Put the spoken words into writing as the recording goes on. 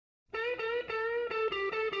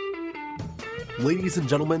Ladies and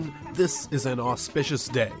gentlemen, this is an auspicious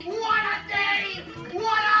day. What a day!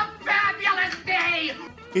 What a fabulous day!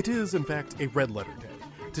 It is, in fact, a red letter day.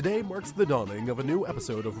 Today marks the dawning of a new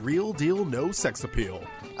episode of Real Deal No Sex Appeal.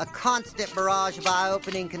 A constant barrage of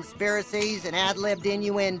eye-opening conspiracies and ad-libbed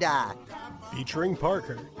innuendo. Featuring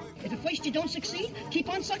Parker. If at first you don't succeed, keep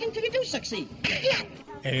on sucking till you do succeed.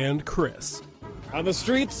 And Chris. On the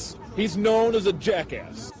streets, he's known as a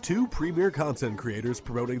jackass. Two premier content creators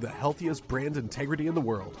promoting the healthiest brand integrity in the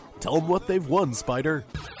world. Tell them what they've won, Spider.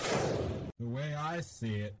 The way I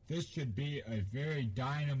see it, this should be a very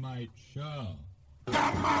dynamite show.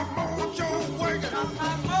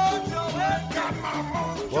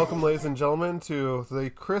 Welcome, ladies and gentlemen, to the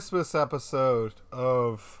Christmas episode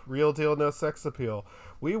of Real Deal No Sex Appeal.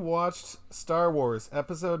 We watched Star Wars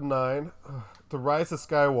Episode 9, The Rise of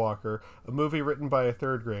Skywalker, a movie written by a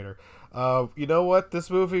third grader. You know what?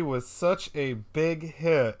 This movie was such a big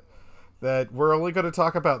hit that we're only going to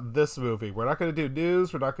talk about this movie. We're not going to do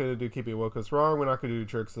news. We're not going to do Keeping Woke Us Wrong. We're not going to do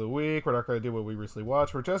Jerks of the Week. We're not going to do what we recently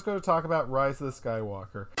watched. We're just going to talk about Rise of the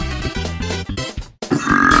Skywalker.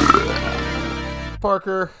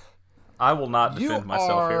 Parker, I will not defend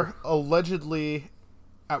myself here. You are allegedly,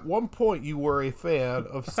 at one point, you were a fan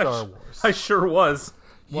of Star Wars. I sure was.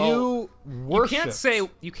 You worshipped.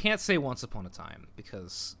 You can't say Once Upon a Time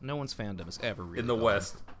because no one's fandom is ever really in the gone.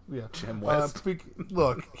 West. Yeah, Jim West.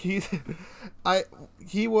 Look, he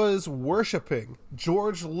was worshiping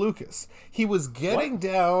George Lucas. He was getting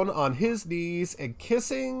down on his knees and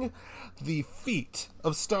kissing the feet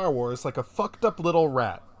of Star Wars like a fucked up little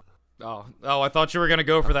rat. Oh, I thought you were gonna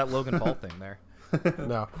go for that Logan Paul thing there.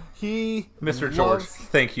 No, Mr. George,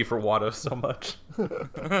 thank you for Watto so much.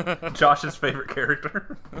 Josh's favorite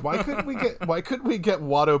character. Why couldn't we get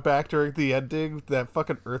Watto back during the ending, that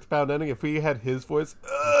fucking Earthbound ending? If we had his voice,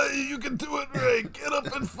 you can do it, Ray. Get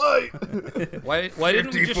up and fight. Why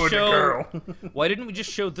didn't we just show? Why didn't we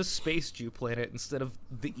just show the Space Jew planet instead of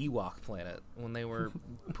the Ewok planet when they were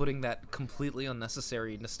putting that completely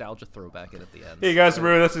unnecessary nostalgia throwback in at the end? Hey, you guys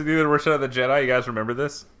remember this? Neither Return of the Jedi. You guys remember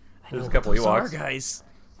this? There's a couple Ewoks. Guys.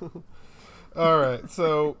 All right,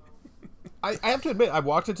 so I have to admit, I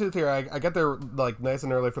walked into the theater. I got there like nice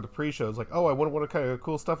and early for the pre-shows. Like, I want to kind of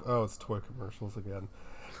cool stuff. Oh, it's toy commercials again.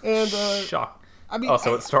 And shock. I mean,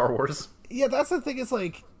 also it's Star Wars. Yeah, that's the thing. Is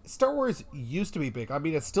like Star Wars used to be big. I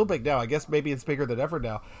mean, it's still big now. I guess maybe it's bigger than ever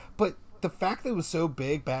now. But the fact that it was so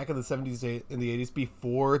big back in the 70s and the 80s,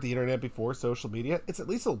 before the internet, before social media, it's at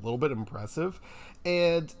least a little bit impressive.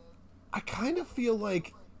 And I kind of feel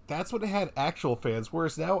like that's when it had actual fans,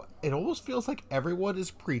 whereas now it almost feels like everyone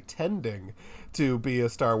is pretending to be a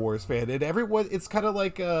Star Wars fan, and everyone, it's kind of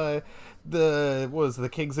like the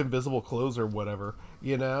King's Invisible Clothes or whatever,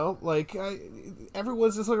 you know? Like,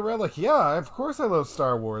 everyone's just looking around like, yeah, of course I love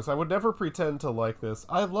Star Wars. I would never pretend to like this.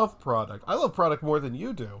 I love product. I love product more than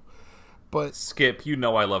you do. But Skip, you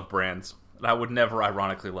know I love brands. And I would never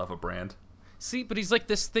ironically love a brand. See, but he's like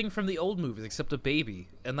this thing from the old movies, except a baby,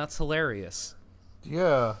 and that's hilarious.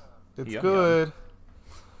 Yeah, it's good.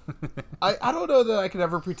 I don't know that I could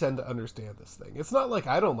ever pretend to understand this thing. It's not like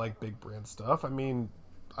I don't like big brand stuff. I mean,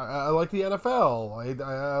 I like the NFL.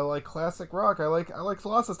 I like classic rock. I like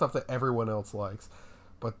lots of stuff that everyone else likes.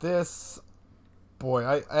 But this, boy,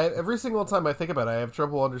 I every single time I think about it, I have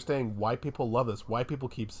trouble understanding why people love this, why people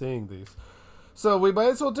keep seeing these. So we might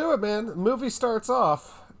as well do it, man. The movie starts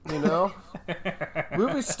off. You know,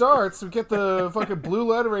 movie starts. We get the fucking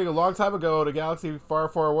blue lettering a long time ago in a galaxy far,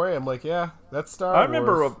 far away. I'm like, yeah, that's Star Wars. I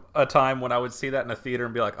remember a time when I would see that in a theater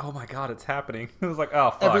and be like, "Oh my god, it's happening!" It was like, "Oh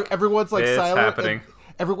fuck!" Everyone's like it's silent. Happening.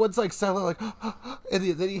 Everyone's like silent, like, and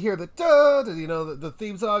then you hear the duh, and, you know, the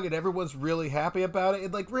theme song, and everyone's really happy about it.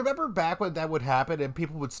 And like, remember back when that would happen and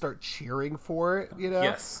people would start cheering for it? You know,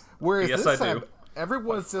 yes. Whereas yes, this I time, do.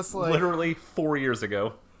 Everyone's just like, literally 4 years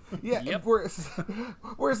ago. Yeah, yep.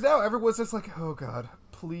 Whereas now everyone's just like, oh god,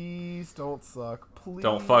 please don't suck. Please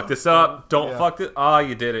don't fuck this up. Don't fuck this. Ah,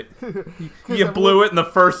 you did it. You blew it in the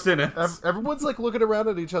first sentence. Everyone's like looking around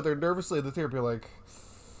at each other nervously in the theater, be like,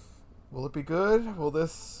 will it be good? Will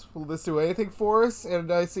this do anything for us?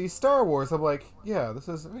 And I see Star Wars. I'm like, yeah, this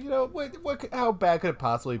is, you know, how bad could it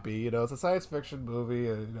possibly be? You know, it's a science fiction movie,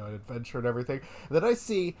 you know, an adventure and everything. And then I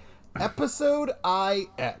see Episode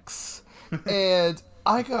IX, and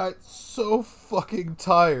I got so fucking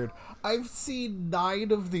tired. I've seen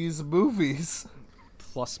 9 of these movies.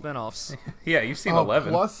 Plus spinoffs. Yeah, you've seen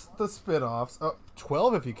 11. Plus the spinoffs.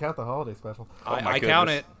 12 if you count the holiday special. I count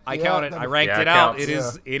it. I count it. I ranked it out. It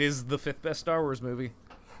is the 5th best Star Wars movie.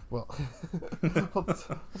 Well, we'll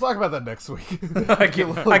talk about that next week. I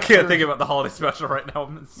can't think about the holiday special right now.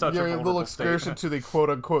 I'm in such a Your vulnerable little excursion state. to the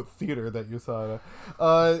quote-unquote theater that you saw.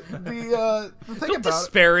 The thing Don't about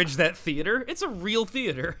disparage that theater. It's a real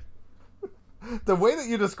theater. the way that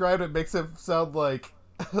you described it makes it sound like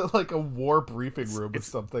like a war briefing room or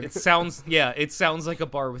something. It sounds like a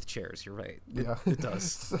bar with chairs. You're right. Yeah, It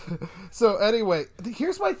does. So anyway,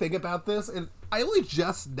 here's my thing about this, and I only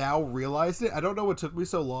just now realized it. I don't know what took me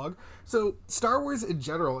so long. So Star Wars in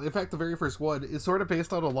general, in fact, the very first one is sort of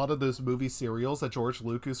based on a lot of those movie serials that George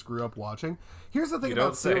Lucas grew up watching. Here's the thing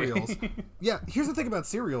about serials. Yeah, here's the thing about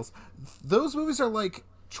serials. Those movies are like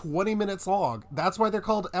 20 minutes long. That's why they're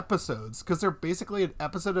called episodes, because they're basically an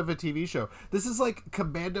episode of a TV show. This is like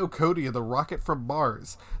Commando Cody and the Rocket from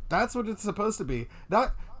Mars. That's what it's supposed to be.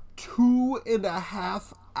 Not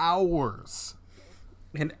 2.5 hours.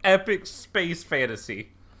 An epic space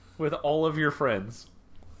fantasy with all of your friends.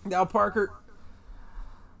 Now, Parker,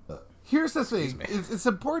 here's the thing. It's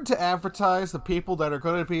important to advertise the people that are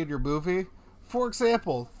going to be in your movie. For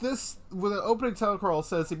example, this, with the opening title crawl,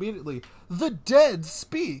 says immediately, "The dead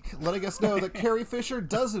speak," letting us know that Carrie Fisher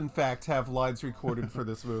does in fact have lines recorded for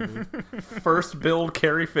this movie. First build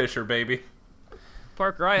Carrie Fisher, baby.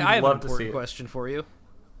 Parker, I have an love to see important it. question for you.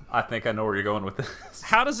 I think I know where you're going with this.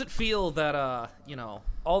 How does it feel that,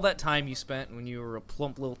 all that time you spent when you were a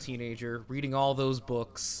plump little teenager, reading all those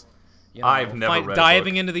books, I've never read a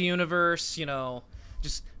diving book. into the universe,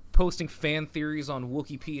 just posting fan theories on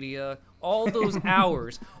Wikipedia, all those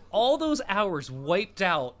hours wiped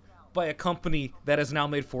out by a company that has now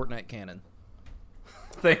made Fortnite canon?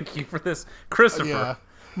 Thank you for this. Christopher, Yeah.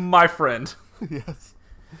 my friend. Yes.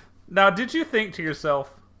 Now, did you think to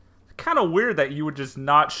yourself, kind of weird that you would just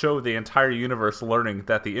not show the entire universe learning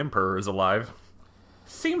that the Emperor is alive?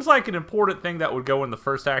 Seems like an important thing that would go in the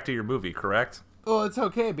first act of your movie, correct? Well, it's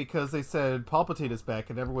okay because they said Palpatine is back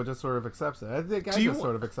and everyone just sort of accepts it. I think I just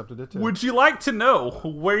sort of accepted it too. Would you like to know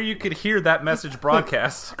where you could hear that message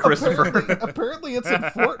broadcast, Christopher? Apparently it's in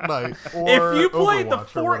Fortnite or If you played the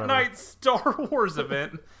Overwatch or whatever. Fortnite Star Wars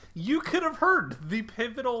event, you could have heard the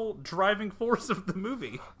pivotal driving force of the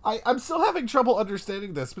movie. I'm still having trouble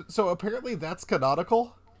understanding this. So apparently that's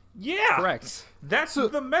canonical? Yeah, Correct. That's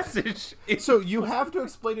the message. So you have to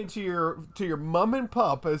explain it to your mum and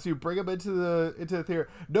pup as you bring them into the theater.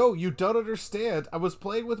 No, you don't understand. I was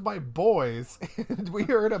playing with my boys and we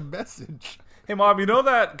heard a message. Hey mom, you know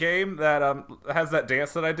that game that has that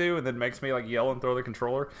dance that I do and then makes me like yell and throw the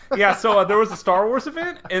controller? Yeah, so there was a Star Wars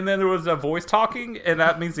event and then there was a voice talking and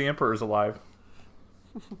that means the Emperor's alive.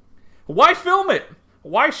 Why film it?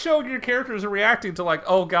 Why show your characters reacting to like,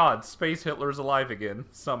 oh god, Space Hitler's alive again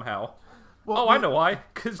somehow? Well, I know why.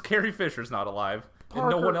 Because Carrie Fisher's not alive. And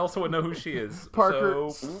no Parker- one else would know who she is. Parker,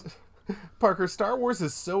 So, Parker, Star Wars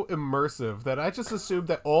is so immersive that I just assumed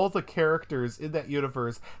that all the characters in that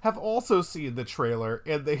universe have also seen the trailer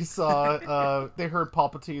and they saw, they heard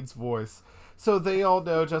Palpatine's voice. So they all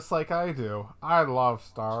know just like I do. I love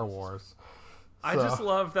Star Wars. I just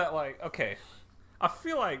love that, like, okay, I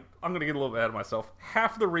feel like I'm going to get a little bit ahead of myself.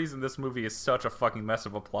 Half the reason this movie is such a fucking mess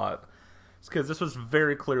of a plot is because this was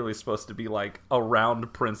very clearly supposed to be, like,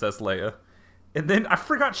 around Princess Leia. And then I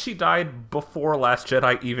forgot she died before Last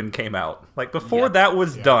Jedi even came out. Like, before that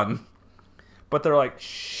was done. But they're like,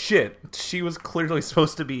 shit, she was clearly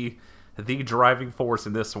supposed to be the driving force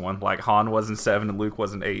in this one, like Han was in 7 and Luke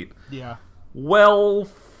was in 8. Yeah. Well,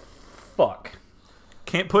 fuck.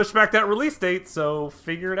 Can't push back that release date, so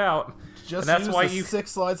figure it out. Just and that's use why the you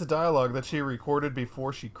 6 lines of dialogue that she recorded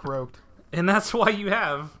before she croaked. And that's why you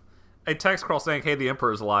have a text crawl saying, hey, the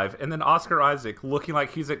Emperor's alive. And then Oscar Isaac looking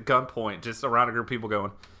like he's at gunpoint, just around a group of people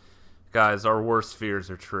going, guys, our worst fears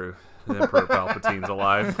are true. The Emperor Palpatine's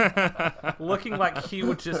alive. Looking like he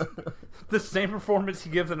would just... The same performance he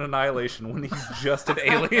gives in Annihilation when he's just an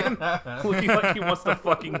alien. Looking like he wants to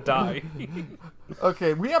fucking die.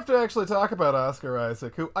 Okay, we have to actually talk about Oscar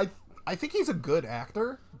Isaac, who I think he's a good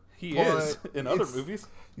actor. He but is in other it's- movies.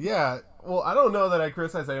 Yeah, well, I don't know that I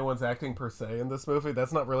criticize anyone's acting per se in this movie.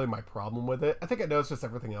 That's not really my problem with it. I think I know it's just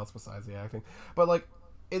everything else besides the acting. But, like,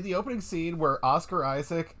 in the opening scene where Oscar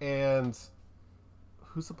Isaac and...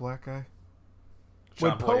 Who's the black guy?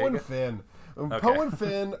 When Poe and Finn... When Poe and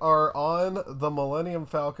Finn are on the Millennium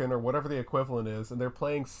Falcon, or whatever the equivalent is, and they're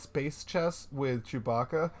playing space chess with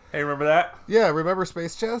Chewbacca. Hey, remember that? Yeah, remember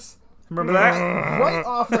space chess? Remember that? Right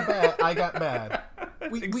off the bat, I got mad.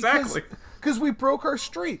 Exactly. Because we broke our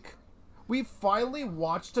streak. we finally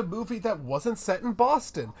watched a movie that wasn't set in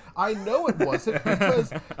Boston. I know it wasn't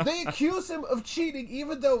because they accuse him of cheating,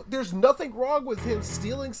 even though there's nothing wrong with him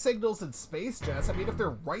stealing signals in space jets. I mean, if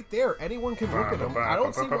they're right there, anyone can look at them. I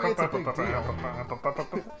don't see why it's a big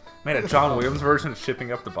deal. Man, a John Williams version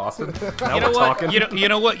shipping up to Boston. Now You know we're what? talking. You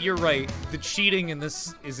know what? You're right. The cheating in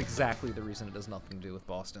this is exactly the reason it has nothing to do with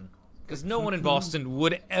Boston. Because no one in Boston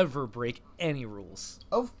would ever break any rules.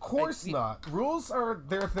 Of course not. Rules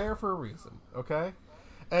they're there for a reason, okay?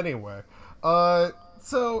 Anyway,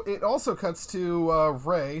 so it also cuts to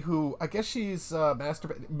Ray, who I guess she's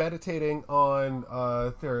meditating on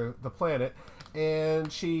the planet,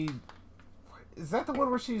 and she... Is that the one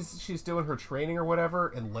where she's doing her training or whatever,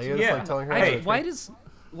 and Leia's like telling her... Hey, Why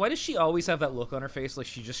does she always have that look on her face like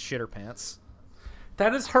she just shit her pants?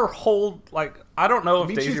 That is her whole, like, I don't know if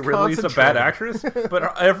mean, Daisy she's Ridley's a bad concentrating. actress,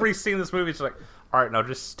 but every scene in this movie, she's like, all right, now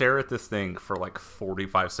just stare at this thing for like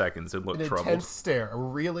 45 seconds and look An troubled. intense stare, a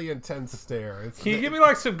really intense stare. Can you give me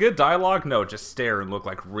like some good dialogue? No, just stare and look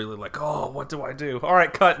like really like, oh, what do I do? All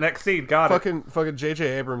right, cut, next scene, got it. Fucking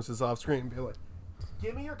J.J. Abrams is off screen and be like,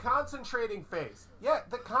 give me your concentrating face. Yeah,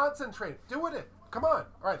 the concentrating. Do it. Come on.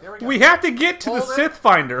 All right, there we go. We have to get to Hold the it. Sith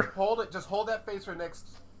Finder. Hold it. Just hold that face for the next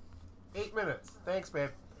 8 minutes. Thanks, babe.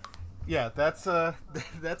 Yeah, that's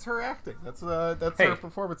her acting. That's her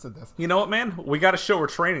performance in this. You know what, man? We got to show her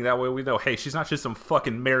training. That way we know, hey, she's not just some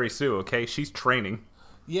fucking Mary Sue, okay? She's training.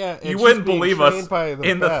 Yeah, and You she's wouldn't being believe trained us by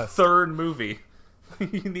in the best. third movie.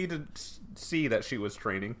 You need to see that she was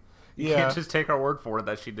training. You can't just take our word for it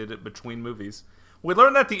that she did it between movies. We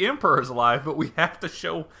learned that the Emperor is alive, but we have to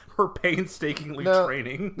show her painstakingly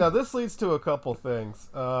training. Now, this leads to a couple things.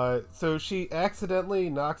 So she accidentally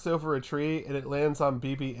knocks over a tree, and it lands on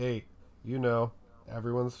BB-8. You know,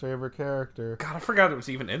 everyone's favorite character. God, I forgot it was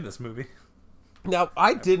even in this movie. Now,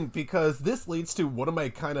 I didn't, because this leads to one of my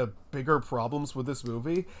kind of bigger problems with this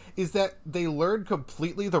movie, is that they learned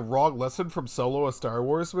completely the wrong lesson from Solo, a Star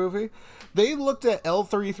Wars movie. They looked at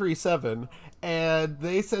L337, and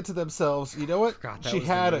they said to themselves, you know what? She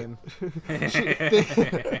had it.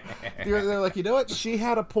 They're like, you know what? She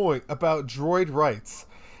had a point about droid rights,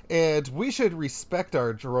 and we should respect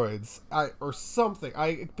our droids, or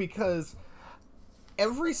something. Because...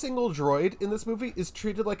 every single droid in this movie is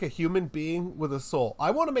treated like a human being with a soul. I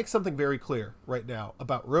want to make something very clear right now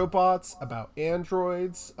about robots, about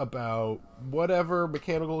androids, about whatever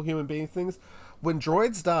mechanical human being things. When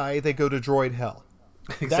droids die, they go to droid hell.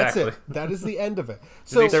 Exactly. That's it. That is the end of it.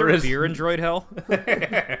 So There is beer in droid hell.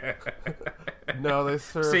 No, they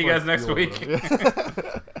serve. See you guys next fuel. week.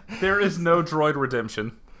 There is no droid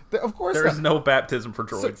redemption. Of course, There is no baptism for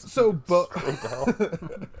droids.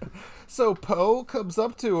 So Poe comes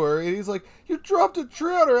up to her and he's like, "You dropped a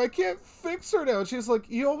tree on her. I can't fix her now." And she's like,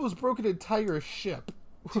 "You almost broke an entire ship."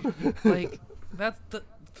 Like, that's the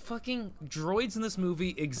fucking droids in this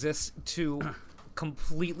movie exist to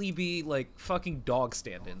completely be like fucking dog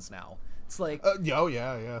stand-ins now. It's like,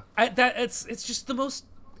 yeah. it's just the most.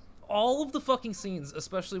 All of the fucking scenes,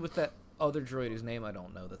 especially with that other droid whose name I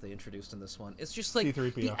don't know that they introduced in this one. It's just like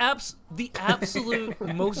C-3PO. the absolute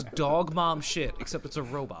most dog mom shit, except it's a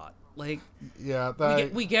robot. Like, yeah,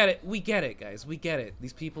 we get it, guys. We get it.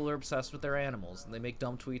 These people are obsessed with their animals and they make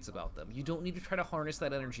dumb tweets about them. You don't need to try to harness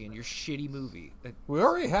that energy in your shitty movie. We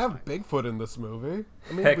already have Bigfoot in this movie.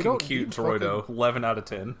 I mean, Heckin' cute droido. 11 out of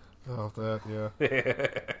 10. Oh, that, yeah.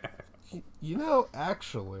 You know,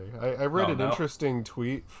 actually, I read an interesting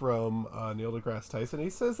tweet from Neil deGrasse Tyson. He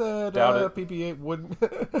says that BB-8 wouldn't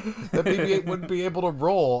that BB-8 wouldn't be able to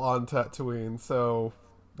roll on Tatooine, so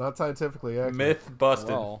not scientifically accurate. Myth busted.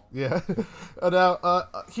 Well, Yeah. Now,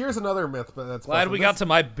 here's another myth, but that's glad we got to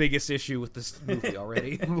my biggest issue with this movie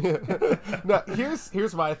already. Now,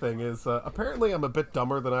 here's my thing is apparently I'm a bit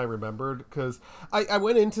dumber than I remembered, because I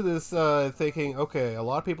went into this thinking, okay, a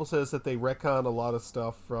lot of people says that they retcon a lot of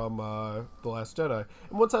stuff from The Last Jedi,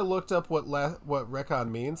 and once I looked up what retcon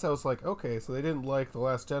means, I was like, okay, so they didn't like The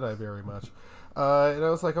Last Jedi very much. And I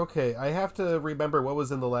was like, okay, I have to remember what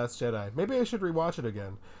was in The Last Jedi. Maybe I should rewatch it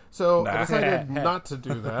again. So I decided not to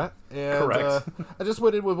do that. And Correct. I just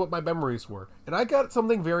went in with what my memories were. And I got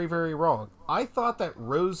something very, very wrong. I thought that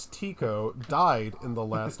Rose Tico died in the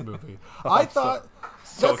last movie. I thought...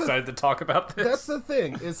 So excited to talk about this. That's the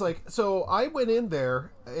thing. It's like, so I went in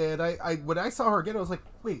there, and I when I saw her again, I was like,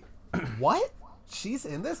 wait, what? She's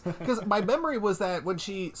in this? Because my memory was that when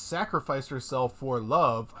she sacrificed herself for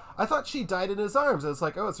love, I thought she died in his arms. And it's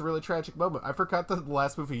like, oh, it's a really tragic moment. I forgot that the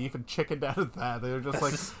last movie even chickened out of that. They were just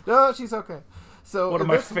like, no, she's okay. So one of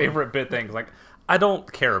my favorite bit things. Like, I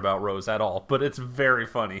don't care about Rose at all, but it's very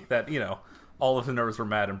funny that, you know, all of the nerds were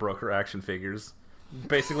mad and broke her action figures.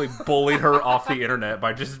 basically bullied her off the internet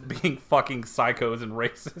by just being fucking psychos and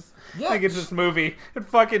racist. Yeah. Like, it's this movie, and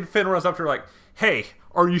fucking Finn runs up to her like, hey,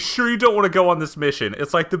 are you sure you don't want to go on this mission?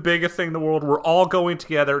 It's like the biggest thing in the world. We're all going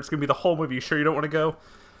together. It's going to be the whole movie. You sure you don't want to go?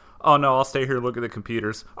 Oh, no, I'll stay here and look at the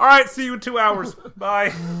computers. All right, see you in 2 hours.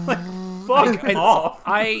 Bye. Like, fuck off.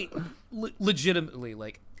 I legitimately,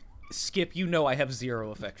 like, Skip, you know I have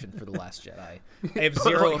zero affection for The Last Jedi. I have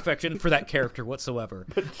zero affection for that character whatsoever.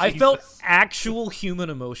 I felt actual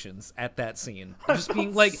human emotions at that scene. Just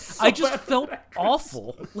being like, so I just bad felt for that,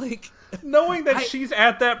 awful. Like, knowing that she's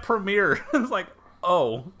at that premiere, it's like,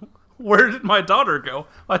 oh, where did my daughter go?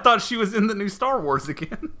 I thought she was in the new Star Wars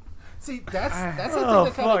again. See, that's the thing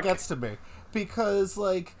that kind of gets to me, because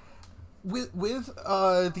like with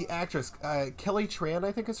the actress Kelly Tran,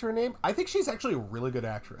 I think is her name. I think she's actually a really good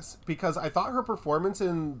actress, because I thought her performance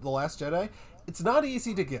in The Last Jedi, it's not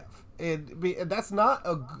easy to give, and that's not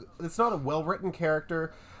a well written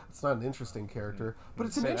character. It's not an interesting character, but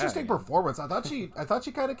it's an interesting performance. I thought she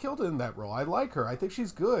kind of killed it in that role. I like her. I think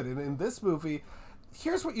she's good, and in this movie,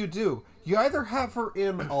 here's what you do. You either have her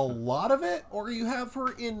in a lot of it, or you have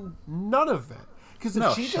her in none of it. Because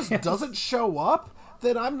if she just doesn't show up,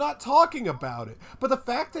 then I'm not talking about it. But the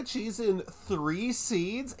fact that she's in 3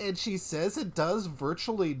 scenes, and she says it does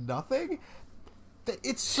virtually nothing,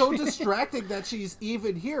 it's so distracting that she's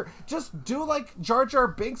even here. Just do like Jar Jar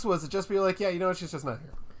Binks was, and just be like, yeah, you know what, she's just not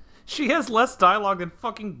here. She has less dialogue than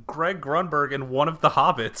fucking Greg Grunberg in one of the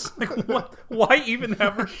Hobbits. Like, what? Why even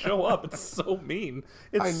have her show up? It's so mean.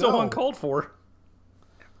 It's so uncalled for.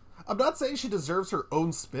 I'm not saying she deserves her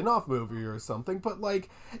own spin-off movie or something, but like,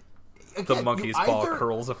 again, the monkey's paw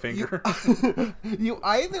curls a finger. You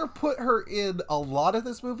either put her in a lot of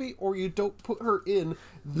this movie, or you don't put her in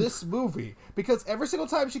this movie, because every single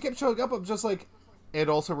time she kept showing up, I'm just like, and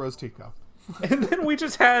also Rose Tico. And then we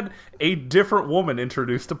just had a different woman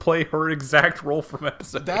introduced to play her exact role from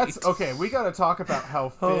episode 8. Okay, we gotta talk about how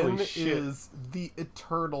Finn is the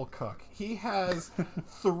eternal cuck. He has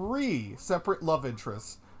 3 separate love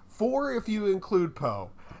interests, 4 if you include Poe,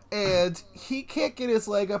 and he can't get his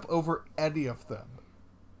leg up over any of them.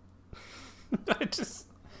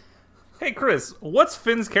 Hey Chris, what's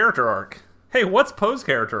Finn's character arc? Hey, what's Poe's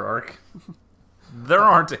character arc? There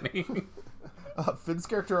aren't any. Finn's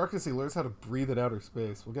character arc is he learns how to breathe in outer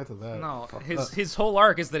space. We'll get to that. No, his whole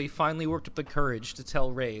arc is that he finally worked up the courage to tell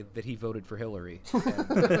Rey that he voted for Hillary.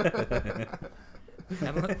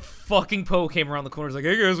 And fucking Poe came around the corner and was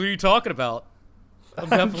like, hey guys, what are you talking about? I'm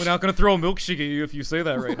definitely not going to throw a milkshake at you if you say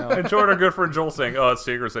that right now. And Jordan, our good friend Joel saying, oh, it's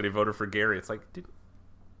secret said he voted for Gary. It's like,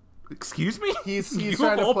 excuse me? He's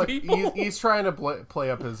trying to play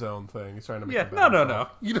up his own thing. He's trying to make no.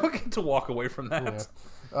 You don't get to walk away from that. Yeah.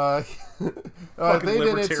 Fucking they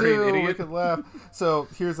did it too. idiot. We could laugh. So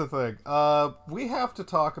here's the thing. We have to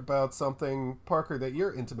talk about something, Parker, that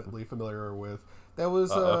you're intimately familiar with. That was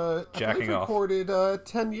recorded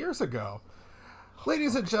 10 years ago.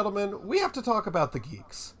 Ladies and gentlemen, we have to talk about the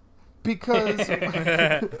geeks. Because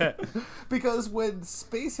when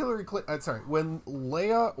when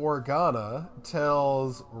Leia Organa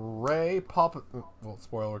tells Rey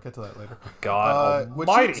spoiler, we'll get to that later. God when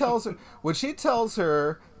she tells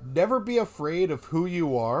her never be afraid of who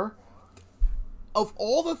you are. Of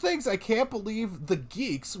all the things, I can't believe the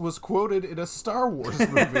geeks was quoted in a Star Wars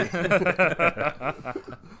movie.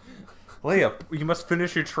 Leia, you must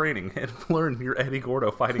finish your training and learn your Eddie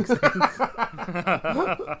Gordo fighting stance.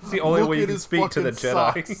 It's the only way you can speak to the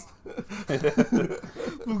Jedi.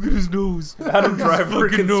 Look at his nose. Adam Driver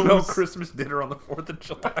can smell Christmas dinner on the 4th of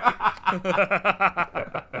July.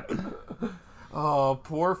 Oh,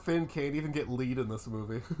 poor Finn can't even get lead in this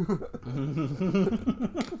movie.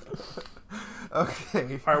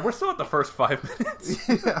 Okay. All right, we're still at the first 5 minutes.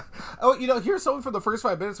 Yeah. Oh, here's something from the first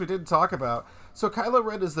 5 minutes we didn't talk about. So Kylo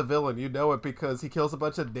Ren is the villain. You know it because he kills a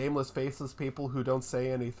bunch of nameless, faceless people who don't say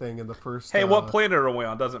anything in the first... Hey, what planet are we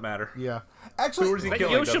on? Doesn't matter. Yeah. Actually, who is he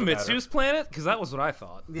killing? Yoshimitsu's planet? Because that was what I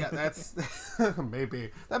thought. Yeah, that's...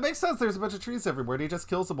 maybe. That makes sense. There's a bunch of trees everywhere, and he just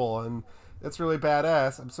kills them all, and that's really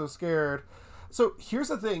badass. I'm so scared. So here's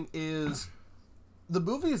the thing is... The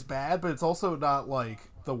movie is bad, but it's also not, like,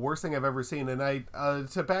 the worst thing I've ever seen. And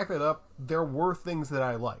to back that up, there were things that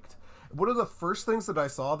I liked. One of the first things that I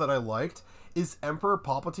saw that I liked is Emperor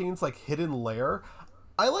Palpatine's, like, hidden lair.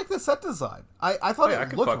 I like the set design. I thought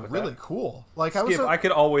it looked really cool. Like, I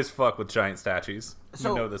could always fuck with giant statues.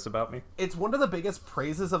 You know this about me. It's one of the biggest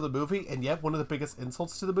praises of the movie, and yet one of the biggest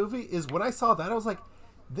insults to the movie is when I saw that, I was like,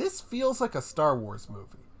 this feels like a Star Wars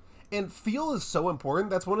movie. And feel is so important.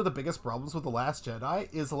 That's one of the biggest problems with The Last Jedi,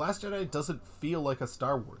 is The Last Jedi doesn't feel like a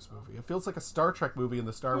Star Wars movie. It feels like a Star Trek movie in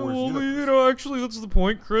the Star Wars universe. Actually, that's the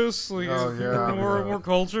point, Chris. Like, Oh, if you yeah, were more yeah. more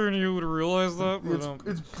culture, and you would realize that. But,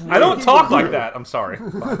 It's I don't breaking talk away- like that. I'm sorry.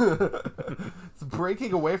 It's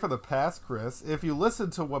breaking away from the past, Chris, if you listen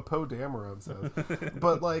to what Poe Dameron says.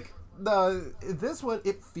 But, like, this one,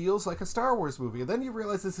 it feels like a Star Wars movie. And then you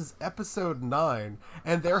realize this is episode 9,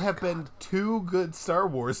 and there have been 2 good Star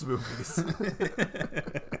Wars movies.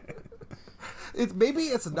 Maybe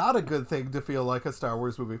it's not a good thing to feel like a Star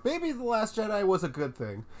Wars movie. Maybe The Last Jedi was a good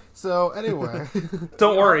thing. So, anyway.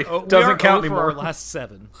 Don't worry. we Doesn't are count over anymore. our last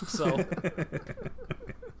 7. So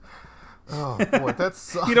Oh, boy, that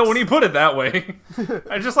sucks. You know, when you put it that way,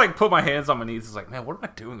 I just like put my hands on my knees. It's like, man, what am I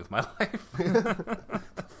doing with my life?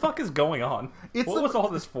 The fuck is going on? What was all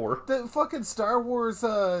this for? The fucking Star Wars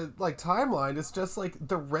like timeline is just like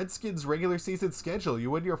the Redskins regular season schedule.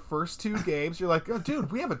 You win your first 2 games, you're like, oh dude,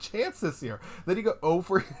 we have a chance this year. Then you go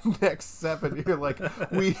over your next 7, you're like,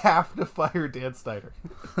 we have to fire Dan Snyder.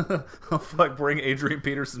 Like, bring Adrian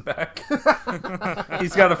Peterson back.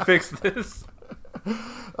 He's got to fix this.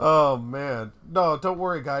 Oh man. No, don't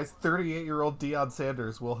worry guys. 38-year-old Deion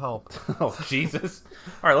Sanders will help. Oh, Jesus.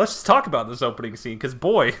 All right, let's just talk about this opening scene, because,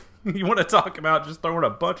 boy, you want to talk about just throwing a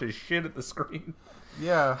bunch of shit at the screen.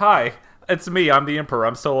 Yeah. Hi, it's me. I'm the Emperor.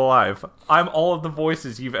 I'm still alive. I'm all of the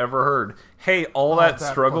voices you've ever heard. Hey, all that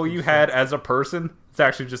struggle fucking you shit. had as a person, it's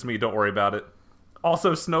actually just me. Don't worry about it.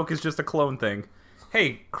 Also, Snoke is just a clone thing.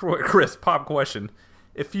 Hey, Chris, pop question.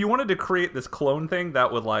 If you wanted to create this clone thing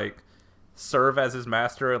that would, like, serve as his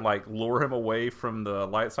master and, like, lure him away from the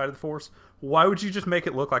light side of the Force, why would you just make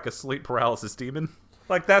it look like a sleep paralysis demon?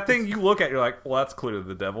 Like, that thing you look at, you're like, well, that's clearly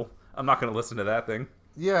the devil. I'm not going to listen to that thing.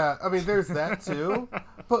 Yeah, I mean, there's that too.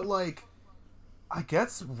 But, like, I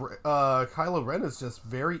guess Kylo Ren is just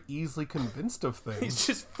very easily convinced of things. He's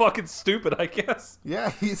just fucking stupid, I guess. Yeah,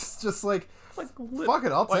 he's just like, fuck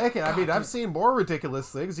it, I'll take it. I mean, I've seen more ridiculous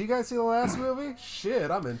things. You guys see the last movie? Shit,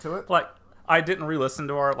 I'm into it. Like, I didn't re-listen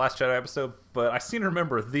to our Last Jedi episode, but I seem to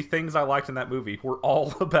remember the things I liked in that movie were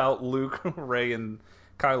all about Luke, Rey, and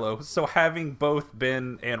Kylo. So having both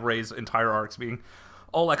Ben and Rey's entire arcs being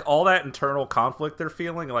all that internal conflict they're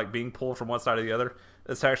feeling, like being pulled from one side or the other,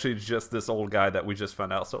 it's actually just this old guy that we just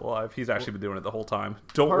found out still alive. He's actually been doing it the whole time.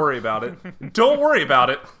 Don't worry about it. Don't worry about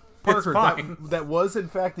it. Parker, It's fine. that was in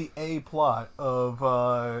fact the A plot of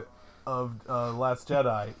Last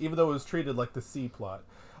Jedi, even though it was treated like the C plot.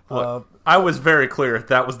 Look, I was very clear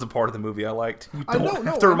that was the part of the movie I liked. You don't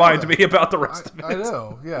have to I know remind that. me about the rest of it. I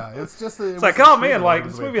know, yeah. It's just that It's like, oh man, like,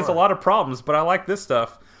 this movie has a lot of problems, but I like this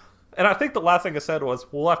stuff. And I think the last thing I said was,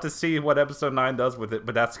 we'll have to see what episode 9 does with it,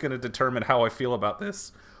 but that's going to determine how I feel about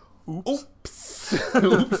this. Oops.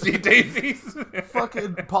 Oopsie daisies.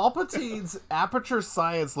 Fucking Palpatine's aperture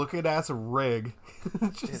science looking ass rig.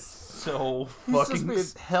 So He's just fucking... being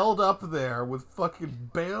held up there with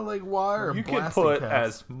fucking baling wire and You can blasting put caps.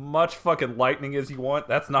 as much fucking lightning as you want.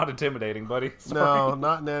 That's not intimidating, buddy. Sorry. No,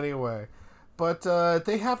 not in any way. But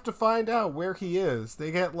they have to find out where he is.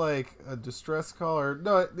 They get, like, a distress call. Or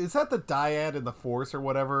no, is that the dyad in the Force or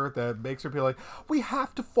whatever that makes her be like, we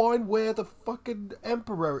have to find where the fucking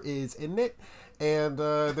Emperor is, isn't it? And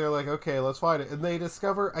they're like, okay, let's find it. And they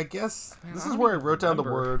discover, I guess, this is where I wrote down the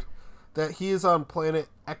word, that he is on planet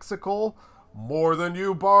Exegol. More than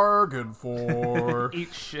you bargained for.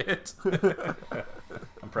 Eat shit.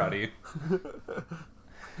 I'm proud of you.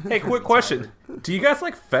 Hey, quick question. Do you guys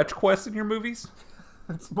like fetch quests in your movies?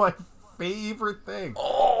 That's my favorite thing.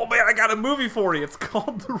 Oh, man, I got a movie for you. It's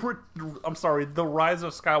called The Rise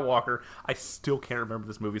of Skywalker. I still can't remember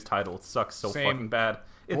this movie's title. It sucks so fucking bad.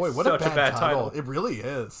 It's Boy, what such a bad title. It really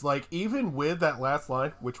is. Like, even with that last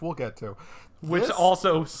line, which we'll get to. Which this-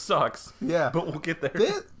 also sucks. Yeah. But we'll get there.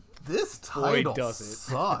 This title does it.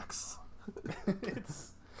 sucks. It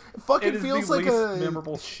fucking is feels the like least a...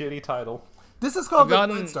 memorable, shitty title. This is called I've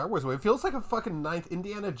gotten- the Star Wars movie. It feels like a fucking 9th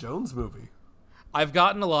Indiana Jones movie. I've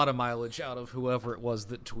gotten a lot of mileage out of whoever it was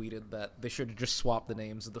that tweeted that they should have just swapped the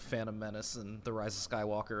names of the Phantom Menace and the Rise of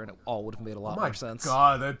Skywalker, and it all would have made a lot more sense.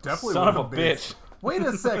 God, that definitely Son of a would've made- bitch. Wait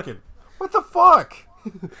a second. What the fuck?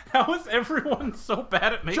 How is everyone so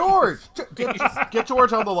bad at making George! this? Get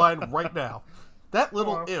George on the line right now. That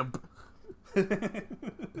little imp.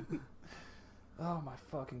 Oh my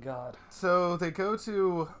fucking god. So they go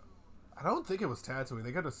to... I don't think it was Tatooine.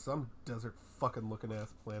 They go to some desert fucking looking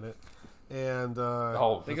ass planet. And,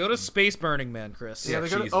 They go to Space Burning Man, Chris. Yeah, they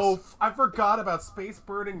go to, Jesus. I forgot about Space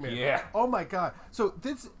Burning Man. Yeah. Oh my god. So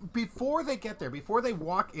this before they get there, before they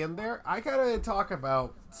walk in there, I gotta talk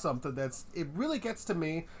about something it really gets to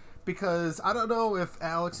me because I don't know if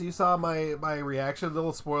Alex, you saw my reaction. A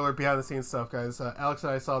little spoiler, behind the scenes stuff, guys. Alex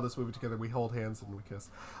and I saw this movie together. We hold hands and we kiss.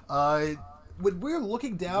 When we're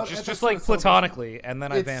looking down, just like platonically, and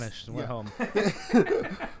then I vanished and went home.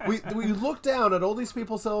 we look down at all these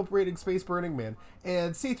people celebrating Space Burning Man,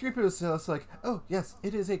 and C-3PO is just like, oh yes,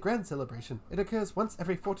 it is a grand celebration. It occurs once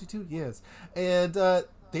every 42 years, and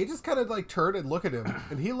they just kind of like turn and look at him,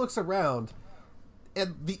 and he looks around,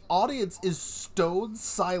 and the audience is stone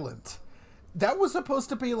silent. That was supposed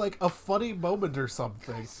to be like a funny moment or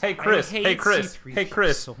something. Hey Chris,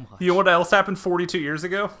 so much. You know what else happened 42 years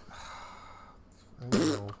ago?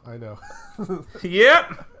 I know.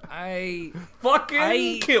 Yep. I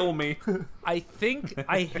Kill me. I think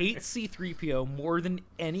I hate C-3PO more than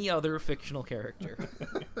any other fictional character.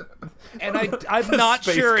 And I'm not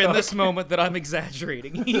sure in this moment that I'm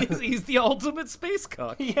exaggerating. He's the ultimate space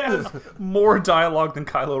cuck. He has more dialogue than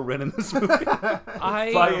Kylo Ren in this movie.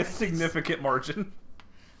 By a significant margin.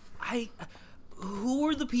 Who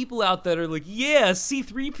are the people out that are like, yeah,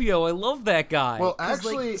 C-3PO, I love that guy? Well,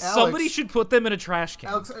 actually, like, somebody should put them in a trash can.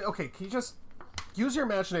 Alex, okay, can you just use your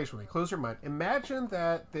imagination with me? Close your mind. Imagine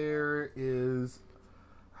that there is...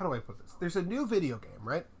 How do I put this? There's a new video game,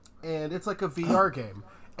 right? And it's like a VR game.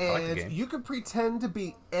 And like you can pretend to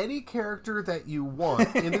be any character that you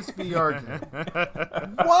want in this VR game.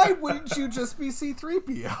 Why wouldn't you just be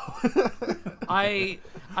C-3PO?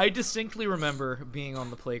 I distinctly remember being on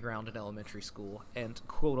the playground in elementary school and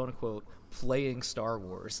quote-unquote playing Star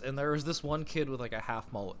Wars. And there was this one kid with like a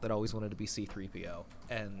half mullet that always wanted to be C-3PO.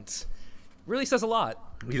 And really says a lot.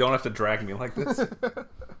 You don't have to drag me like this.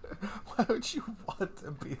 Why would you want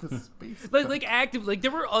to be the space? like active, like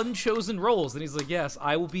there were unchosen roles, and he's like, "Yes,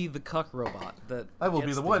 I will be the cuck robot that I will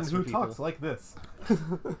be the one who people. talks like this."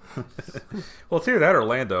 Well, it's either that or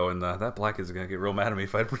Lando, and that black is gonna get real mad at me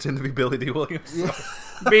if I pretend to be Billy D. Williams. Yeah.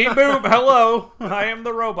 Beep boop, hello, I am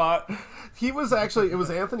the robot. He was actually, it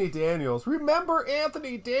was Anthony Daniels. Remember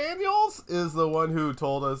Anthony Daniels is the one who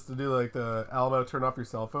told us to do like the Alamo turn off your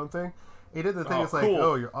cell phone thing. He did the thing. It's like, cool.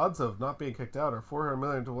 oh, your odds of not being kicked out are 400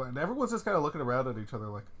 million to 1. And everyone's just kind of looking around at each other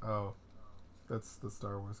like, oh, that's the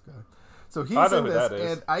Star Wars guy. So he's in this,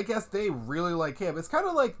 and I guess they really like him. It's kind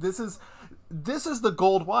of like this is the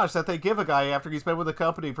gold watch that they give a guy after he's been with the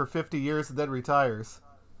company for 50 years and then retires.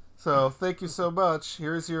 So thank you so much.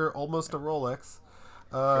 Here's your almost a Rolex.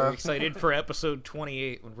 Very excited for episode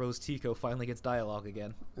 28 when Rose Tico finally gets dialogue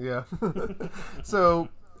again. Yeah. So...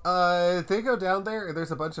 they go down there and there's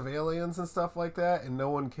a bunch of aliens and stuff like that, and no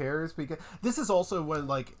one cares because this is also when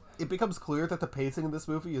like it becomes clear that the pacing in this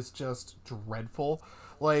movie is just dreadful.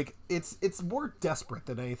 Like it's more desperate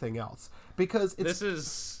than anything else because this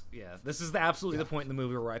is absolutely the point in the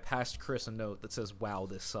movie where I passed Chris a note that says, "Wow,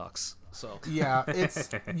 this sucks." So yeah, it's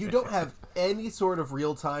you don't have any sort of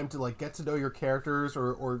real time to like get to know your characters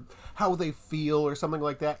or how they feel or something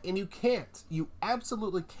like that, and you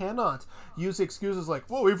absolutely cannot use excuses like,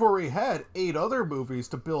 well, we've already had 8 other movies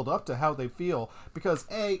to build up to how they feel, because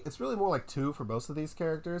it's really more like 2 for most of these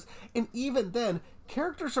characters, and even then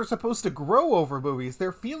characters are supposed to grow over movies.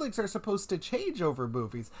 Their feelings are supposed to change over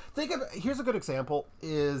movies. Here's a good example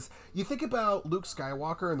is you think about Luke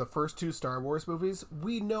Skywalker in the first 2 Star Wars movies.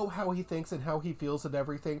 We know how he thinks and how he feels and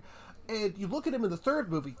everything. And you look at him in the 3rd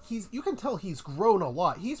movie, you can tell he's grown a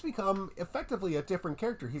lot. He's become effectively a different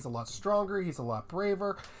character. He's a lot stronger, he's a lot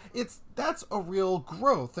braver. That's a real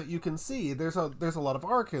growth that you can see. There's a lot of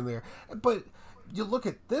arc in there. But you look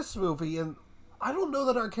at this movie and I don't know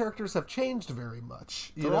that our characters have changed very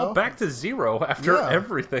much. They're all back to zero after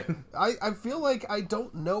everything. I feel like I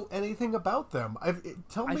don't know anything about them. I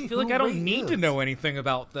feel like I don't need to know anything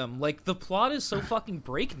about them. Like, the plot is so fucking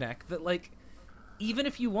breakneck that, like, even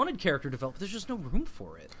if you wanted character development, there's just no room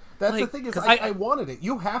for it. That's the thing is, I wanted it.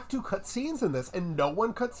 You have to cut scenes in this, and no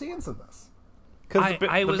one cut scenes in this. Because the big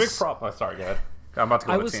problem... Oh, sorry, go ahead. I'm about to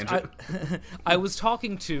go on a tangent. I was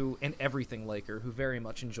talking to an everything liker who very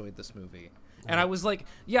much enjoyed this movie. And I was like,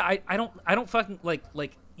 yeah, I don't fucking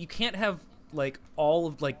like you can't have like all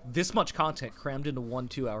of like this much content crammed into 1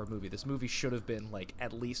 2-hour movie. This movie should have been like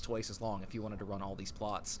at least twice as long if you wanted to run all these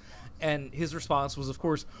plots. And his response was, of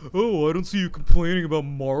course, oh, I don't see you complaining about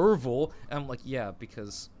Marvel. And I'm like, yeah,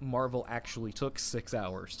 because Marvel actually took 6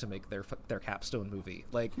 hours to make their capstone movie.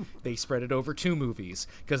 Like, they spread it over 2 movies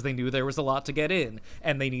because they knew there was a lot to get in,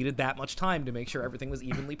 and they needed that much time to make sure everything was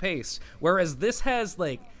evenly paced. Whereas this has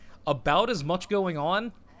like about as much going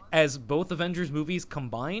on as both Avengers movies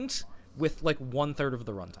combined, with like 1/3 of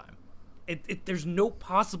the runtime. There's no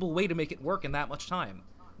possible way to make it work in that much time.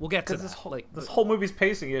 We'll get to that. This whole movie's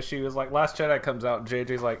pacing issue is like Last Jedi comes out and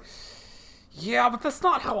JJ's like, Yeah, but that's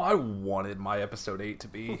not how I wanted my episode 8 to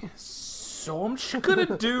be. So I'm just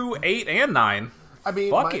gonna do 8 and 9. I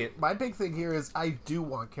mean, Fuck it. my big thing here is I do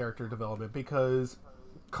want character development because,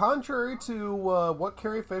 contrary to what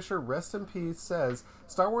Carrie Fisher, rest in peace, says,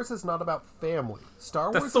 Star Wars is not about family.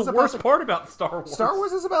 That's the worst part about Star Wars. Star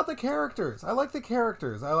Wars is about the characters. I like the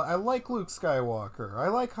characters. I like Luke Skywalker. I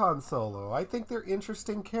like Han Solo. I think they're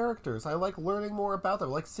interesting characters. I like learning more about them.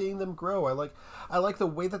 I like seeing them grow. I like the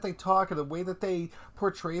way that they talk and the way that they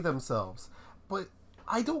portray themselves. But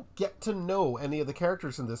I don't get to know any of the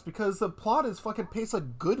characters in this because the plot is fucking paced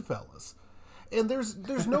like Goodfellas. And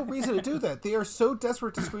there's no reason to do that. They are so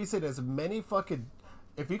desperate to squeeze in as many fucking,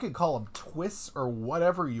 if you could call them twists or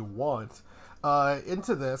whatever you want,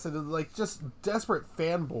 into this, and like just desperate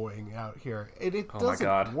fanboying out here. It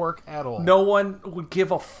doesn't work at all. No one would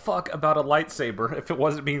give a fuck about a lightsaber if it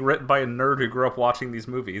wasn't being written by a nerd who grew up watching these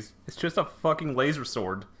movies. It's just a fucking laser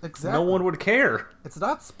sword. Exactly. No one would care. It's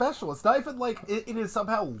not special. It's not even like it is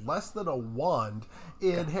somehow less than a wand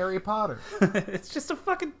in Harry Potter. It's just a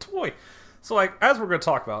fucking toy. So, like, as we're going to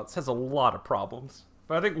talk about, this has a lot of problems.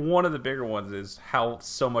 But I think one of the bigger ones is how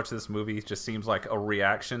so much of this movie just seems like a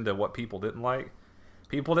reaction to what people didn't like.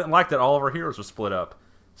 People didn't like that all of our heroes were split up.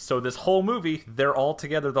 So this whole movie, they're all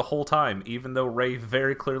together the whole time, even though Rey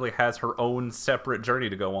very clearly has her own separate journey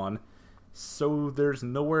to go on. So there's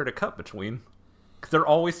nowhere to cut between. 'Cause they're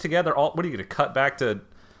always together. What are you going to cut back to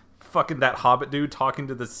fucking that Hobbit dude talking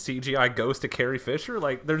to the CGI ghost of Carrie Fisher?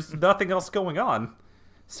 Like, there's nothing else going on.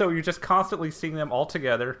 So you're just constantly seeing them all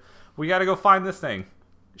together. We gotta go find this thing.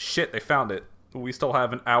 Shit, they found it. We still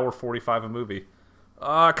have an hour 45 of movie.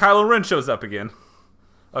 Kylo Ren shows up again.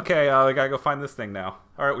 Okay, we gotta go find this thing now.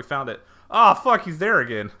 Alright, we found it. Oh, fuck, he's there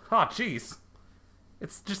again. Oh, jeez.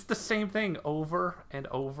 It's just the same thing over and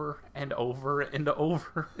over and over and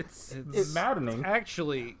over. It's maddening.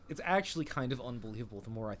 It's actually kind of unbelievable the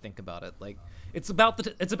more I think about it. Like, it's about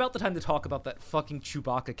the time to talk about that fucking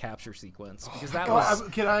Chewbacca capture sequence, because that was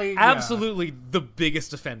absolutely the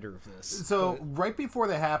biggest offender of this. So right before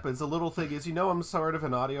that happens, the little thing is, I'm sort of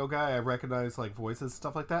an audio guy. I recognize like voices,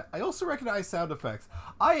 stuff like that. I also recognize sound effects.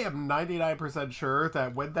 I am 99% sure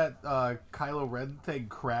that when that Kylo Ren thing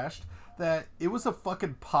crashed, that it was a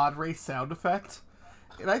fucking pod race sound effect,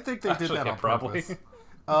 and I think they did that on purpose.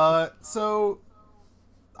 So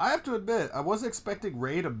I have to admit, I wasn't expecting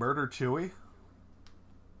Rey to murder Chewie.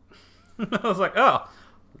 I was like, oh,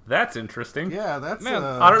 that's interesting. Yeah, that's.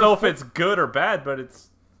 I don't know if it's good or bad, but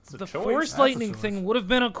it's a the choice. Force lightning thing would have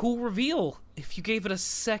been a cool reveal if you gave it a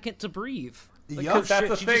second to breathe. Like, that's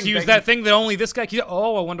the thing. Just use that thing that only this guy can.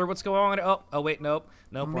 Oh, I wonder what's going on. Oh, wait, nope.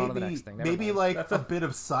 We're on to the next thing. Maybe like a bit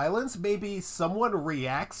of silence. Maybe someone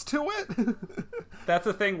reacts to it. That's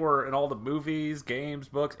the thing where in all the movies, games,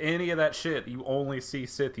 books, any of that shit, you only see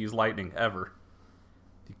Sith use lightning ever.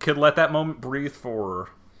 You could let that moment breathe for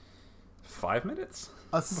 5 minutes.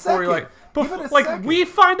 A second. Second. We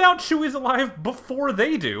find out Chewie's alive before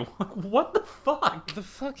they do. What the fuck? The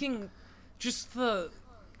fucking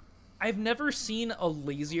I've never seen a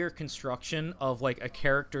lazier construction of like a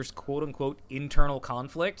character's quote-unquote internal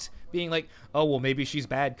conflict being like, oh, well, maybe she's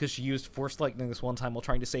bad because she used Force lightning this one time while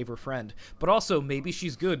trying to save her friend. But also, maybe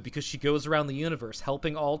she's good because she goes around the universe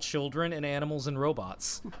helping all children and animals and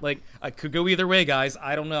robots. Like, I could go either way, guys.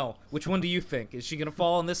 I don't know. Which one do you think? Is she going to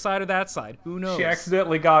fall on this side or that side? Who knows? She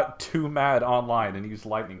accidentally got too mad online and used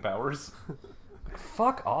lightning powers.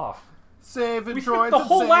 Fuck off. Saving droids. The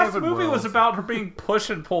whole last movie worlds. was about her being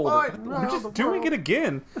pushed and pulled. We're just doing world. it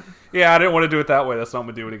again. Yeah, I didn't want to do it that way. That's not what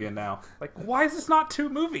I'm gonna do it again now. Like, why is this not 2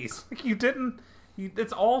 movies? Like,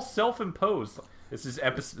 it's all self-imposed. This is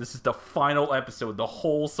the final episode. The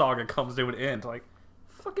whole saga comes to an end. Like,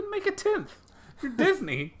 fucking make a 10th. You're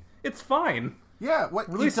Disney. It's fine. Yeah,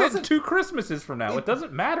 Release it in 2 Christmases from now. It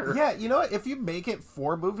doesn't matter. Yeah, you know what? If you make it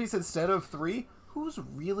 4 movies instead of 3. Who's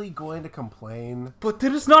really going to complain? But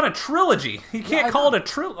then it's not a trilogy. You can't call it a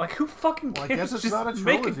trilogy. Like, who fucking cares? Well, I guess it's not a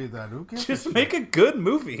trilogy then. Who cares? Just make a good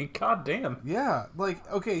movie. God damn. Yeah, like,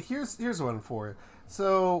 okay, here's one for you.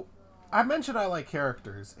 So, I mentioned I like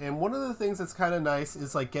characters, and one of the things that's kind of nice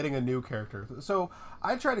is, like, getting a new character. So,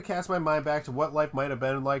 I try to cast my mind back to what life might have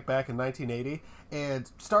been like back in 1980,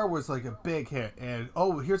 and Star Wars, like, a big hit. And,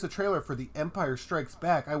 oh, here's a trailer for The Empire Strikes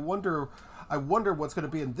Back. I wonder what's going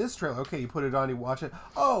to be in this trailer. Okay, you put it on, you watch it.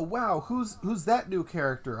 Oh, wow, who's that new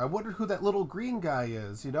character? I wonder who that little green guy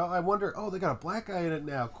is. I wonder, oh, they got a black guy in it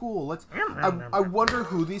now. Cool. I wonder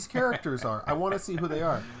who these characters are. I want to see who they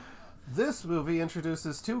are. This movie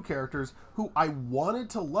introduces 2 characters who I wanted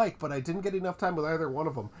to like, but I didn't get enough time with either one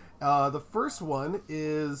of them. The first one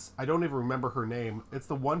is, I don't even remember her name. It's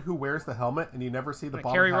the one who wears the helmet and you never see the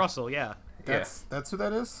bomb. Carrie Russell, yeah. That's who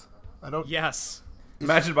that is. I don't. Yes.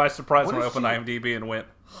 Imagine by surprise What when I is opened she? IMDb and went,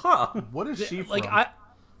 huh. What is she from? Like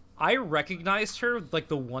I recognized her like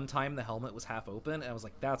the one time the helmet was half open, and I was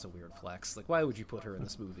like, "That's a weird flex. Like, why would you put her in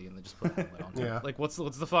this movie and then just put a helmet on? Yeah. Like, what's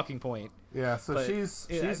the fucking point?" Yeah, so But she's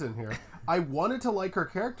it- in here. I wanted to like her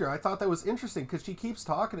character. I thought that was interesting because she keeps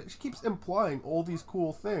talking. She keeps implying all these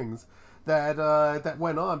cool things that that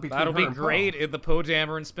went on between That'll her be and Poe, great in the Poe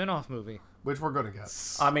Dameron spin-off movie. which we're gonna get.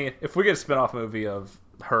 I mean, if we get a spin-off movie of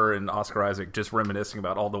her and Oscar Isaac just reminiscing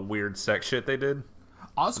about all the weird sex shit they did,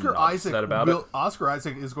 Oscar not Isaac upset about it. Oscar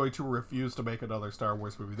Isaac is going to refuse to make another Star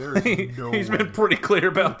Wars movie. There is no he's way. been pretty clear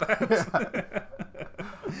about that.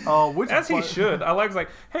 Which As he but- should. I like,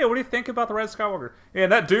 hey, what do you think about the Red Skywalker? Yeah,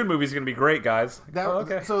 that Dune movie's gonna be great, guys. Like, That, oh,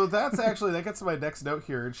 okay. So that's actually that gets to my next note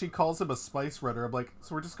here, and she calls him a spice runner. I'm like,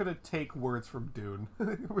 so we're just gonna take words from Dune.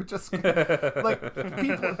 We're just gonna, like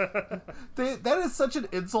people. That is such an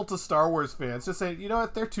insult to Star Wars fans. Just saying, you know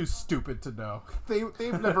what? They're too stupid to know. They've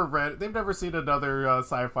never seen another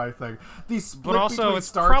sci-fi thing. These split But also, between it's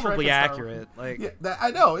Star Trek probably and Star- accurate. Like, Yeah,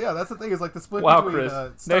 I know. Yeah, that's the thing. Is like the split Wow, between. Chris.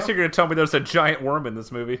 Star- Next you're gonna tell me there's a giant worm in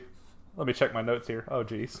this movie. Let me check my notes here. Oh,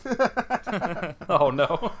 jeez. Oh,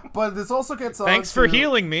 no. But this also gets on. thanks for to-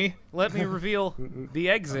 healing me. Let me reveal the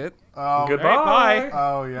exit. Oh, Goodbye. All right, bye.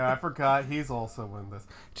 Oh yeah, I forgot. He's also in this.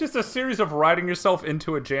 Just a series of writing yourself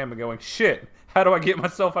into a jam and going, shit, how do I get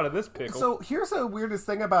myself out of this pickle? So here's the weirdest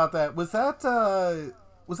thing about that. Was that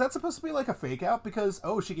supposed to be like a fake out? Because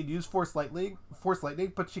she could use Force Lightning,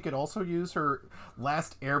 but she could also use her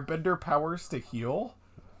last Airbender powers to heal.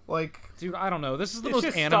 Like, Dude, I don't know. This is the It's most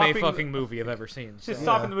just anime stopping- fucking movie I've ever seen. Just so-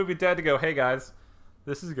 stopping the movie dead to go, hey, guys,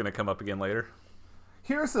 this is going to come up again later.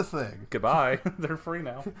 here's the thing. Goodbye. They're free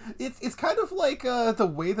now. It's kind of like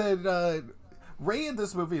the way that Rey in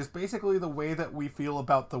this movie is basically the way that we feel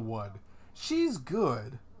about the One. She's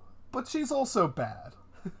good, but she's also bad.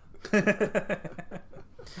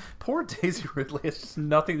 Poor Daisy Ridley has just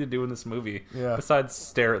nothing to do in this movie besides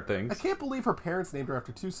stare at I things. can't believe her parents named her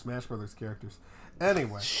after two Smash Brothers characters.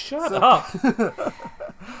 Anyway, Shut up.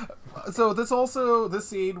 So this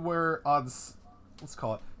scene where on let's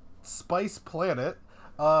call it Spice Planet,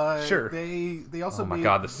 Sure. they also Oh my meet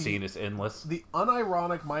god, the scene is endless. the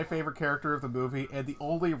unironic my favorite character of the movie, and the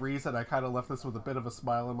only reason I kind of left this with a bit of a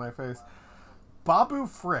smile on my face, Babu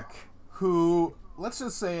Frick, who, let's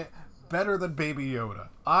just say it, better than Baby Yoda.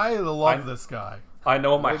 I love this guy. I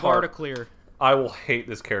know in my Low bar to heart clear. I will hate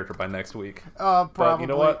this character by next week. Probably. But you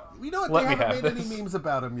know what? They Let me haven't have made this. any memes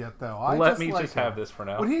about him yet, though. Let me like just him. have this for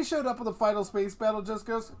now. When he showed up in the final space battle, just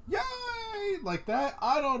goes, yay! Like that.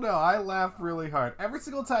 I don't know. I laughed really hard. Every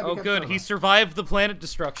single time Oh, kept good. showing He up. survived the planet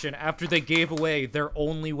destruction after they gave away their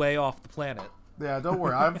only way off the planet. Yeah, don't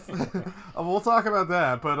worry. We'll talk about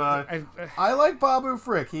that. But I like Babu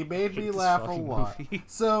Frick. He made me this laugh a fucking lot. movie.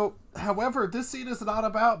 So, however, this scene is not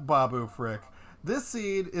about Babu Frick. This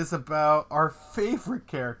scene is about our favorite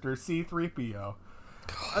character, C-3PO.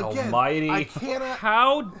 Again, Almighty. I cannot.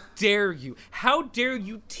 How dare you? How dare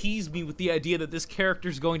you tease me with the idea that this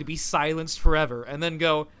character's going to be silenced forever and then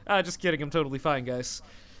go, just kidding, I'm totally fine, guys.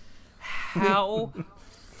 How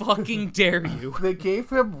fucking dare you? They gave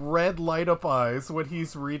him red light up eyes when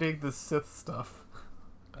he's reading the Sith stuff.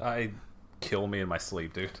 Kill me in my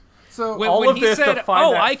sleep, dude. So When- All of he this said, to find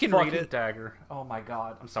 "Oh, that I can read fucking it." dagger. Oh my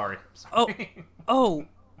god. I'm sorry. Oh,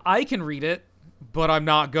 I can read it, but I'm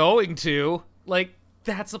not going to. Like,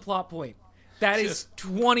 that's a plot point. That is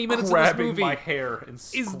 20 minutes of this Grabbing movie. my hair and Is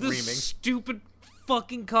screaming. the stupid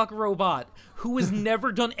fucking cuck robot who has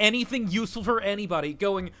never done anything useful for anybody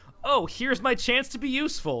going, oh, here's my chance to be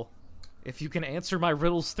useful. If you can answer my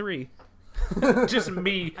riddles 3. Just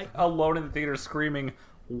me alone in the theater screaming,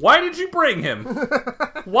 why did you bring him?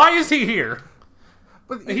 Why is he here?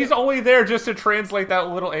 but He's only there just to translate that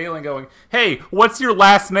little alien going, hey, what's your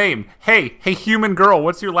last name? Hey, human girl,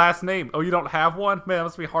 what's your last name? Oh, you don't have one? Man, that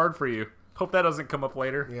must be hard for you. Hope that doesn't come up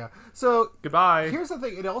later. yeah. So Goodbye. here's the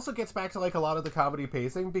thing. It also gets back to like a lot of the comedy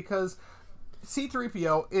pacing because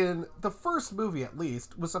C-3PO in the first movie at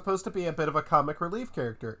least was supposed to be a bit of a comic relief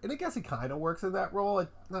character, and I guess he kind of works in that role.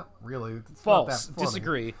 Not really. It's not False. that funny.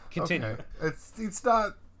 Disagree. Continue. Okay. It's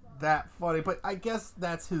not that funny, but I guess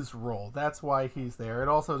that's his role. That's why he's there, and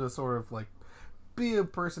also to sort of like be a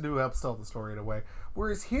person who helps tell the story in a way.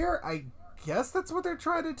 Whereas here, I guess that's what they're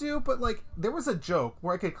trying to do, but like there was a joke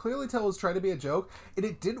where I could clearly tell it was trying to be a joke, and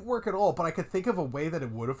it didn't work at all. But I could think of a way that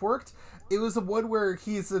it would have worked. It was the one where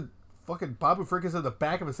he's a fucking Babu Frick is in the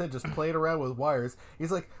back of his head just playing around with wires.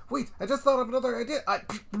 He's like, wait, I just thought of another idea.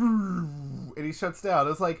 And he shuts down.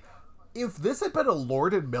 It's like, if this had been a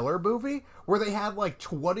Lord and Miller movie where they had like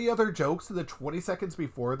 20 other jokes in the 20 seconds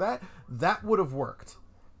before that, that would have worked.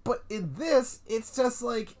 But in this, it's just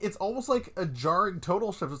like, it's almost like a jarring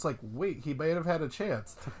tonal shift. It's like, wait, he may have had a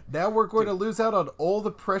chance. Now we're going to lose out on all the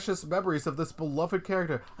precious memories of this beloved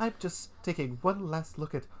character. I'm just taking one last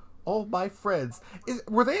look at all my friends.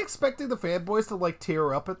 Were they expecting the fanboys to like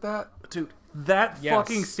tear up at that? Dude, that Yes.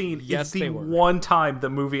 fucking scene Yes, is they the were. one time the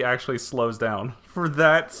movie actually slows down for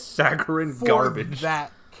that saccharine For garbage.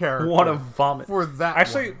 that character. Want to vomit. For that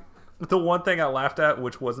Actually, one. the one thing I laughed at,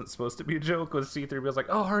 which wasn't supposed to be a joke, was C-3 was like,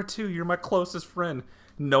 oh, her too, you're my closest friend.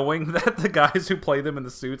 Knowing that the guys who play them in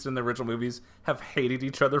the suits in the original movies have hated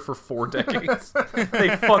each other for 4 decades.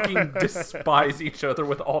 They fucking despise each other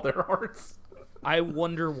with all their hearts. I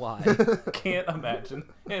wonder why. Can't imagine.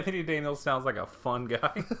 Anthony Daniels sounds like a fun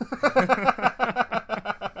guy.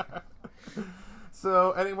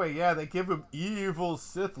 So anyway, yeah, they give him evil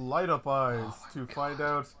Sith light up eyes to find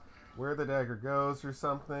out where the dagger goes or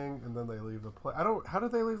something, and then they leave the planet. How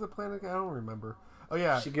did they leave the planet? I don't remember. Oh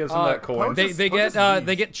yeah, She gives him that coin. Poe They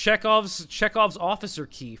just get Chekhov's officer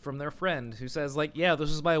key from their friend who says like, yeah, this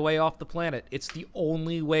is my way off the planet. It's the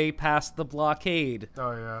only way past the blockade.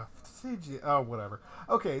 Oh yeah, CG. Oh whatever.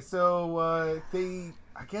 Okay, so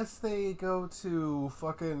I guess they go to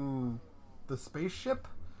fucking the spaceship.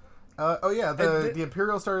 The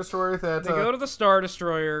Imperial Star Destroyer. That They go to the Star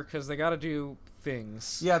Destroyer because they got to do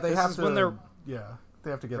things. yeah, they This have is to. when they're they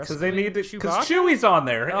have to get. Because they need to. Because Chewbacca? Chewie's on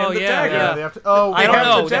there. Oh, and the yeah, dagger. yeah. They have to. Oh, I They don't have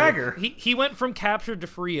know. the dagger. He went from captured to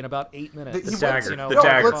free in about 8 minutes. The The dagger. You know, The No,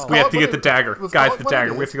 dagger. let's We have call to it get what the it- dagger. let's Guys, call it the what it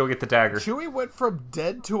dagger. We have is. to go get the dagger. Chewie went from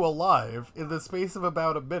dead to alive in the space of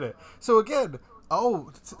about a minute. So again,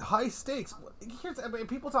 it's high stakes.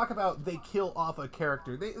 People talk about they kill off a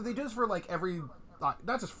character. They do this for like every,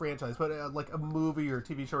 not just franchise, but like a movie or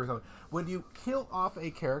TV show or something. When you kill off a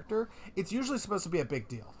character, it's usually supposed to be a big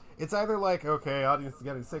deal. It's either like, okay, audience is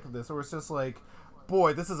getting sick of this, or it's just like,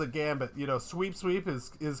 boy, this is a gambit. You know, sweep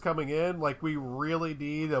is coming in. Like, we really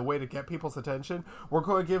need a way to get people's attention. We're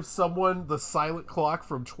going to give someone the silent clock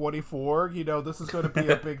from 24. You know, this is going to be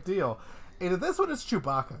a big deal. And in this one, it's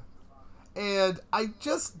Chewbacca. And I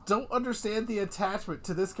just don't understand the attachment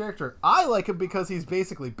to this character. I like him because he's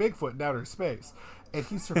basically Bigfoot in outer space. And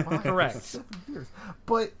he survived Correct. for 7 years.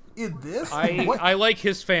 But in this... I like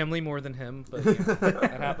his family more than him, but you know,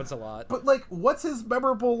 that happens a lot. But like, what's his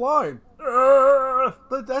memorable line?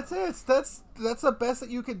 But that's it. That's the best that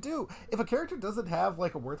you can do. If a character doesn't have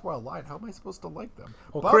like a worthwhile line, how am I supposed to like them?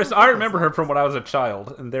 Well, Bob Chris, McGinnis I remember him likes- from when I was a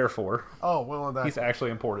child, and therefore, Oh well, on that. he's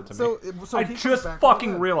actually important to me. So I he comes just back from fucking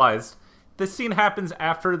the dead. realized this scene happens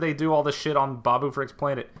after they do all the shit on Babu Frick's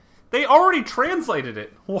planet. They already translated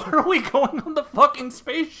it. Why are we going on the fucking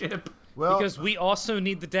spaceship? Well, Because we also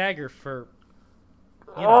need the dagger for...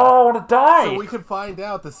 Oh, I want to die. so we can find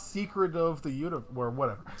out the secret of the universe, or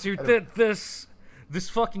whatever. Dude, Anyway, this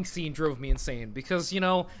fucking scene drove me insane because, you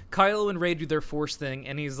know, Kylo and Rey do their Force thing,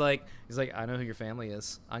 and he's like, I know who your family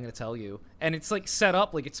is. I'm gonna tell you. And it's like set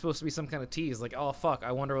up like it's supposed to be some kind of tease. Like, oh fuck,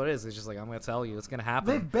 I wonder what it is. It's just like, I'm gonna tell you. It's gonna happen.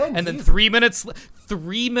 They've been and then teasing.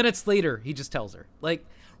 3 minutes later, he just tells her. Like,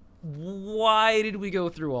 why did we go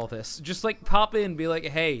through all this? Just like pop in, and be like,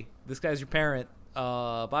 hey, this guy's your parent.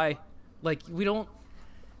 Bye. Like, we don't.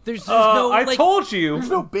 There's no. I like, told you. there's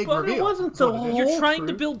no big but reveal. it wasn't That's the what it is. you're whole trying to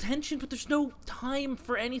truth. build tension, but there's no time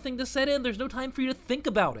for anything to set in. There's no time for you to think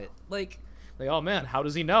about it. Like, oh man, how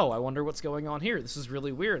does he know? I wonder what's going on here. This is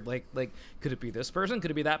really weird. Like, could it be this person? Could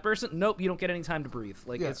it be that person? Nope, you don't get any time to breathe.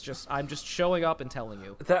 Like, Yeah. it's just, I'm just showing up and telling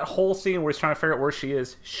you. That whole scene where he's trying to figure out where she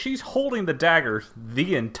is, she's holding the dagger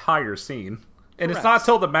the entire scene. And it's not Correct.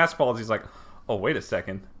 until the mask falls he's like, oh, wait a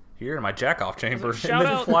second. Here in my jack-off chamber. Shout And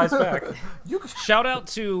then out- flies back. Shout out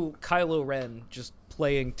to Kylo Ren just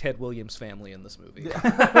playing Ted Williams' family in this movie.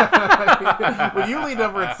 When you leaned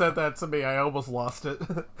over and said that to me, I almost lost it.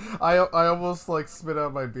 I almost like spit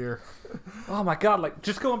out my beer. Oh my god, like,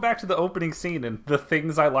 just going back to the opening scene and the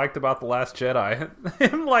things I liked about The Last Jedi.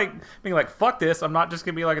 Him, like, being like, fuck this, I'm not just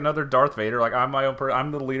gonna be like another Darth Vader, like, I'm my own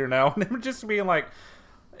I'm the leader now. And him just being like,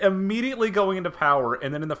 immediately going into power,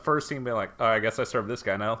 and then in the first scene being like, oh, I guess I serve this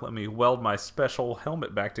guy now. Let me weld my special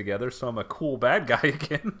helmet back together so I'm a cool bad guy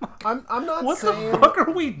again. I'm not What saying. the fuck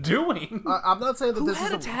are we doing? I'm not saying that Who this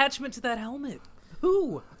had is. attachment to that helmet?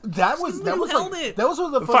 Who? That was New that was like, helmet. that was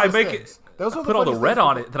one of the If I funniest make things. it, That was one of put the all the funniest red things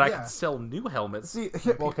on about- it, that I yeah. could sell new helmets. See,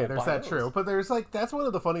 okay, there's that true, but there's like that's one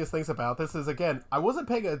of the funniest things about this is again I wasn't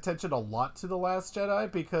paying attention a lot to The Last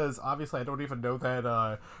Jedi because obviously I don't even know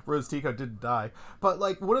that Rose Tico didn't die, but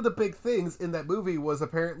like one of the big things in that movie was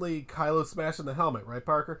apparently Kylo smashing the helmet, right,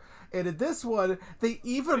 Parker? And in this one, they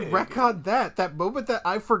even retconned that moment that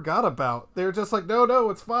I forgot about. They're just like, no,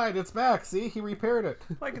 it's fine, it's back. See, he repaired it.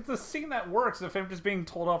 Like, it's a scene that works if him just being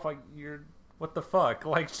told off, like, you're... What the fuck?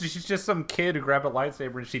 Like, she's just some kid who grabbed a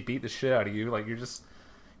lightsaber and she beat the shit out of you. Like, you're just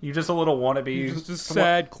a little wannabe. You're just a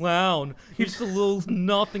sad clown. You're just a little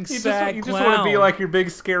nothing sad you clown. just want to be like your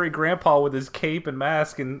big scary grandpa with his cape and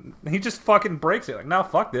mask, and he just fucking breaks it. Like, no,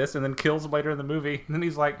 fuck this, and then kills him later in the movie. And then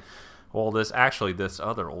he's like, well, this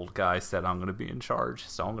other old guy said I'm going to be in charge,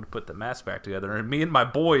 so I'm going to put the mask back together, and me and my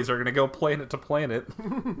boys are going to go planet to planet.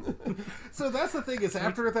 So that's the thing is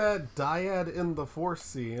after that dyad in the Force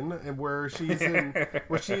scene, and where she's in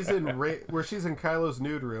Kylo's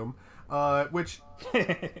nude room, which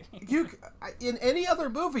in any other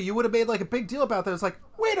movie you would have made like a big deal about that. It's like,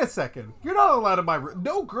 wait a second, you're not allowed in my room.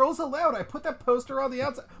 No girls allowed. I put that poster on the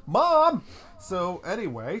outside, Mom. So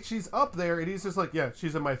anyway, she's up there, and he's just like, yeah,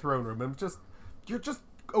 she's in my throne room, and you're just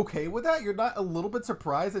okay with that? You're not a little bit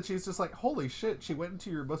surprised that she's just like, holy shit, she went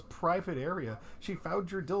into your most private area. She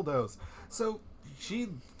found your dildos. So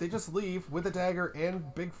they just leave with a dagger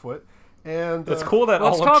and Bigfoot. And it's cool that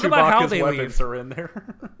let's all talk of about how Chewbacca's they weapons leave. are in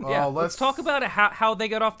there. Yeah, let's talk about how they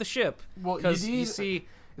got off the ship. Well, because you see,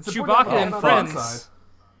 it's important to Chewbacca have and on the friends. outside.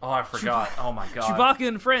 Oh, I forgot. Oh my god. Chewbacca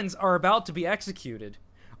and friends are about to be executed.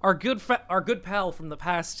 Our good pal from the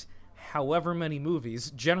past, however many movies,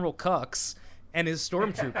 General Cux and his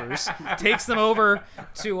stormtroopers takes them over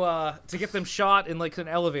to get them shot in like an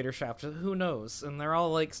elevator shaft. Who knows? And they're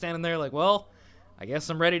all like standing there like, well, I guess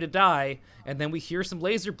I'm ready to die. And then we hear some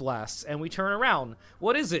laser blasts, and we turn around.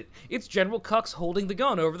 What is it? It's General Cux holding the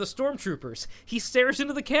gun over the stormtroopers. He stares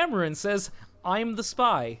into the camera and says, I'm the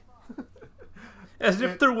spy. As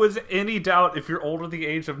if there was any doubt if you're older the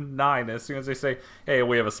age of 9 as soon as they say, hey,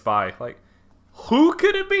 we have a spy. Like, who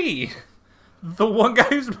could it be? The one guy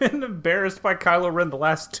who's been embarrassed by Kylo Ren the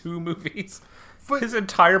last 2 movies. His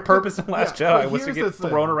entire purpose in Last Jedi was to get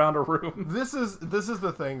thrown around a room. This is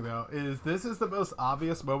the thing though, this is the most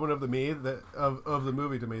obvious moment of the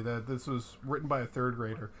movie to me that this was written by a 3rd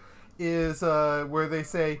grader. Is where they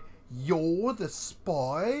say, you're the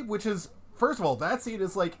spy, which is, first of all, that scene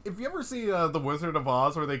is like, if you ever see The Wizard of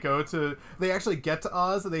Oz, where they actually get to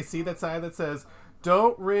Oz and they see that sign that says,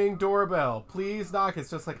 don't ring doorbell, please knock. It's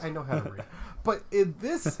just like, I know how to read. But in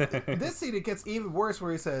this scene, it gets even worse,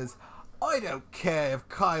 where he says, I don't care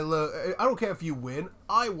if you win.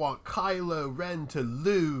 I want Kylo Ren to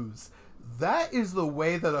lose. That is the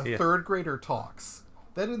way that a 3rd grader talks.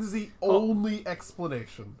 That is the only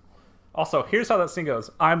explanation. Also, here's how that scene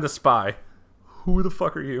goes. I'm the spy. Who the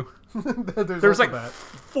fuck are you? There's like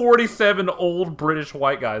 47 old British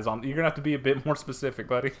white guys on. You're gonna have to be a bit more specific,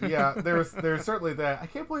 buddy. Yeah, there's certainly that. I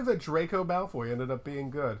can't believe that Draco Malfoy ended up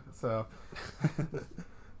being good. So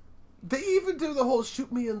they even do the whole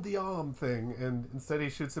shoot me in the arm thing, and instead he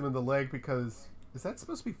shoots him in the leg because is that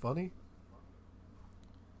supposed to be funny?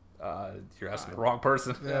 You're asking the wrong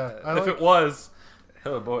person. Yeah, if it was,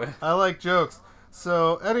 oh boy. I like jokes.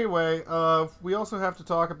 So anyway, we also have to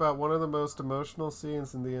talk about one of the most emotional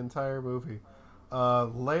scenes in the entire movie.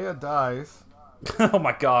 Leia dies. Oh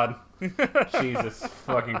my god. Jesus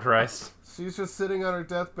fucking Christ. She's just sitting on her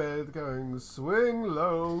deathbed going, swing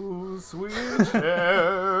low, sweet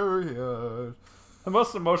chariot. The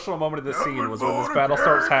most emotional moment of this scene was when this battle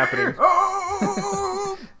starts happening.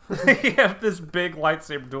 You have this big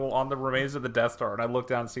lightsaber duel on the remains of the Death Star, and I look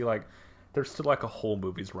down and see, like, there's still like a whole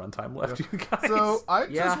movie's runtime left, you guys. So I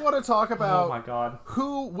just want to talk about oh my god,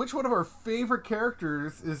 which one of our favorite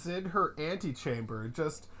characters is in her antechamber.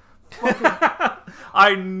 Just fucking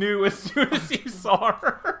I knew as soon as you saw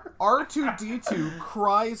her. R2-D2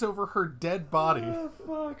 cries over her dead body. Oh,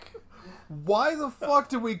 fuck. Why the fuck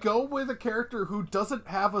did we go with a character who doesn't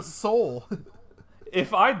have a soul?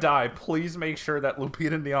 If I die, please make sure that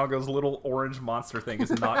Lupita Nyong'o's little orange monster thing is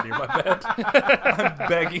not near my bed. I'm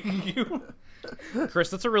begging you. Chris,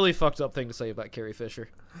 that's a really fucked up thing to say about Carrie Fisher.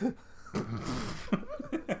 I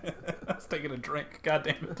was taking a drink. God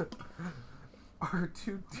damn it.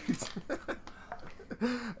 R2-D2.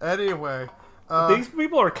 Anyway. These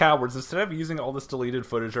people are cowards. Instead of using all this deleted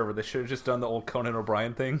footage over, they should have just done the old Conan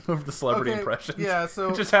O'Brien thing of the celebrity impressions. Yeah,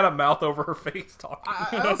 so just had a mouth over her face talking.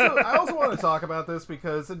 I also want to talk about this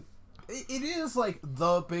because it is like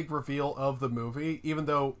the big reveal of the movie, even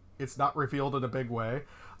though it's not revealed in a big way.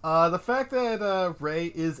 The fact that Rey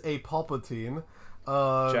is a Palpatine.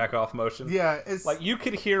 Jack off motion. Yeah, it's like you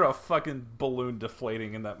could hear a fucking balloon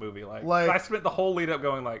deflating in that movie. Like I spent the whole lead up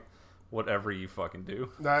going like, whatever you fucking do,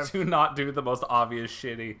 do not do the most obvious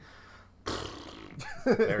shitty.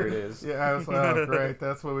 There it is. Yeah, great.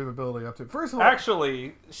 That's what we've been building up to. First of all,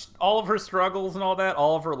 actually, all of her struggles and all that,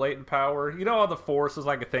 all of her latent power. You know how the Force is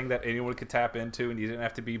like a thing that anyone could tap into, and you didn't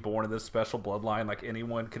have to be born in this special bloodline. Like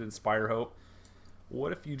anyone could inspire hope.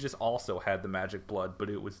 What if you just also had the magic blood, but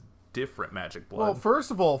it was different magic blood? Well,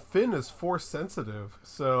 first of all, Finn is Force sensitive,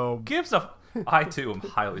 so gives a. I too am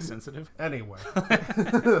highly sensitive. Anyway,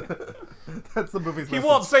 that's the movie's. He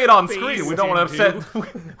won't say it on screen. We don't want to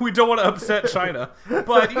upset. We don't want to upset China.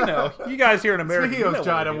 But you know, you guys here in America. Speaking of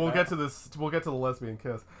China, we'll get to this. We'll get to the lesbian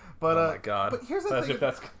kiss. But oh my god! But here's the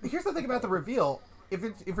thing. Here's the thing about the reveal. If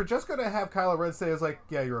you're just gonna have Kylo Ren say is like,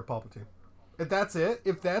 yeah, you're a Palpatine. If that's it,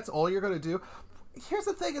 if that's all you're gonna do. Here's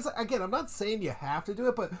the thing: is again, I'm not saying you have to do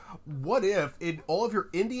it, but what if in all of your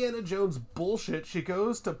Indiana Jones bullshit, she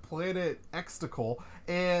goes to planet Extical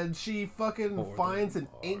and she fucking finds an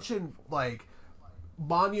ancient like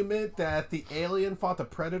monument that the alien fought the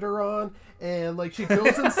Predator on, and like she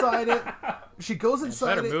goes inside it. She goes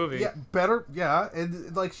inside better it. Movie. Yeah, better. Yeah,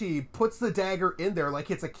 and like she puts the dagger in there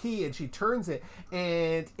like it's a key, and she turns it,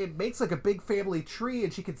 and it makes like a big family tree,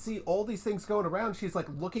 and she can see all these things going around. She's like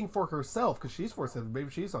looking for herself because she's Force sensitive.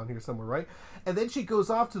 Maybe she's on here somewhere, right? And then she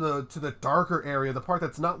goes off to the darker area, the part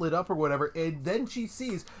that's not lit up or whatever, and then she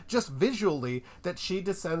sees just visually that she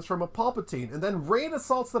descends from a Palpatine, and then Rain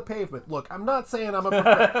assaults the pavement. Look, I'm not saying I'm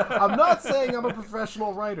a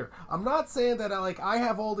professional writer. I'm not saying that I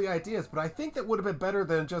have all the ideas, but I think that would have been better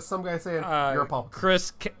than just some guy saying you're a Palpatine.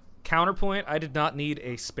 Chris, counterpoint: I did not need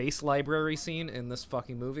a space library scene in this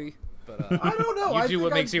fucking movie. But I don't know. You do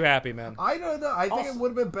what makes you happy, man. I don't know. I think it would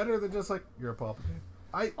have been better than just like you're a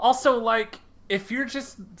Palpatine. Also, like, if you're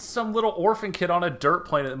just some little orphan kid on a dirt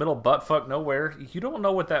plane in the middle of buttfuck nowhere, you don't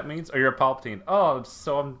know what that means. Or you're a Palpatine. Oh,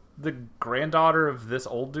 so I'm the granddaughter of this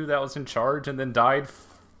old dude that was in charge and then died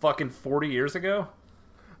fucking 40 years ago?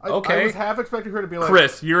 Okay. I was half expecting her to be like,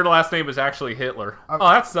 Chris, your last name is actually Hitler. Oh,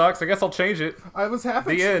 that sucks. I guess I'll change it. I was half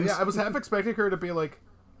expecting her to be like,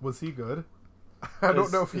 was he good? I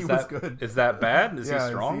don't know if he was good. Is that bad? Is he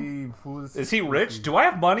strong? Is he rich? Do I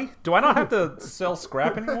have money? Do I not have to sell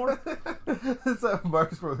scrap anymore? It's a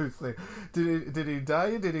Marx Brothers thing. Did he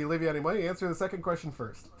die? Did he leave you any money? Answer the second question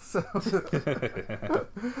first. So,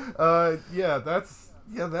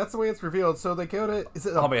 that's the way it's revealed. So they go to.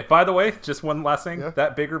 Oh man! By the way, just one last thing. Yeah?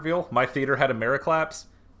 That big reveal. My theater had Americlaps.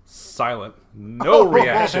 Silent. No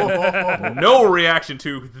reaction. No reaction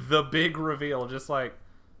to the big reveal. Just like,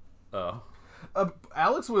 oh.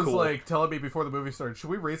 Alex was like telling me before the movie started, should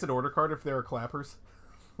we raise an order card if there are clappers?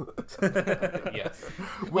 Yes.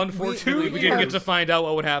 Unfortunately, we didn't get to find out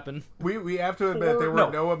what would happen. We have to admit there were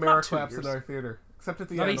no Americlaps in our theater. Except at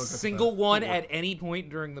the end. Not a single one at any point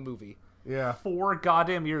during the movie. Yeah. 4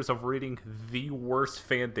 goddamn years of reading the worst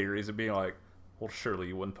fan theories and being like, well, surely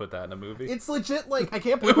you wouldn't put that in a movie. It's legit. Like I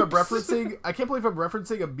can't believe I'm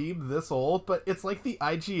referencing a meme this old, but it's like the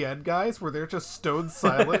IGN guys where they're just stone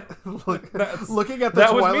silent, looking at the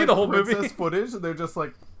Twilight Princess footage, and they're just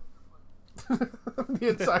like the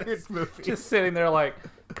entire movie, just sitting there like,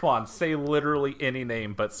 come on, say literally any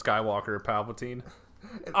name but Skywalker or Palpatine.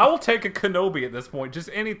 I will take a Kenobi at this point, just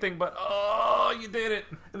anything but you did it.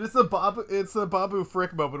 And it's the Babu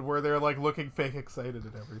Frick moment where they're like looking fake excited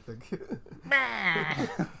and everything.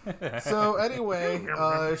 So anyway,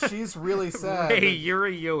 she's really sad. Hey, you're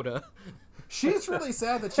a Yoda. She's really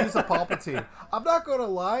sad that she's a Palpatine. I'm not gonna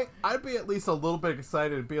lie, I'd be at least a little bit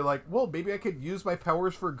excited and be like, well, maybe I could use my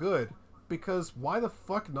powers for good, because why the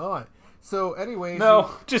fuck not? So anyway,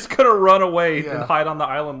 just could have run away and hide on the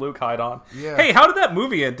island Luke hide on. Yeah. Hey, how did that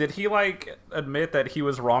movie end? Did he like admit that he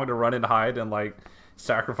was wrong to run and hide and like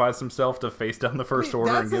sacrifice himself to face down the First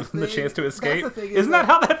Order and give them the chance to escape? Isn't that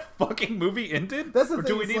how that fucking movie ended? That's the or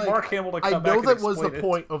thing, do we need Mark Hamill to come back? I know and that was the explain it?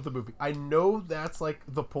 point of the movie. I know that's like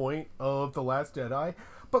the point of The Last Jedi.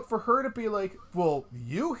 But for her to be like, well,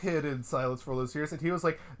 you hid in silence for all those years, and he was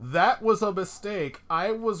like, that was a mistake.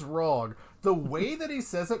 I was wrong. The way that he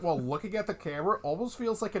says it while looking at the camera almost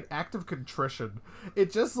feels like an act of contrition.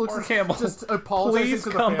 It just looks Mark Hamill, just apologizing please to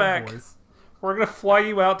the come fanboys. back. We're going to fly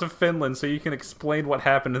you out to Finland so you can explain what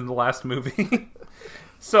happened in the last movie.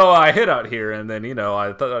 So I hid out here, and then,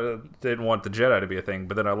 I thought I didn't want the Jedi to be a thing,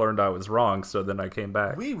 but then I learned I was wrong, so then I came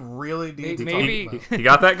back. We really need to maybe talk about. You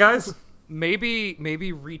got that, guys? Maybe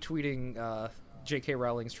retweeting J.K.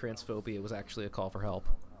 Rowling's transphobia was actually a call for help.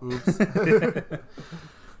 Oops.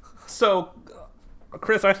 So,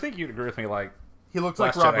 Chris, I think you'd agree with me, like, He looks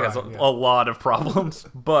like Last Rob Jedi has Ryan, a lot of problems,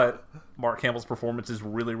 but Mark Hamill's performance is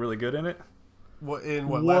really, really good in it. Last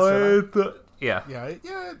Jedi? Yeah.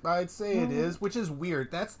 Yeah, I'd say it is, which is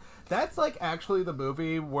weird. That's like actually the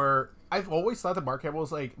movie where I've always thought that Mark Hamill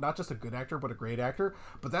was like not just a good actor but a great actor,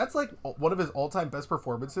 but that's like one of his all-time best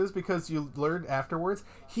performances because you learn afterwards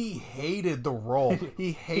he hated the role.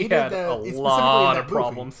 He hated had that a specifically lot in that of movie.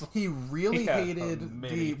 problems. He really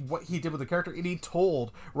hated what he did with the character, and he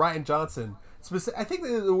told Rian Johnson. I think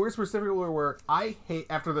the words specifically were, I hate,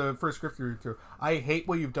 after the first script you read through, I hate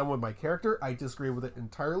what you've done with my character. I disagree with it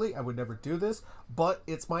entirely. I would never do this, but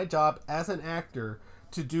it's my job as an actor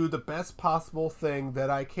to do the best possible thing that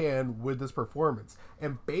I can with this performance.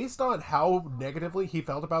 And based on how negatively he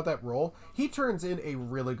felt about that role, he turns in a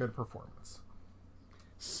really good performance.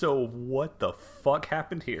 So what the fuck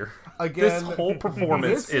happened here? Again, this whole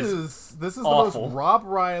performance is the awful. most Rob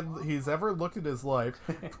Ryan he's ever looked in his life.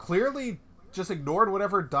 Clearly just ignored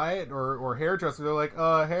whatever diet or hairdresser. They're like,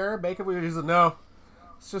 hair, makeup. He's like, no,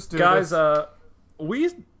 let's just do guys,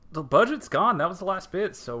 this. The budget's gone. That was the last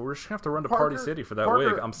bit, so we're just gonna have to run to Party City for that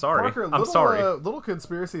wig. I'm sorry. I'm sorry. Little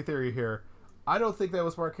conspiracy theory here. I don't think that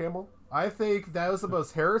was Mark Hamill. I think that was the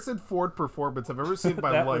most Harrison Ford performance I've ever seen in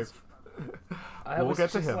my life. We'll get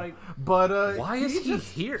to him. But why is he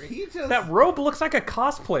here? He just, that robe looks like a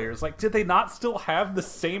cosplayer's. Like, did they not still have the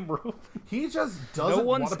same robe? He just doesn't. No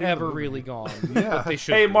one's want to be ever really gone. Yeah, but they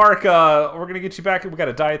should. Hey, be. Mark, we're gonna get you back. We got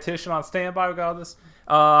a dietitian on standby. We got all this.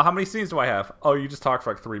 How many scenes do I have? Oh, you just talked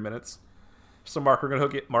for like 3 minutes. So, Mark, we're gonna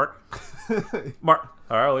hook it. Mark.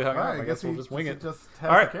 All right, we hung out. I guess we'll just wing it. All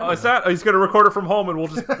right. Oh, it's that. He's gonna record it from home, and we'll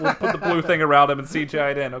put the blue thing around him and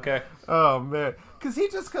CGI it in. Okay. Oh man, because he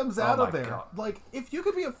just comes out of there. God. Like, if you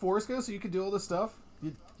could be a Force Ghost, so you could do all this stuff.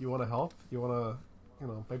 You want to help? You want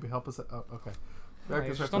to, maybe help us? Oh, okay.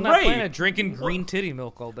 He's just on that Ray, planet drinking green titty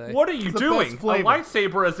milk all day. What are you doing? A flavor.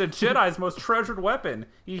 lightsaber is a Jedi's most treasured weapon.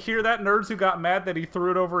 You hear that, nerds who got mad that he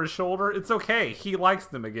threw it over his shoulder? It's okay. He likes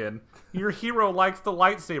them again. Your hero likes the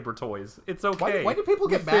lightsaber toys. It's okay. Why do people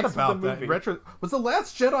get mad about that? movie. Was The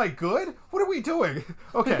Last Jedi good? What are we doing?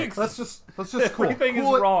 Okay, let's just Everything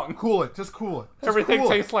cool is it. wrong. Cool it. Just cool it. Just Everything cool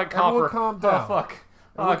tastes it. like copper. Everyone calm down. Oh, fuck.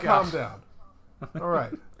 Everyone Oh, calm gosh. down. All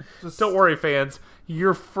right. Don't worry, fans.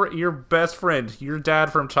 Your best friend, your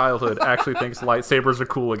dad from childhood, actually thinks lightsabers are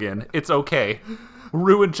cool again. It's okay.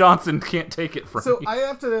 Ruin Johnson can't take it from So you.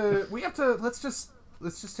 we have to. Let's just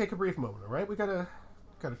take a brief moment. All right. We gotta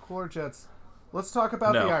cool our jets. Let's talk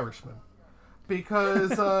about No. The Irishman. Because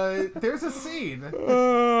there's a scene.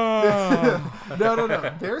 No.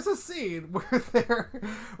 There's a scene where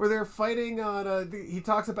they're fighting on. He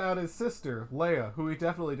talks about his sister Leia, who he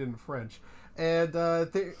definitely didn't French, and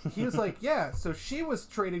he was like, "Yeah, so she was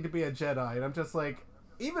training to be a Jedi," and I'm just like,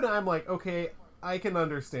 even I'm like, okay, I can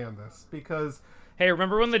understand this because. Hey,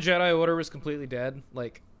 remember when the Jedi Order was completely dead?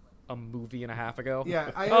 Like a movie and a half ago?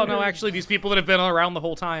 Yeah. No, actually, these people that have been around the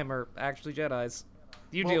whole time are actually Jedis.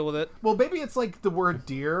 You deal with it. Well, maybe it's like the word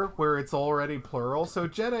deer, where it's already plural. So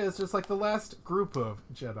Jedi is just like the last group of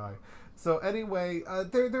Jedi. So anyway,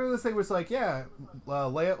 this thing was like, yeah,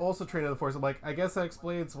 Leia also trained in the Force. I'm like, I guess that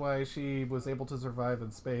explains why she was able to survive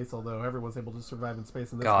in space, although everyone's able to survive in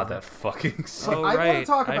space in this God, movie. that fucking scene. Oh, I right. wanna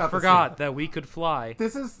talk about I this forgot scene. that we could fly.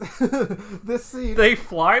 This is this scene. They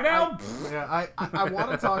fly now? I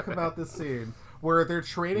want to talk about this scene where they're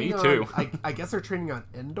training Me on. too. I guess they're training on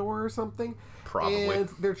Endor or something. Probably. And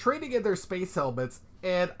they're training in their space helmets.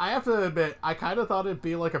 And I have to admit, I kind of thought it'd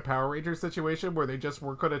be like a Power Ranger situation where they just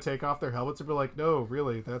weren't going to take off their helmets and be like, no,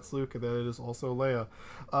 really, that's Luke, and then it is also Leia.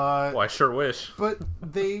 Well, I sure wish. But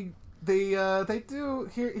they do.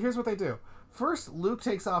 Here's what they do. First, Luke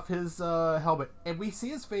takes off his helmet, and we see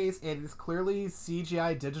his face, and it's clearly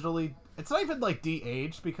CGI digitally. It's not even like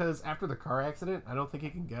de-aged because after the car accident, I don't think he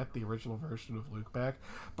can get the original version of Luke back.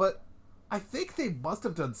 But I think they must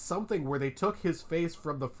have done something where they took his face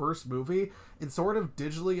from the first movie and sort of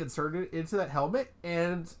digitally inserted it into that helmet.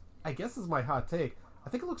 And I guess this is my hot take. I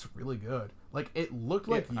think it looks really good. Like, it looked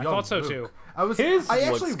like young I thought so Luke. too. I actually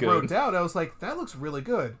looks good. wrote down, I was like, that looks really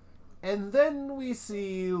good. And then we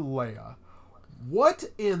see Leia. What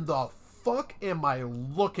in the fuck am I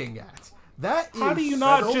looking at? That is How do you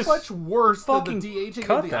not so just much worse than the fucking de-aging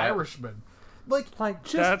cut of The that? Irishman. Like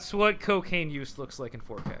just That's what cocaine use looks like in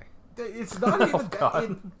 4K. it's not even that.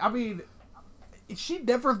 God. I mean, she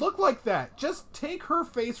never looked like that. Just take her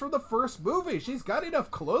face from the first movie. She's got enough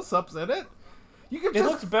close-ups in it. You can It just.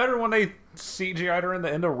 looks better when they CGI'd her in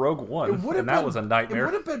the end of Rogue One, and that was a It nightmare.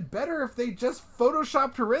 would have been better if they just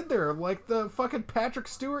photoshopped her in there like the fucking Patrick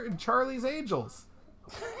Stewart and Charlie's Angels.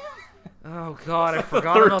 Oh God, I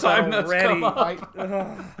forgot third about time that that's come already.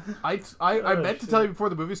 up. I meant to tell you before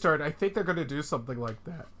the movie started, I think they're going to do something like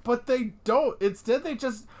that. But they don't. Instead, they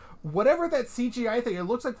just... Whatever that CGI thing, it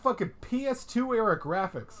looks like fucking PS2 era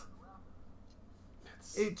graphics.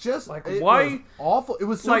 It just... Like, it why? was awful. It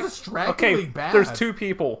was so distractingly bad. There's two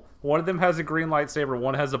people. One of them has a green lightsaber,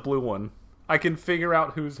 one has a blue one. I can figure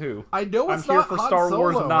out who's who. I know it's I'm not here for Han Star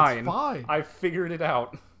Wars Solo. 9. It's fine. I figured it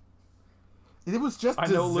out. It was just I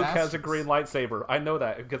know Luke has a disastrous. green lightsaber. I know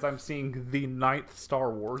that because I'm seeing the 9th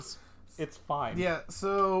Star Wars. It's fine. Yeah,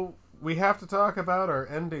 so we have to talk about our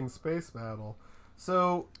ending space battle.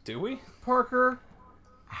 So, Do we? Parker,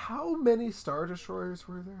 how many Star Destroyers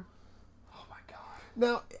were there? Oh my god.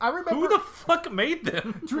 Now, I remember... Who the fuck made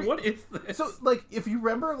them? What is this? So, like, if you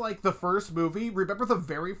remember, like, the first movie, remember the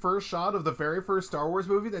very first shot of the very first Star Wars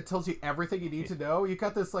movie that tells you everything you need to know? You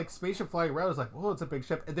got this, like, spaceship flying around. It's like, whoa, it's a big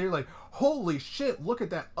ship. And they're like, holy shit, look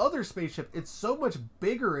at that other spaceship. It's so much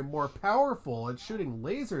bigger and more powerful and shooting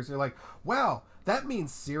lasers. You're like, wow, that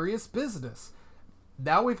means serious business.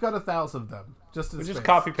 Now we've got 1,000 of them. We just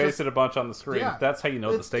copy-pasted a bunch on the screen. Yeah. That's how you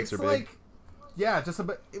know the stakes are big. Like, yeah, just a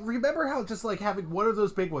bit. Remember how just like having one of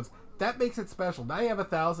those big ones, that makes it special. Now you have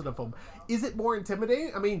 1,000 of them. Is it more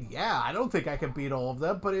intimidating? I mean, yeah, I don't think I can beat all of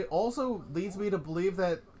them, but it also leads me to believe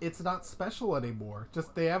that it's not special anymore.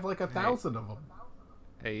 Just they have like 1,000 of them.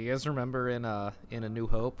 Hey, you guys remember in A New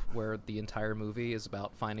Hope where the entire movie is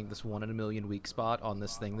about finding this 1 in a million weak spot on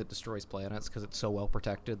this thing that destroys planets because it's so well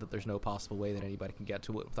protected that there's no possible way that anybody can get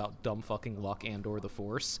to it without dumb fucking luck and or the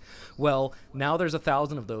Force? Well, now there's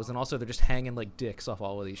 1,000 of those, and also they're just hanging like dicks off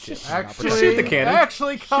all of these ships. Just shoot the cannon.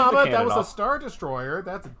 Actually, Shoot the comma, that cannon was off. a Star Destroyer.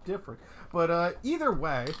 That's different. But either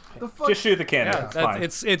way, the fuck... Just shoot the cannon. Yeah.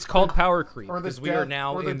 It's fine. It's called power creep Or the because we are Death-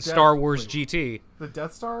 now or the in Death Star Wars Fleet. GT. The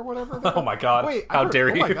Death Star or whatever? Oh my god. Wait, How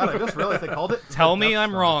dare you. Oh my god, I just realized they called it Tell the me Death I'm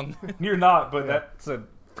Star. wrong. You're not, but that's a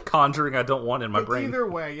conjuring I don't want in my But brain. either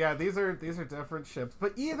way, yeah, these are different ships.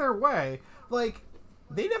 But either way, like,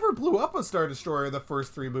 they never blew up a Star Destroyer in the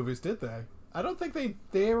first 3 movies, did they? I don't think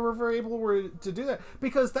they were able to do that,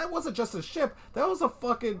 because that wasn't just a ship. That was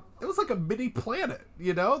it was like a mini planet,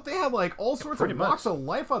 you know? They had like all sorts of pretty blocks much. of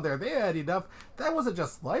life on there. They had enough. That wasn't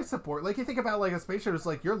just life support. Like, you think about like a spaceship, it's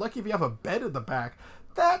like you're lucky if you have a bed in the back.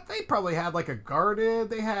 That they probably had like a garden.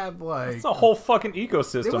 They had like It's a whole fucking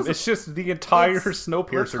ecosystem. It's just the entire let's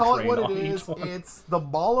Snowpiercer call train it what on it each is. one. It's the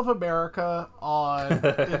Mall of America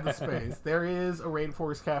in the space. There is a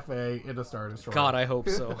Rainforest Cafe in a Star Destroyer. God, I hope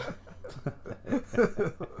so.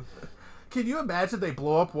 Can you imagine they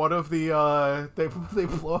blow up one of the they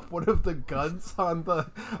blow up one of the guns on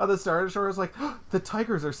the Star Destroyer? It's like the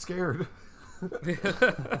Tigers are scared.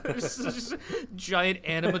 just giant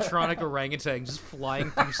animatronic orangutan just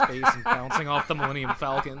flying through space and bouncing off the Millennium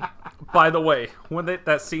Falcon. By the way, when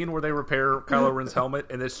that scene where they repair Kylo Ren's helmet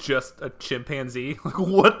and it's just a chimpanzee, like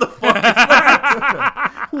what the fuck is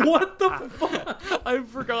that? What the fuck? I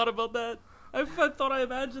forgot about that. I thought I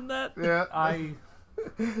imagined that. Yeah.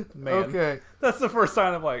 Man, Okay. that's the first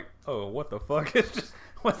sign of like, oh, what the fuck? It's just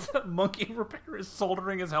what's that monkey repair is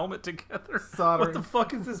soldering his helmet together? Soldering. What the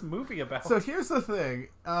fuck is this movie about? So here's the thing.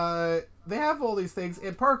 They have all these things,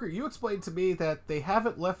 and Parker, you explained to me that they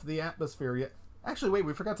haven't left the atmosphere yet. Actually, wait,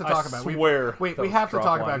 we forgot to talk about it. swear Wait, that we was have to drop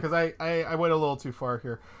talk line. about it because I went a little too far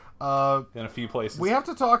here. In a few places. We have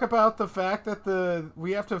to talk about the fact that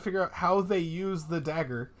we have to figure out how they use the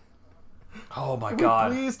dagger. Oh my Can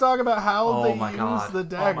god. we please talk about how Oh they my use god. the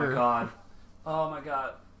dagger? Oh my god. Oh my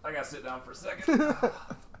god. I gotta sit down for a second.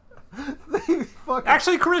 They fucking...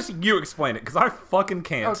 Actually, Chris, you explain it, because I fucking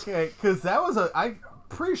can't. Okay, because that was I'm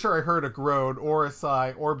pretty sure I heard a groan or a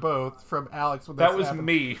sigh or both from Alex when That this was happened.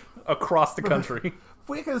 me across the country.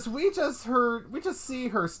 Because we just see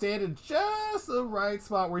her stand in just the right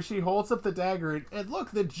spot where she holds up the dagger, and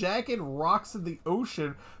look, the jagged rocks in the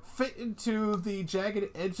ocean fit into the jagged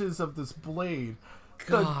edges of this blade.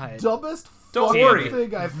 God. The dumbest Don't fucking worry.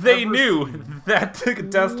 thing I've They ever knew seen. that the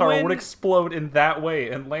Death Star When- would explode in that way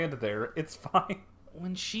and land there. It's fine.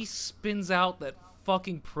 When she spins out that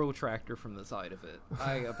fucking protractor from the side of it,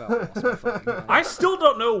 I about lost my fucking mind. I still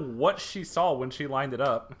don't know what she saw when she lined it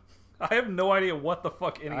up. I have no idea what the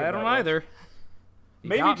fuck any of I that don't was. either. You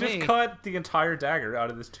Maybe got just me. cut the entire dagger out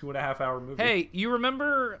of this 2.5-hour movie. Hey, you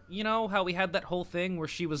remember, how we had that whole thing where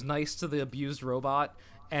she was nice to the abused robot,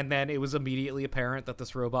 and then it was immediately apparent that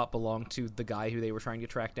this robot belonged to the guy who they were trying to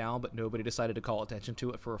track down, but nobody decided to call attention to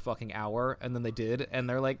it for a fucking hour, and then they did, and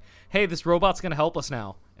they're like, hey, this robot's gonna help us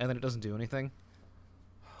now, and then it doesn't do anything.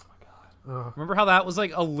 Remember how that was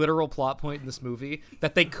like a literal plot point in this movie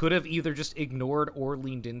that they could have either just ignored or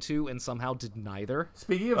leaned into and somehow did neither?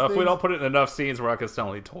 Speaking of If things, we don't put it in enough scenes where I can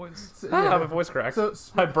sell any toys. I have a voice crack. So-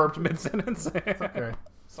 I burped mid-sentence. okay.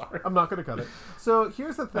 Sorry. I'm not going to cut it. So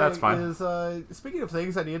here's the thing: That's fine. is speaking of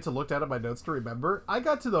things I needed to look down at my notes to remember, I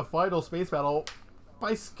got to the final space battle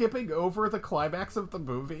by skipping over the climax of the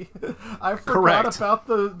movie. I forgot Correct. about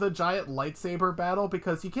the giant lightsaber battle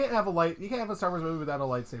because you can't have a Star Wars movie without a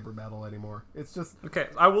lightsaber battle anymore. It's just Okay,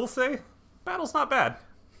 I will say, battle's not bad.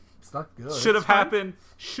 it's not good. Should have It's fine. happened.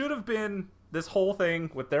 Should have been this whole thing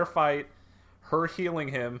with their fight, her healing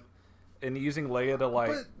him, and using Leia to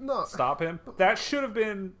But no. stop him. That should have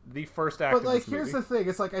been the first act. But of like, this here's movie. the thing: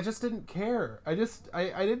 it's like I just didn't care. I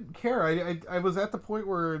didn't care. I was at the point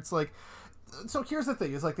where it's like. So here's the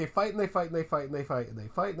thing: it's like they fight and they fight and they fight and they fight and they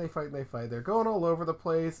fight and they fight and they fight. They're going all over the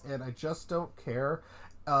place, and I just don't care.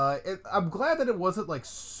 I'm glad that it wasn't like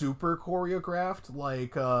super choreographed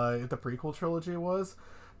like the prequel trilogy was,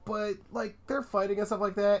 but like they're fighting and stuff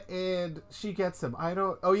like that, and she gets him.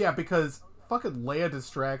 Oh yeah, because fucking Leia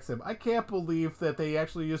distracts him. I can't believe that they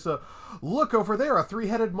actually used a look over there, a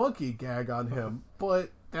 3-headed monkey gag on him,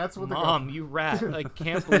 but. That's what Mom, you rat. I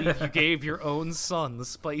can't believe you gave your own son the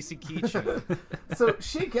spicy keychain. So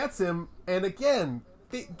she gets him, and again,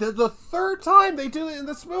 the third time they do it in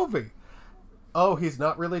this movie. Oh, he's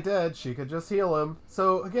not really dead. She could just heal him.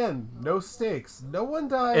 So again, no stakes. No one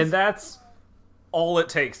dies. And that's all it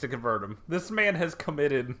takes to convert him. This man has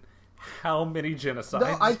committed how many genocides?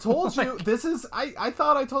 No, I told you, this is... I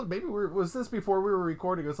thought I told... Maybe was this before we were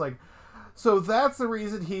recording? It was like... So that's the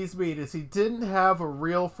reason he's mean, is he didn't have a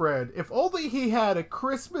real friend. If only he had a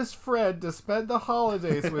Christmas friend to spend the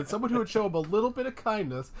holidays with, someone who would show him a little bit of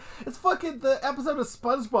kindness. It's fucking the episode of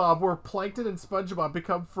SpongeBob where Plankton and SpongeBob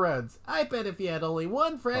become friends. I bet if he had only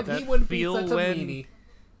one friend, he wouldn't be such a meanie.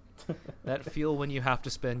 That feel when you have to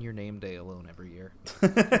spend your name day alone every year.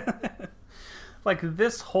 Like,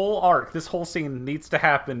 this whole arc, this whole scene needs to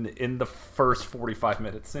happen in the first 45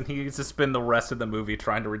 minutes, and he needs to spend the rest of the movie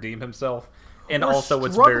trying to redeem himself. And We're also,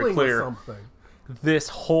 it's struggling very with clear something. this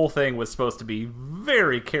whole thing was supposed to be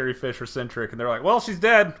very Carrie Fisher-centric, and they're like, well, she's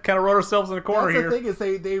dead. Kind of wrote ourselves in a corner That's the here.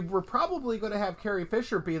 thing, is they were probably going to have Carrie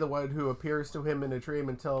Fisher be the one who appears to him in a dream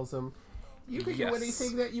and tells him, you can do Yes.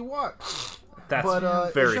 anything that you want. That's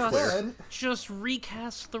But very instead, clear. Just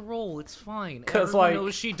recast the role. It's fine. 'Cause, Everyone like-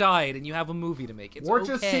 knows she died, and you have a movie to make. It's or okay.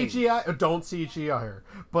 just CGI. Don't CGI her.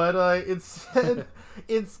 But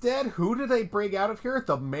instead, who do they bring out of here?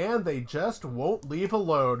 The man they just won't leave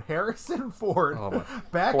alone, Harrison Ford,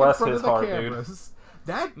 back in Bless front his of the heart, dude. cameras.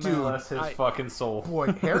 That dude, Bless his fucking soul.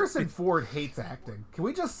 boy, Harrison Ford hates acting. Can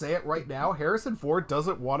we just say it right now? Harrison Ford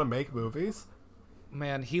doesn't want to make movies.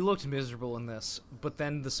 Man, he looked miserable in this. But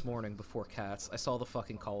then this morning, before Cats, I saw the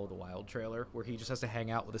fucking Call of the Wild trailer, where he just has to hang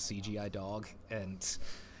out with a CGI dog, and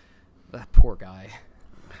that poor guy.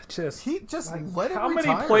 He just let him How many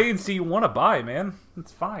retire. planes do you want to buy, man?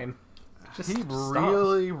 It's fine. Just He stop.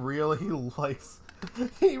 really likes.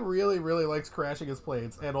 He really likes crashing his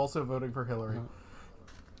planes and also voting for Hillary.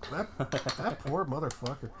 That poor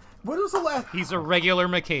motherfucker. When was the last? He's a regular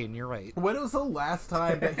McCain. You're right. When was the last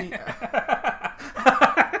time that he?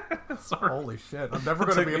 Holy shit! I'm never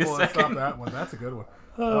going to Took be me a able to stop second. that one. That's a good one.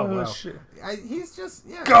 Oh, wow. shit. He's just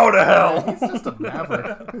Go to hell! He's just a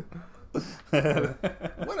maverick.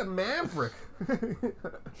 What a maverick!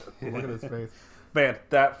 Look at his face. Man,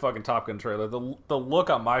 that fucking Top Gun trailer, the look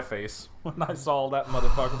on my face when I saw that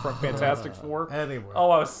motherfucker from Fantastic Four. Anyway. Oh,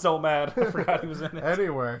 I was so mad. I forgot he was in it.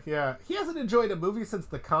 Anyway, yeah. He hasn't enjoyed a movie since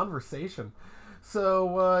The Conversation.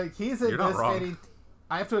 So, he's in You're not this, wrong. and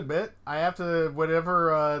I have to admit,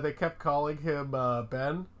 whenever they kept calling him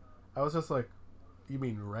Ben, I was just like, you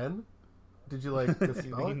mean Ren? Did you like this?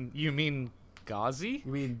 You mean Ghazi?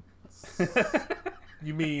 You mean...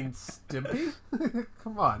 You mean Stimpy?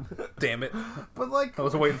 Come on. Damn it. But like... I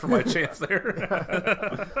was waiting for my chance there.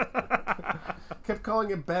 Kept calling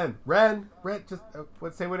him Ben. Ren, just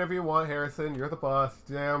say whatever you want, Harrison. You're the boss.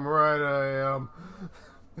 Damn right I am.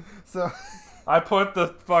 So... I put the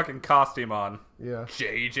fucking costume on. Yeah.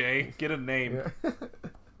 JJ. Get a name. Yeah.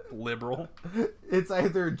 Liberal. It's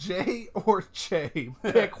either J or Che.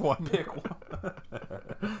 Pick one. Pick one.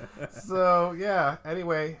 So, yeah.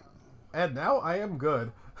 Anyway... And now I am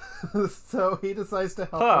good. So he decides to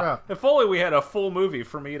help her out. If only we had a full movie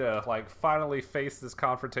for me to, like, finally face this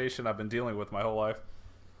confrontation I've been dealing with my whole life.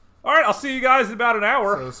 All right, I'll see you guys in about an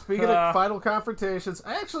hour. So speaking of final confrontations,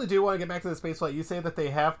 I actually do want to get back to the spaceflight. You say that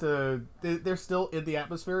they have to, they're still in the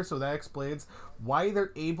atmosphere, so that explains why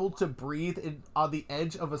they're able to breathe on the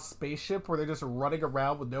edge of a spaceship where they're just running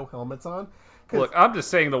around with no helmets on. Look, I'm just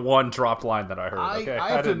saying the one dropped line that I heard. Okay,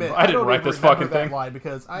 I have to admit, I didn't write this fucking that thing. line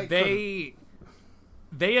because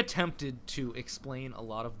they attempted to explain a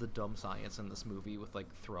lot of the dumb science in this movie with like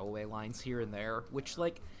throwaway lines here and there, which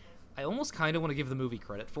like I almost kind of want to give the movie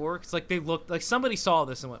credit for, because like they looked like somebody saw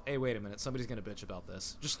this and went, "Hey, wait a minute, somebody's gonna bitch about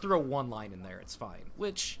this. Just throw one line in there, it's fine."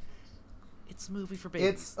 Which it's a movie for babies.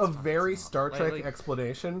 It's a very Star Trek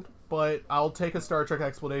explanation, but I'll take a Star Trek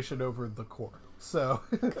explanation over the core. So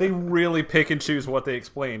they really pick and choose what they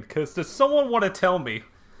explain. Because does someone want to tell me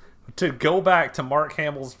to go back to Mark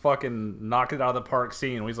Hamill's fucking knock it out of the park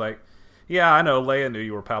scene where he's like, "Yeah, I know Leia knew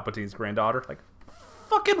you were Palpatine's granddaughter." Like,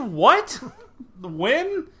 fucking what?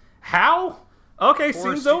 When? How? Okay,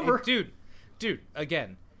 scene's over. Dude,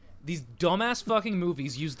 again, these dumbass fucking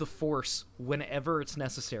movies use the Force whenever it's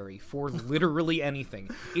necessary for literally anything.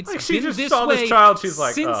 It's like she been just this saw way this child, she's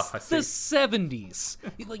like, since "Oh, I see." the 70s.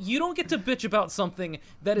 Like, you don't get to bitch about something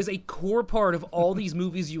that is a core part of all these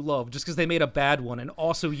movies you love just because they made a bad one and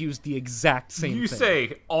also used the exact same You thing.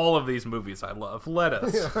 say all of these movies I love. Let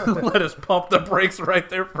us pump the brakes right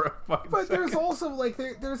there for a fucking But second. there's also, like,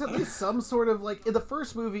 there's at least some sort of, like, in the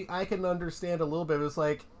first movie, I can understand a little bit. It was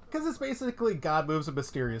like, because it's basically God moves in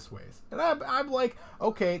mysterious ways. And I'm like,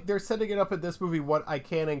 okay, they're setting it up in this movie what I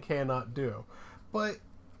can and cannot do. But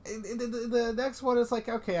the next one is like,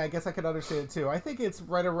 okay, I guess I can understand it too. I think it's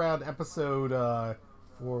right around episode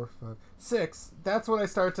 4, 5, 6. That's when I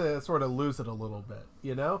start to sort of lose it a little bit,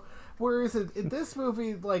 you know? Whereas in this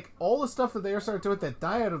movie, like, all the stuff that they start doing, that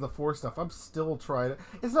die out of the Force stuff, I'm still trying to...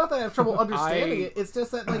 It's not that I have trouble understanding it, it's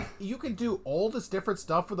just that, like, you can do all this different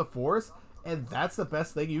stuff with the Force, and that's the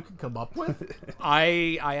best thing you can come up with?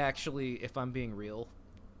 I actually, if I'm being real,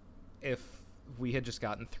 if we had just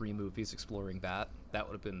gotten 3 movies exploring that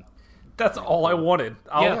would have been... That's all I wanted.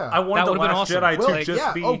 I wanted The Last Jedi to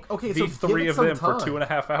just be the 3 of them for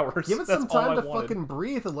 2.5 hours. Give it some time to fucking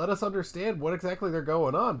breathe and let us understand what exactly they're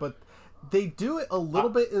going on. But they do it a little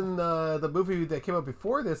bit in the movie that came out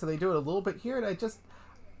before this, and they do it a little bit here, and I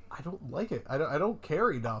don't like it. I don't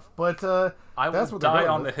care enough. But I that's will what die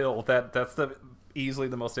on the hill. That's easily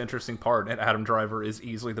the most interesting part, and Adam Driver is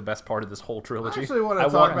easily the best part of this whole trilogy. I actually want to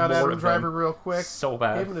talk about Adam Driver real quick. So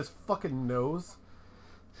bad. Him and his fucking nose.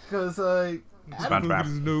 Because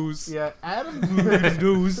Adam nose. Yeah, Adam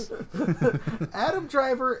nose. Adam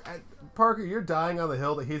Driver, Parker, you're dying on the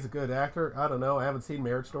hill that he's a good actor. I don't know. I haven't seen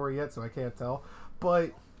Marriage Story yet, so I can't tell.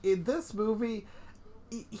 But in this movie,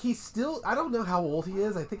 he still, I don't know how old he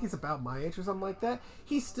is. I think he's about my age or something like that.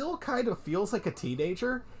 He still kind of feels like a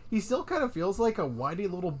teenager. He still kind of feels like a whiny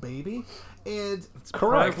little baby. And it's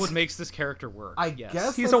correct. What makes this character work? I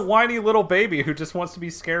guess he's a whiny little baby who just wants to be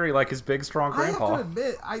scary like his big, strong grandpa. I have to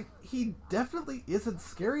admit, he definitely isn't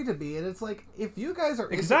scary to me. And it's like, if you guys are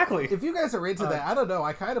into that, I don't know.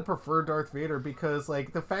 I kind of prefer Darth Vader because,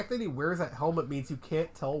 like, the fact that he wears that helmet means you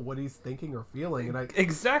can't tell what he's thinking or feeling.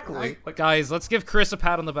 And guys, let's give Chris a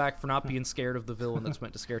pat on the back for not being scared of the villain that's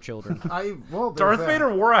meant to scare children. Darth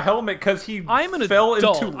Vader wore a helmet because he fell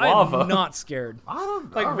into lava. I'm not scared.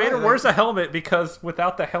 Vader wears a helmet because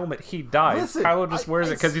without the helmet he dies. Listen, Kylo just wears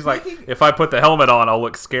it because he's like, if I put the helmet on, I'll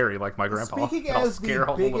look scary like my grandpa. Speaking as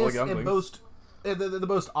the biggest and the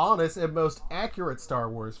most honest and most accurate Star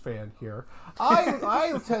Wars fan here,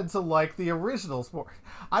 I tend to like the originals more.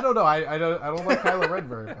 I don't know. I don't like Kylo Ren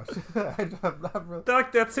very much. I'm not really...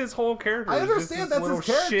 That's his whole character. I understand that's his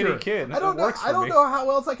character. Shitty kid. I don't know how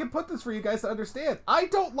else I can put this for you guys to understand. I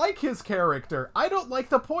don't like his character. I don't like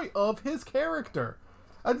the point of his character.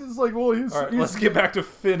 I'm just like, well, he's... All right, let's get back to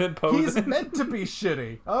Finn and Poe. He's meant to be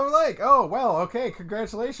shitty. I'm like, oh, well, okay,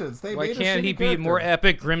 congratulations. Why can't he be more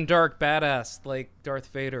epic, grimdark, badass like Darth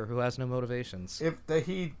Vader, who has no motivations?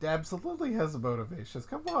 He absolutely has motivations.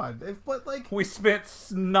 Come on. We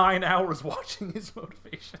spent 9 hours watching his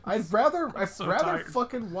motivations. I'd rather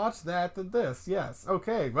fucking watch that than this. Yes.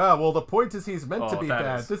 Okay. Well, the point is he's meant to be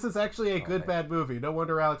bad. This is actually a good bad movie. No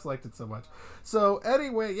wonder Alex liked it so much. So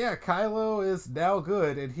anyway, yeah, Kylo is now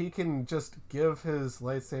good, and he can just give his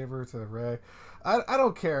lightsaber to Rey. I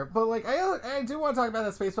don't care, but like I do want to talk about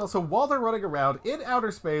that space battle. So while they're running around in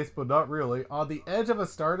outer space, but not really, on the edge of a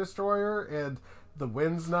Star Destroyer, and the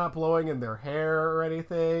wind's not blowing in their hair or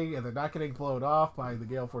anything, and they're not getting blown off by the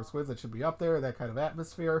Gale Force winds that should be up there, that kind of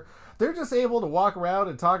atmosphere. They're just able to walk around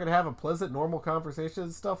and talk and have a pleasant, normal conversation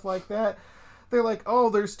and stuff like that. they're like, oh,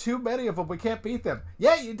 there's too many of them. We can't beat them.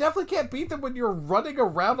 Yeah, you definitely can't beat them when you're running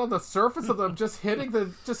around on the surface of them, just hitting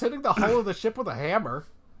the hull of the ship with a hammer.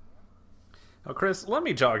 Now, Chris, let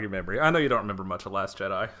me jog your memory. I know you don't remember much of Last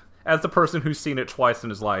Jedi. As the person who's seen it twice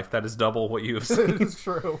in his life, that is double what you have seen. It's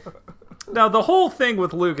true. Now, the whole thing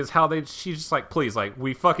with Luke is how she's just like, please, like,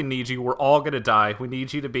 we fucking need you. We're all gonna die. We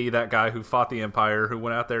need you to be that guy who fought the Empire, who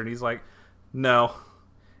went out there, and he's like, no.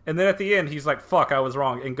 And then at the end, he's like, fuck, I was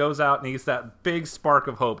wrong, and goes out and he's that big spark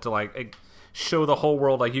of hope to, like, show the whole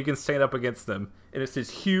world, like, you can stand up against them. And it's this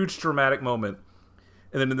huge dramatic moment.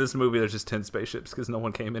 And then in this movie, there's just 10 spaceships because no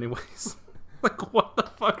one came anyways. Like, what the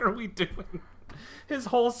fuck are we doing? His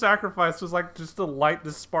whole sacrifice was, like, just to light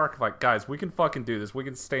this spark of, like, guys, we can fucking do this. We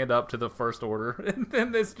can stand up to the First Order. And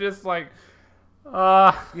then it's just, like,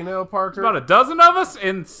 you know, Parker, about a dozen of us,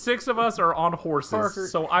 and 6 of us are on horses. Parker.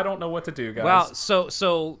 So I don't know what to do, guys. Wow,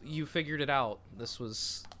 so you figured it out.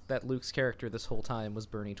 That Luke's character this whole time was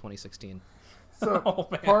Bernie 2016. So, Oh,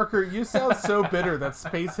 man. Parker, you sound so bitter that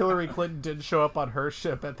Space Hillary Clinton didn't show up on her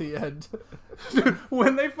ship at the end.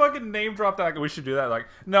 When they fucking name drop that, we should do that. Like,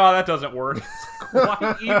 no, that doesn't work. It's like,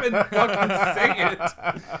 why even fucking say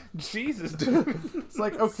it? Jesus, dude. It's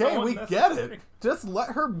like, okay, So we get unnecessary. it. Just let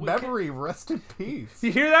her memory rest in peace.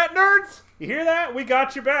 You hear that, nerds? You hear that? We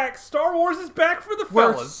got your back. Star Wars is back for the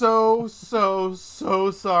We're fellas.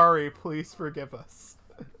 so sorry. Please forgive us.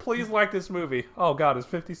 Please like this movie. Oh, God, it's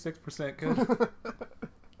 56% good.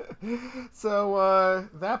 So,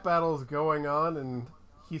 that battle's going on, and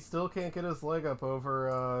he still can't get his leg up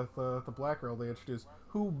over the black girl they introduced,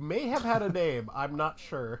 who may have had a name. I'm not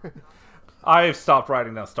sure. I've stopped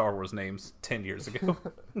writing down Star Wars names 10 years ago.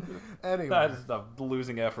 Anyway. That is a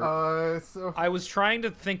losing effort. So I was trying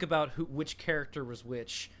to think about which character was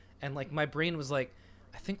which, and like my brain was like,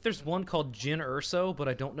 I think there's one called Jyn Erso, but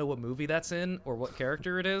I don't know what movie that's in or what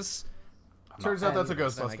character it is. turns out that's a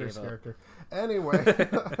Anyways, then I Ghostbusters gave up. character. Anyway,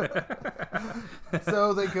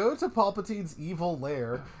 so they go to Palpatine's evil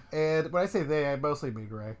lair, and when I say they, I mostly mean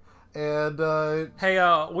Rey. And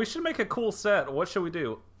Hey, we should make a cool set. What should we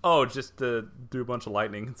do? Oh, just do a bunch of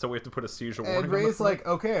lightning. So we have to put a seizure warning. And on the Rey's front. like,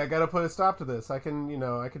 okay, I gotta put a stop to this. I can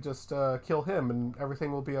just kill him and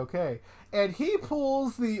everything will be okay. And he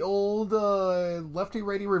pulls the old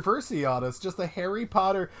lefty-righty reversey on us, just the Harry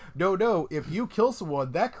Potter, no, if you kill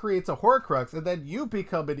someone, that creates a Horcrux, and then you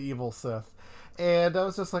become an evil Sith. And I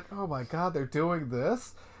was just like, oh my god, they're doing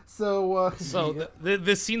this? So,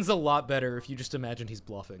 This scene's a lot better if you just imagine he's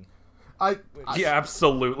bluffing. Yeah,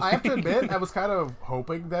 absolutely. I have to admit, I was kind of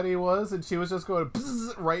hoping that he was, and she was just going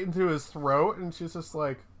right into his throat, and she's just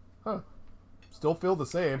like, huh, still feel the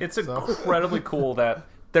same. It's incredibly cool that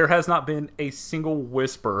there has not been a single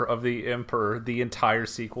whisper of the Emperor the entire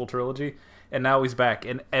sequel trilogy, and now he's back,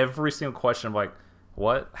 and every single question of like,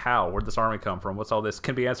 what? How? Where'd this army come from? What's all this?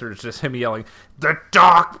 Can be answered. It's just him yelling, "The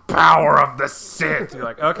dark power of the Sith." You're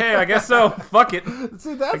like, okay, I guess so. Fuck it.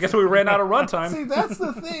 See, I guess we ran out of runtime. See, that's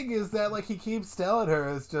the thing, is that, like, he keeps telling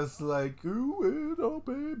her, it's just like, oh,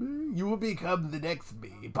 baby, you will become the next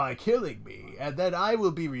me by killing me, and then I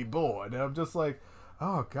will be reborn. And I'm just like,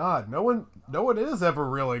 oh, God, no one is ever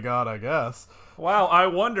really God, I guess. Wow, I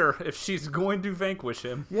wonder if she's going to vanquish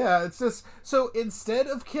him. Yeah, it's just, so instead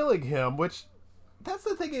of killing him, which, that's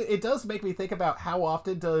the thing, it does make me think about how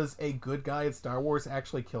often does a good guy in Star Wars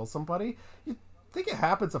actually kill somebody. You think it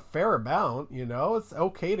happens a fair amount, you know? It's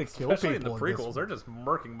okay to kill Especially people. in the prequels, they're just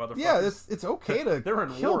murking motherfuckers. Yeah, it's okay to They're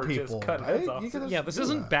in kill war, just people, cutting right? heads off. You can just Yeah, this do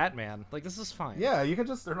isn't that. Batman. Like, this is fine. Yeah, you can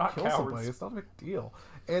just They're not kill cowards. somebody. It's not a big deal.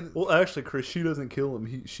 And Well, actually, Chris, she doesn't kill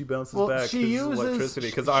him. She bounces well, back she because uses electricity.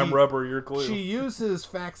 Because she- I'm rubber, you're glue. she uses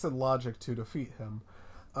facts and logic to defeat him.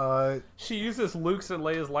 She uses Luke's and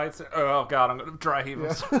Leia's lights. Oh god, I'm gonna dry heave.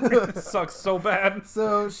 I'm sorry. It sucks so bad.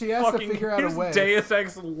 So she has Fucking to figure out a here's way. Deus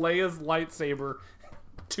Ex Leia's lightsaber.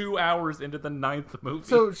 2 hours into the 9th movie.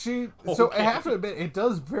 So Okay. I have to admit, it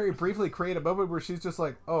does very briefly create a moment where she's just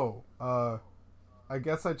like, "Oh, I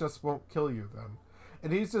guess I just won't kill you then,"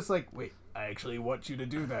 and he's just like, "Wait, I actually want you to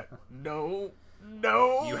do that." No.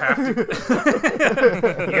 You have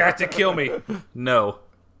to. You have to kill me. No.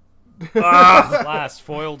 Ah! Last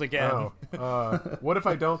foiled again. Oh, what if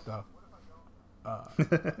I don't though?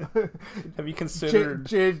 Have you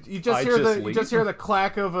considered? You just I hear just you leave? just hear the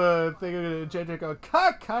clack of a thing, and JJ go,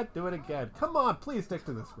 cut, do it again. Come on, please stick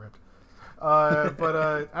to the script.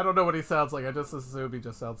 But I don't know what he sounds like. I just assume he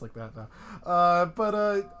just sounds like that now.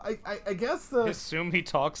 I guess the Assume he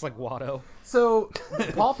talks like Watto. so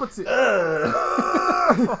Palpatine.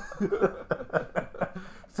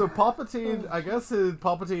 So Palpatine, I guess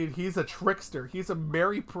Palpatine, he's a trickster. He's a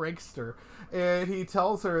merry prankster. And he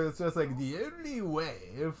tells her, it's just like, the only way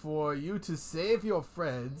for you to save your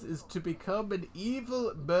friends is to become an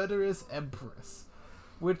evil, murderous empress.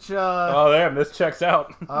 Which, oh, damn, this checks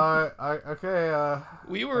out.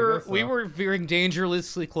 We were veering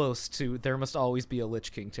dangerously close to there must always be a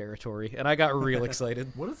Lich King territory, and I got real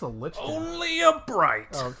excited. What is a Lich King? Only a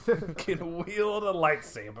bright can wield a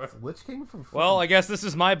lightsaber. Lich King from... Well, I guess this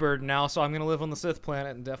is my burden now, so I'm going to live on the Sith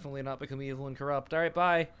planet and definitely not become evil and corrupt. All right,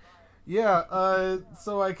 bye. Yeah,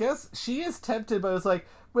 so I guess she is tempted, but it's like,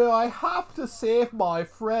 well, I have to save my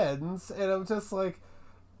friends, and I'm just like...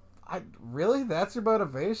 really? That's your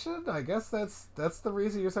motivation? I guess that's the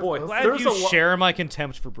reason you're so Boy, glad you share my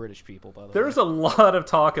contempt for British people, by the way. There's a lot of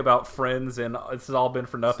talk about Friends, and it's all been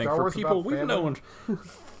for nothing. Star for Wars people about we've family? known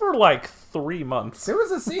for like 3 months. There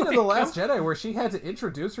was a scene in The Last Jedi where she had to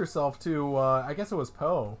introduce herself to, I guess it was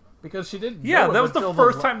Poe. Because she didn't know him that was the until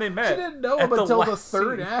first time they met. She didn't know him until the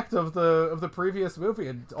third act of the previous movie.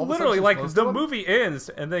 And all literally, of a sudden like, the movie ends,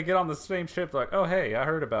 and they get on the same ship, like, oh, hey, I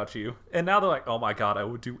heard about you. And now they're like, oh my god, I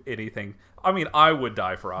would do anything. I mean, I would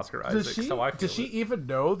die for Oscar Isaac, so I feel Does she even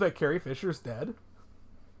know that Carrie Fisher's dead?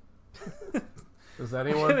 Does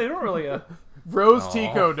anyone? They don't really... Rose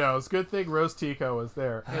Tico knows. Good thing Rose Tico was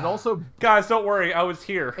there. And also... Guys, don't worry, I was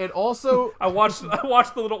here. And also... I watched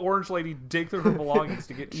the little orange lady dig through her belongings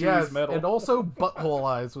to get Chewie's medal. And also Butthole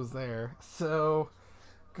Eyes was there. So...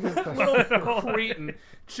 Little cretin.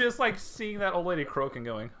 Just like seeing that old lady croak and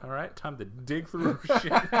going, all right, time to dig through her shit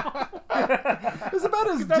now. It's about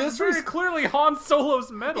as That's very clearly Han Solo's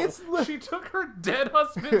medal. She took her dead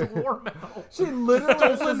husband's war medal. She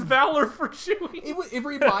literally stolen valor for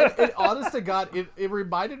Chewie. Honest to God, it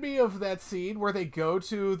reminded me of that scene where they go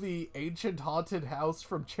to the ancient haunted house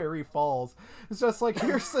from Cherry Falls. It's just like,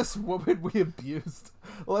 here's this woman we abused.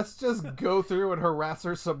 Let's just go through and harass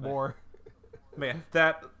her some more. Man,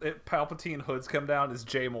 Palpatine hoods come down is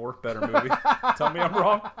Jay Moore. Better movie. Tell me I'm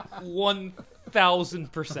wrong.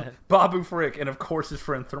 1000%. Babu Frick, and of course his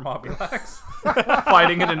friend Thermobulax.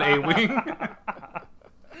 Fighting in an A-Wing.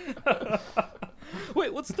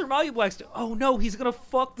 Wait, what's Thermobulax do? Oh no, he's gonna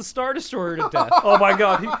fuck the Star Destroyer to death. Oh my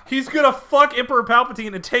god, he's gonna fuck Emperor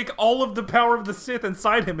Palpatine and take all of the power of the Sith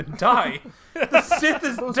inside him and die. The Sith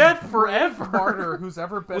is dead forever. Martyr who's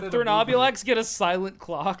ever been Will Thermobulax get a silent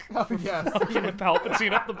clock? Oh, yes. Fucking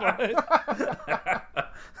Palpatine up the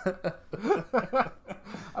butt.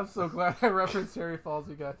 I'm so glad I referenced Cherry Falls,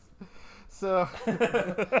 you guys. So,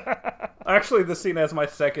 actually, this scene has my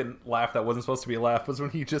second laugh that wasn't supposed to be a laugh, was when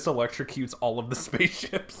he just electrocutes all of the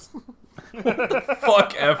spaceships. What the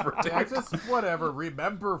fuck ever, dude. Yeah, just whatever.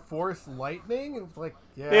 Remember Force Lightning? It's like,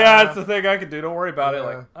 yeah, it's the thing I can do. Don't worry about it.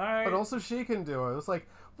 Like, all right. But also she can do it. It's like,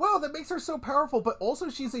 wow, that makes her so powerful. But also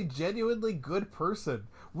she's a genuinely good person.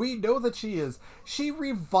 We know that she is. She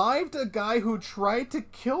revived a guy who tried to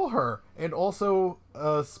kill her, and also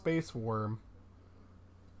a space worm.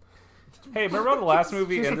 Hey, remember the last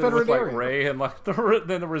movie ended with like Rey and like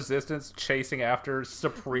then the Resistance chasing after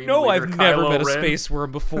Supreme No, Leader I've never Kylo met a Ren? space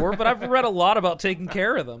worm before, but I've read a lot about taking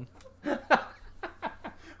care of them.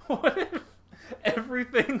 What if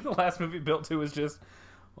everything the last movie built to is just,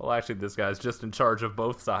 well, actually, this guy's just in charge of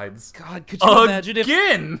both sides. God, could you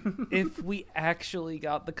imagine if we actually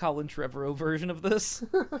got the Colin Trevorrow version of this?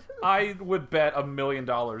 I would bet $1 million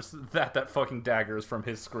that fucking dagger is from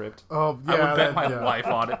his script. Oh, yeah. I would bet my life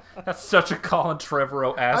on it. That's such a Colin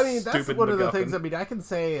Trevorrow-ass I mean, that's stupid one of the MacGuffin. things, I mean, I can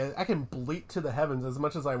say, I can bleat to the heavens as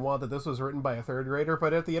much as I want that this was written by a third grader,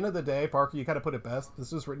 but at the end of the day, Parker, you kind of put it best,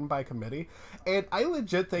 this was written by a committee, and I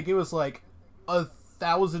legit think it was like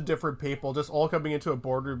 1,000 different people just all coming into a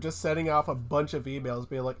boardroom, just sending off a bunch of emails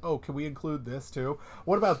being like, oh, can we include this too?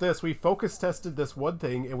 What about this? We focus tested this one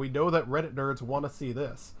thing, and we know that Reddit nerds want to see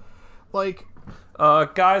this. Like...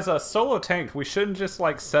 guys, Solo tanked. We shouldn't just,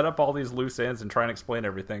 like, set up all these loose ends and try and explain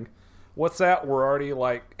everything. What's that? We're already,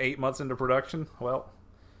 like, 8 months into production? Well...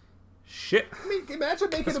 Shit. I mean, imagine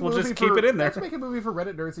making a movie we'll just keep it in there. Imagine making a movie for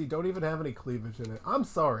Reddit nerds that don't even have any cleavage in it. I'm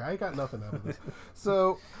sorry, I got nothing out of this.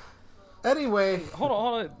 So... Anyway, hold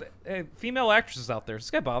on. Hey, female actresses out there, is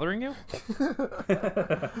this guy bothering you?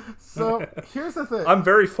 So here's the thing. I'm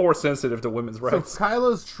very force sensitive to women's rights. So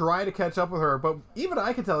Kylo's trying to catch up with her, but even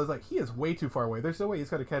I can tell he's like, he is way too far away. There's no way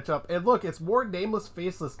he's going to catch up. And look, it's more nameless,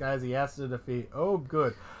 faceless guys he has to defeat. Oh,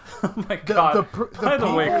 good. Oh my god. The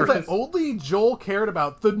people that only Joel cared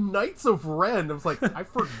about, the Knights of Ren. I was like, I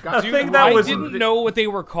forgot. I didn't know what they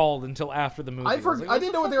were called until after the movie. I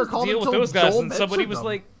didn't know what they were called until those guys, Joel and somebody was them.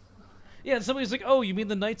 like, yeah, and somebody was like, oh, you mean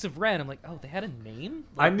the Knights of Ren? I'm like, oh, they had a name?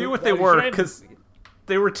 I Like, knew what they were, because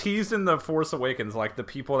they were teased in The Force Awakens, like the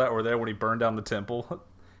people that were there when he burned down the temple.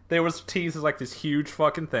 They was teased as like this huge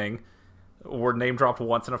fucking thing. Were name dropped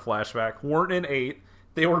once in a flashback. Weren't in 8.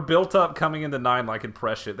 They were built up coming into 9 like in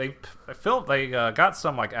press shit. They got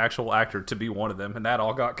some like actual actor to be one of them, and that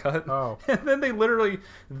all got cut. Oh. And then they literally,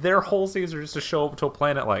 their whole season is just to show up to a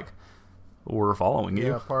planet like, we're following you.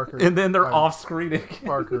 Yeah, Parker. And then they're off-screening.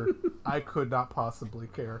 Parker, I could not possibly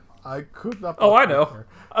care. I could not Oh, I possibly know. care.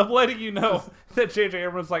 I'm letting you know that J.J.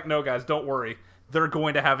 Abrams like, no, guys, don't worry. They're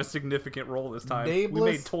going to have a significant role this time. Nameless,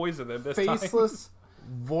 we made toys of them this time. faceless,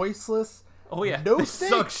 voiceless. Oh, yeah. No They stakes.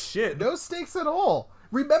 suck shit. No stakes at all.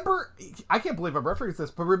 Remember, I can't believe I'm referencing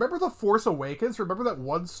this, but remember The Force Awakens? Remember that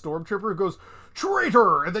one stormtrooper who goes,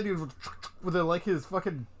 traitor! And then you with like his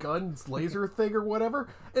fucking gun's laser thing or whatever?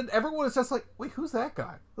 And everyone is just like, wait, who's that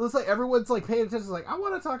guy? It's like everyone's like paying attention, like, I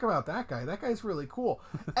want to talk about that guy. That guy's really cool.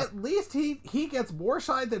 At least he gets more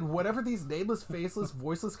shine than whatever these nameless, faceless,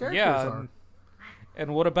 voiceless characters are.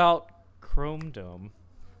 And what about Chrome Dome?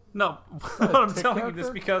 No, I'm telling you character? this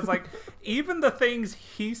because, like, even the things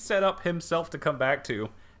he set up himself to come back to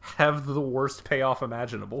have the worst payoff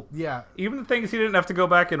imaginable. Yeah. Even the things he didn't have to go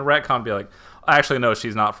back and retcon and be like, actually, no,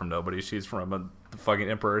 she's not from nobody. She's from the fucking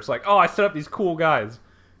Emperor. It's like, oh, I set up these cool guys.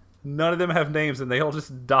 None of them have names, and they all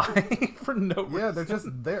just die for no reason. Yeah, they're just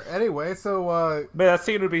there. Anyway, so, Man, that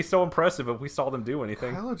scene would be so impressive if we saw them do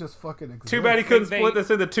anything. Kylo just fucking exists. Too bad he couldn't They- split this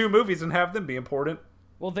into 2 movies and have them be important.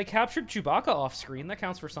 Well, they captured Chewbacca off screen. That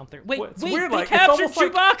counts for something. Wait, Well, it's wait, weird, they like, it's captured almost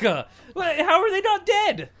like- Chewbacca. Wait, how are they not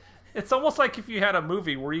dead? It's almost like if you had a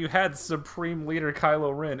movie where you had Supreme Leader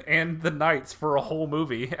Kylo Ren and the Knights for a whole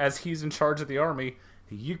movie as he's in charge of the army.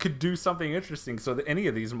 You could do something interesting so that any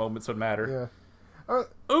of these moments would matter. Yeah.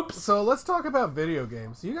 Oops. So let's talk about video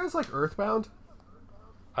games. You guys like Earthbound?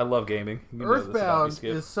 I love gaming. You know this about me, Earthbound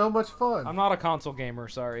Skip. is so much fun. I'm not a console gamer.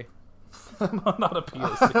 Sorry. I'm not a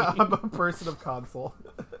POC. I'm a person of console.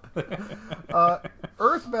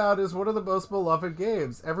 Earthbound is one of the most beloved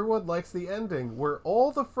games. Everyone likes the ending, where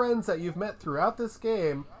all the friends that you've met throughout this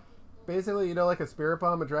game, basically, you know, like a Spirit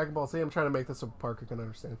Bomb, a Dragon Ball Z. I'm trying to make this so Parker can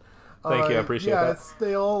understand. Thank you, I appreciate that.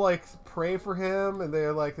 They all like pray for him, and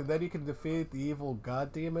they're like, and then you can defeat the evil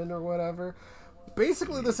god demon or whatever.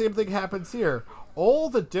 Basically, the same thing happens here. All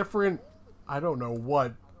the different, I don't know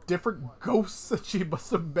what, different ghosts that she must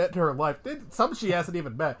have met in her life. Some she hasn't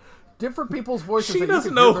even met. Different people's voices. She that you doesn't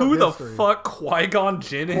can know hear their who the history. fuck Qui-Gon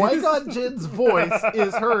Jinn is. Qui-Gon Jinn's voice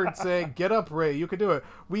is heard saying, "Get up, Rey, you can do it."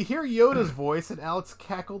 We hear Yoda's voice, and Alex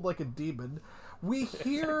cackled like a demon. We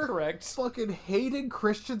hear Correct. fucking Hayden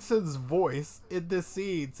Christensen's voice in this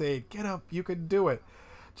scene saying, "Get up, you can do it."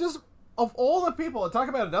 Just, of all the people, and talk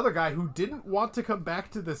about another guy who didn't want to come back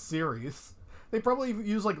to this series. They probably even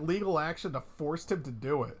used like legal action to force him to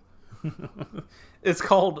do it. It's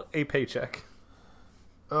called a paycheck.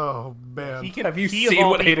 Oh, man. Have you he of seen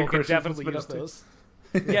all what people Hayden could Christensen's definitely been use up to? those.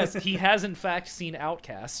 Yes, he has in fact seen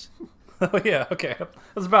Outcast. Oh yeah, okay. I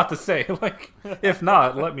was about to say, like, if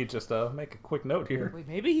not, let me just make a quick note here. Wait,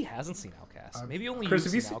 maybe he hasn't seen Outcast. Maybe only Chris,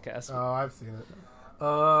 you've have you seen seen- Outcast. Oh, I've seen it.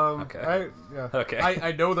 Okay. Okay.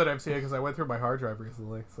 I know that I've seen it because I went through my hard drive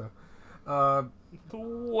recently. So, The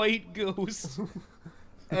White Ghost.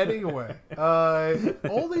 anyway,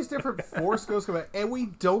 all these different Force ghosts come out, and we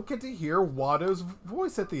don't get to hear Watto's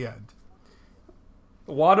voice at the end.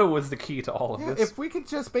 Watto was the key to all of Yeah, this. if we could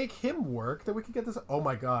just make him work, then we could get this. Oh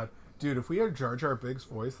my god, dude! If we had Jar Jar Binks'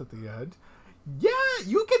 voice at the end, yeah,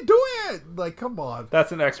 you can do it. Like, come on.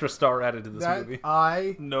 That's an extra star added to this That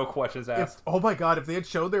movie. No questions If, asked. oh my god, if they had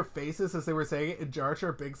shown their faces as they were saying it and Jar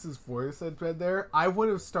Jar Binks' voice had been there, I would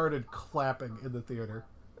have started clapping in the theater.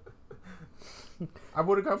 I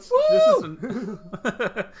would have gone, woo!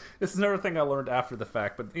 This is another thing I learned after the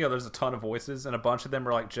fact, but you know, there's a ton of voices, and a bunch of them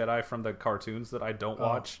are like Jedi from the cartoons that I don't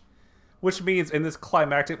watch. Which means in this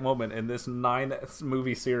climactic moment in this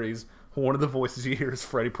 9-movie series, one of the voices you hear is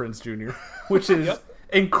Freddie Prinze Jr., which is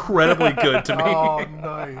incredibly good to me. Oh,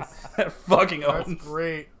 nice. That fucking That's owns.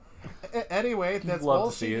 great. Anyway, that's love all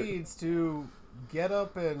to see she it. needs to get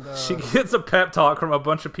up and... She gets a pep talk from a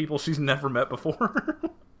bunch of people she's never met before.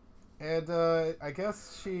 And I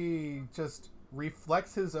guess she just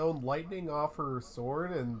reflects his own lightning off her sword,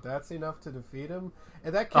 and that's enough to defeat him.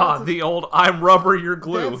 And that counts as, the old "I'm rubber, you're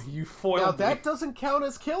glue." That's- You foiled now me. that doesn't count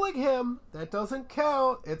as killing him. That doesn't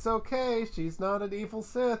count. It's okay. She's not an evil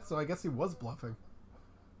Sith, so I guess he was bluffing.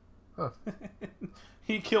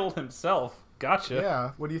 He killed himself. Gotcha.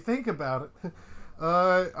 Yeah, when you think about it.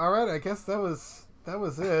 All right, I guess that was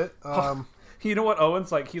it. You know what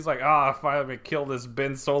Owen's like? He's like, if I'm gonna kill this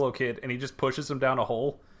Ben Solo kid, and he just pushes him down a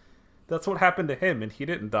hole. That's what happened to him, and he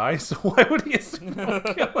didn't die. So why would he assume I'll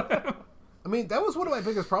kill him? I mean, mean, that was one of my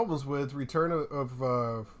biggest problems with Return of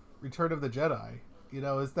the Jedi. You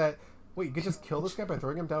know, is that wait, you could just kill this guy by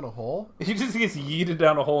throwing him down a hole? He just gets yeeted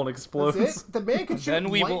down a hole and explodes. That's it? The man can shoot Then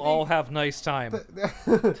we will all have nice time.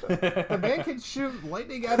 The man can shoot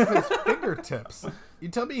lightning out of his fingertips. You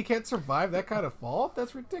tell me he can't survive that kind of fall?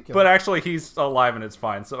 That's ridiculous. But actually, he's alive and it's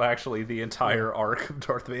fine. So actually, the entire arc of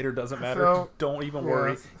Darth Vader doesn't matter. So, don't even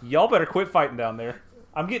worry. Y'all better quit fighting down there.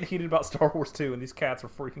 I'm getting heated about Star Wars 2, and these cats are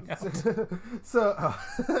freaking out.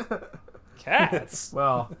 Cats?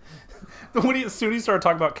 Well... As soon as he started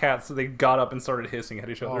talking about cats, they got up and started hissing at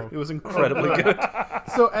each other. It was incredibly good.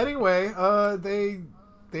 So anyway,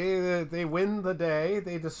 they win the day.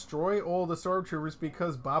 They destroy all the stormtroopers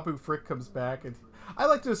because Babu Frick comes back, and I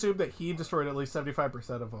like to assume that he destroyed at least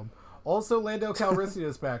 75% of them. Also, Lando Calrissian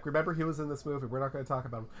is back. Remember, he was in this movie. We're not going to talk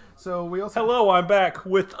about him. So we also hello, I'm back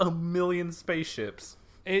with 1,000,000 spaceships.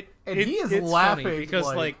 He is laughing because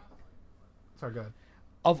like sorry, go ahead.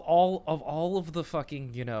 Of all of the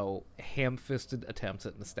fucking, you know, ham-fisted attempts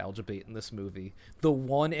at nostalgia bait in this movie, the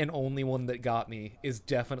one and only one that got me is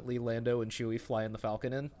definitely Lando and Chewie flying the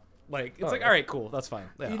Falcon in. Like, it's all right, cool, that's fine.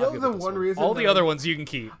 Yeah, you know, the one reason all the other ones you can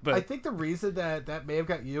keep, but I think the reason that may have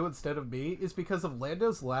got you instead of me is because of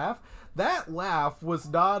Lando's laugh. That laugh was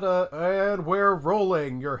not and we're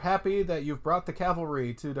rolling. You're happy that you've brought the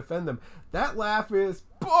cavalry to defend them. That laugh is,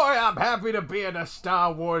 boy, I'm happy to be in a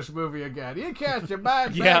Star Wars movie again. You cast your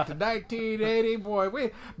mind back to 1980, boy.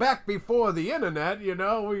 We back before the internet, you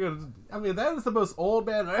know. I mean, that was the most old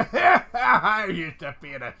man. I used to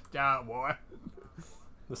be in a Star Wars.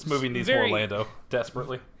 This movie needs more Lando,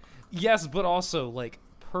 desperately. Yes, but also, like,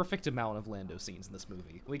 perfect amount of Lando scenes in this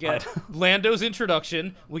movie. We get Lando's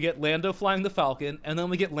introduction, we get Lando flying the Falcon, and then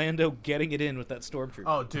we get Lando getting it in with that stormtrooper.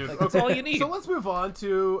 Oh, dude. Like, that's all you need. So let's move on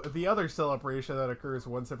to the other celebration that occurs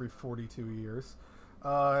once every 42 years.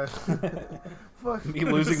 Me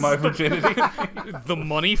losing my virginity. The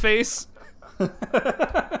money face.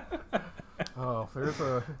 Oh,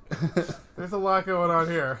 there's a lot going on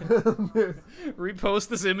here. Repost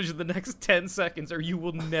this image in the next 10 seconds or you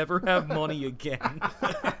will never have money again.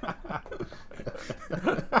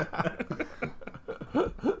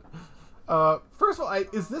 First of all,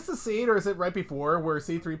 is this a scene or is it right before where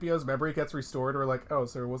C-3PO's memory gets restored? Or like, oh,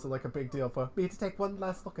 so was it like a big deal for me to take one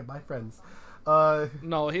last look at my friends?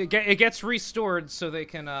 No, it gets restored so they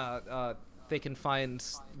can find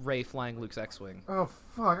Rey flying Luke's X-Wing. Oh,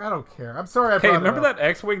 fuck, I don't care. I'm sorry I Hey, brought remember it up. that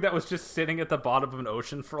X-Wing that was just sitting at the bottom of an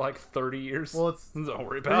ocean for like 30 years? Well, don't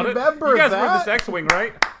worry about it. Remember You guys that? remember this X-Wing,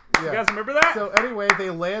 right? Yeah. You guys remember that? So anyway, they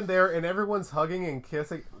land there and everyone's hugging and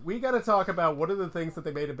kissing. We got to talk about one of the things that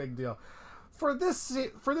they made a big deal. For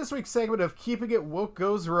this week's segment of Keeping It Woke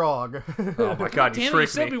Goes Wrong. Oh my god, you Damn it, you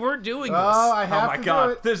tricked said me. we weren't doing this. Oh, I have Oh my to god,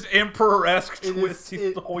 do it. this emperor-esque twist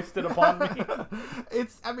he's hoisted upon me.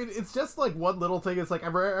 It's just like one little thing. It's like I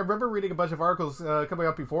remember reading a bunch of articles coming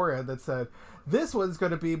up beforehand that said this one's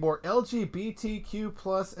going to be more LGBTQ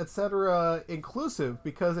plus etc. inclusive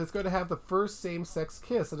because it's going to have the first same-sex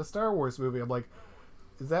kiss in a Star Wars movie. I'm like,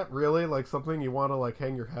 is that really like something you want to like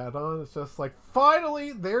hang your hat on? It's just like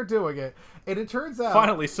finally they're doing it, and it turns out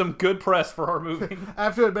finally some good press for our movie. I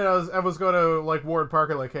have to admit, I was going to like warn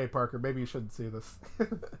Parker, like, hey Parker, maybe you shouldn't see this.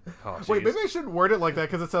 Oh, wait, maybe I shouldn't word it like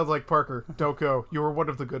that because it sounds like Parker, don't go. You were one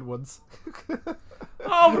of the good ones.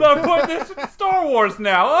 Oh, but I'm putting this in Star Wars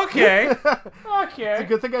now. Okay. Okay. It's a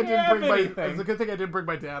good thing I didn't bring anything. it's a good thing I didn't bring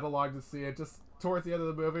my dad along to see it. Just towards the end of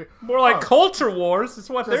the movie, More like culture wars is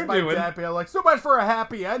what they're my doing. dad being like, so much for a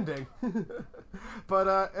happy ending.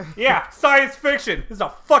 But Yeah, science fiction. This is a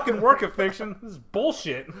fucking work of fiction. This is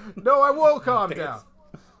bullshit. no, I won't calm down.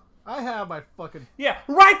 I have my fucking Yeah,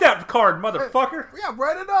 write that card, motherfucker. yeah.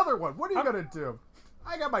 Write another one. What are you gonna do?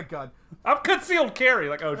 I got my gun. I'm concealed carry.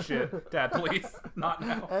 Like, oh shit, Dad, please, not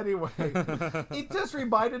now. Anyway, it just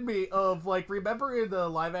reminded me of, like, remember in the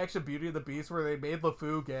live-action Beauty and the Beast where they made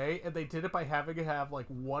LeFou gay, and they did it by having to have, like,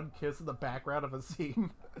 one kiss in the background of a scene?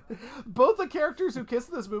 Both the characters who kiss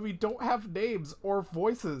in this movie don't have names or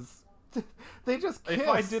voices. They just kiss. If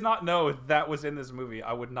I did not know that was in this movie,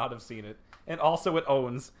 I would not have seen it. And also, it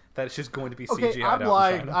owns that it's just going to be CGI'd Okay, out in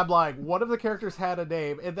China. I'm lying. One of the characters had a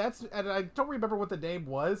name, and I don't remember what the name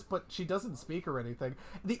was, but she doesn't speak or anything.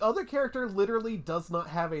 The other character literally does not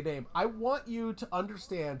have a name. I want you to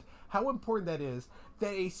understand how important that is,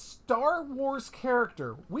 that a Star Wars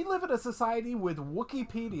character, we live in a society with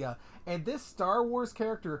Wikipedia, and this Star Wars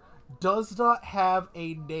character does not have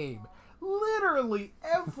a name. Literally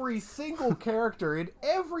every single character in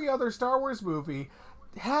every other Star Wars movie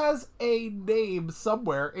has a name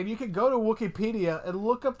somewhere, and you can go to Wikipedia and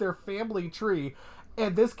look up their family tree,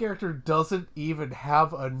 and this character doesn't even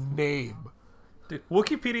have a name. Dude,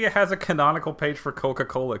 Wikipedia has a canonical page for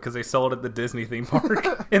Coca-Cola because they sell it at the Disney theme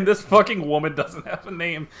park, and this fucking woman doesn't have a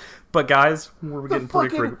name. But guys, we're getting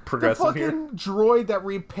pretty progressive here. The fucking droid that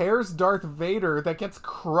repairs Darth Vader that gets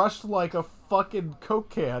crushed like a fucking Coke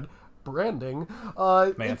can. Branding.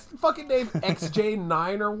 It's fucking named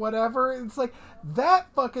XJ9 or whatever. It's like,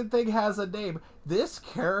 that fucking thing has a name. This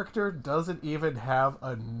character doesn't even have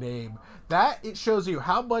a name. That, it shows you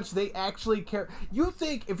how much they actually care. You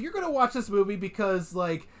think, if you're gonna watch this movie because,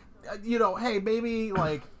 like, you know, hey, maybe,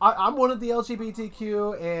 like, I'm one of the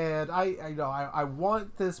LGBTQ, and I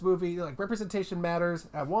want this movie, like, representation matters,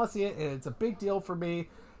 I want to see it, and it's a big deal for me.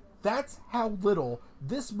 That's how little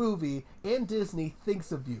this movie and Disney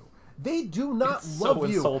thinks of you. They do not love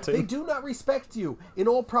you. Insulting. They do not respect you. In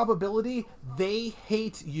all probability, they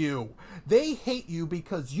hate you. They hate you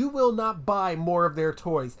because you will not buy more of their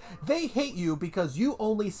toys. They hate you because you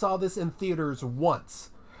only saw this in theaters once.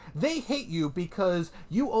 They hate you because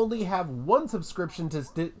you only have one subscription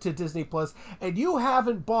to Disney Plus, and you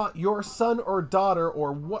haven't bought your son or daughter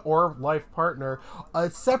or life partner a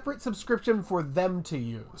separate subscription for them to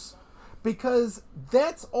use. Because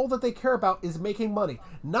that's all that they care about, is making money,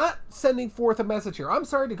 not sending forth a message here. I'm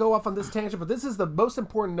sorry to go off on this tangent, but this is the most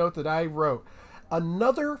important note that I wrote.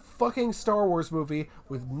 Another fucking Star Wars movie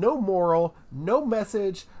with no moral, no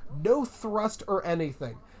message, no thrust or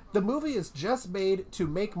anything. The movie is just made to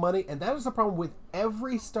make money, and that is the problem with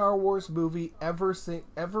every Star Wars movie ever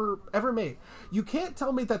made. You can't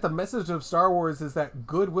tell me that the message of Star Wars is that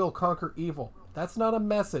good will conquer evil. That's not a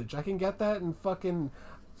message. I can get that in fucking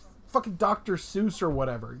Dr. Seuss or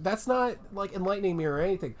whatever. That's not, like, enlightening me or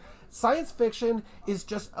anything. Science fiction is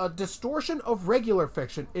just a distortion of regular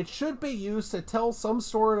fiction. It should be used to tell some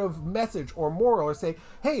sort of message or moral, or say,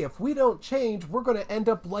 hey, if we don't change, we're going to end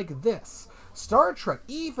up like this. Star Trek,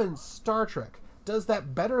 even Star Trek, does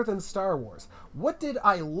that better than Star Wars. What did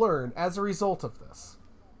I learn as a result of this?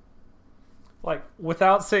 Like,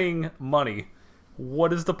 without saying money,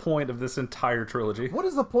 what is the point of this entire trilogy? What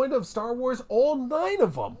is the point of Star Wars, all 9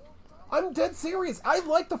 of them? I'm dead serious. I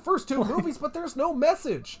like the first 2 movies, but there's no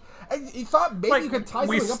message. You thought maybe you could tie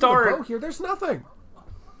something up with a bow here. There's nothing.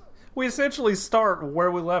 We essentially start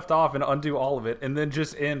where we left off and undo all of it, and then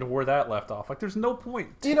just end where that left off. Like, there's no point.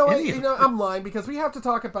 I'm lying, because we have to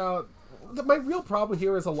talk about... My real problem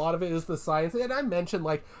here is a lot of it is the science. And I mentioned,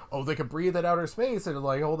 like, oh, they could breathe in outer space and,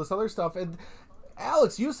 like, all this other stuff. And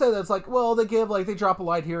Alex, you said that's like, well, they drop a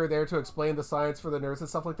light here or there to explain the science for the nerds and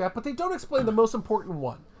stuff like that, but they don't explain the most important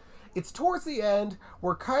one. It's towards the end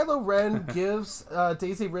where Kylo Ren gives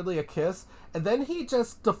Daisy Ridley a kiss, and then he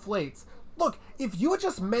just deflates. Look, if you had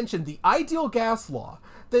just mentioned the ideal gas law,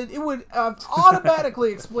 then it would have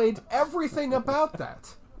automatically explained everything about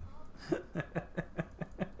that.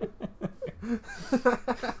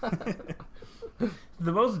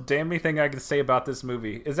 The most damning thing I can say about this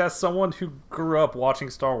movie is, as someone who grew up watching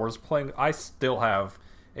Star Wars, I still have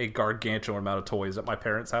a gargantuan amount of toys at my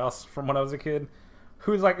parents' house from when I was a kid.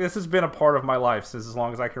 Who's like, this has been a part of my life since as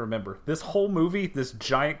long as I can remember. This whole movie, this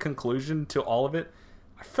giant conclusion to all of it,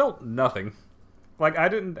 I felt nothing. Like, I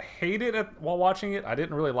didn't hate it while watching it. I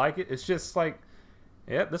didn't really like it. It's just like,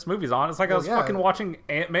 yeah, this movie's on. It's like I was fucking watching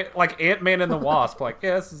Ant-Man and the Wasp. Like,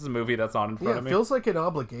 yeah, this is a movie that's on in front of me. It feels like an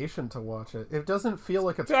obligation to watch it. It doesn't feel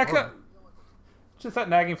like it's just that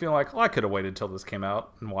nagging feeling like, well, I could have waited till this came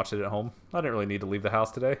out and watched it at home. I didn't really need to leave the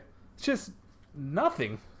house today. It's just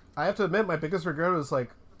nothing. I have to admit, my biggest regret was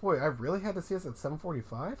like, boy, I really had to see this at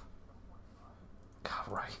 7:45? God,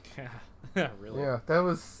 right. Yeah, really? Yeah, that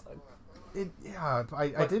was...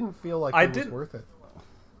 I didn't feel like it was worth it.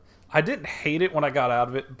 I didn't hate it when I got out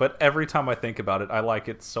of it, but every time I think about it, I like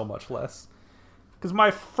it so much less. Because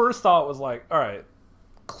my first thought was like, alright,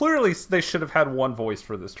 clearly they should have had one voice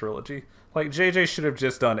for this trilogy. Like, JJ should have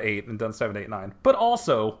just done 8 and done 7, 8, 9. But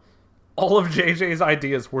also, all of JJ's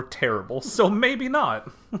ideas were terrible, so maybe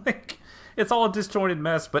not. Like, it's all a disjointed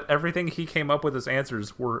mess, but everything he came up with as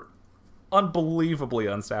answers were unbelievably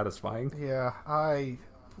unsatisfying. Yeah,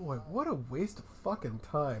 boy, what a waste of fucking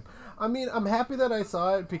time. I mean, I'm happy that I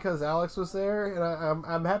saw it because Alex was there, and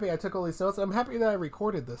I'm happy I took all these notes. I'm happy that I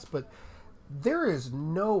recorded this, but there is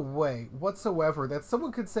no way whatsoever that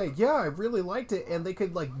someone could say, yeah, I really liked it, and they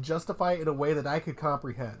could, like, justify it in a way that I could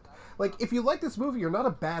comprehend. Like, if you like this movie, you're not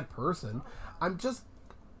a bad person. I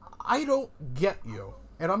don't get you.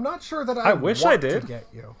 And I'm not sure that I wish I did. To get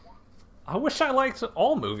you. I wish I liked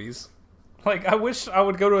all movies. Like, I wish I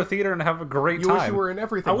would go to a theater and have a great time. You wish you were in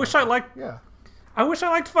everything. I wish I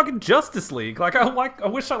liked fucking Justice League. Like, I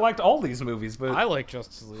wish I liked all these movies, but I like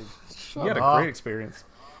Justice League. You had a great experience.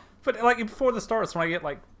 But, like, before the starts, when I get,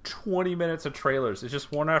 like, 20 minutes of trailers, it's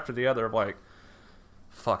just one after the other of, like,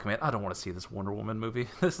 fuck, man, I don't want to see this Wonder Woman movie.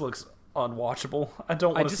 This looks unwatchable. I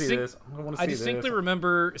don't want to see this. I don't want to see this. I distinctly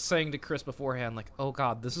remember saying to Chris beforehand, like, "Oh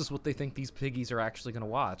God, this is what they think these piggies are actually going to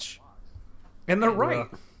watch." And they're right.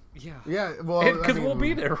 Yeah, well, because we'll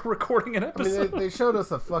be there recording an episode. They showed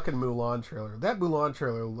us a fucking Mulan trailer. That Mulan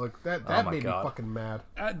trailer looked that made me fucking mad.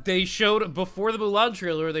 They showed before the Mulan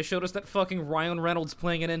trailer. They showed us that fucking Ryan Reynolds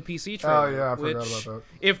playing an NPC trailer. Oh yeah, I forgot about that.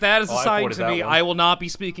 If that is a sign to me, I will not be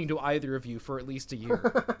speaking to either of you for at least a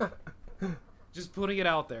year. Just putting it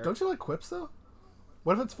out there. Don't you like quips though?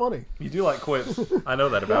 What if it's funny? You do like quips. I know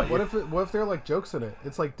that about you. What if there are like jokes in it?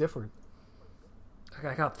 It's like different.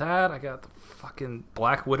 I got that. I got the fucking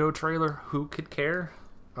Black Widow trailer. Who could care?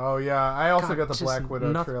 Oh yeah, I also got the just Black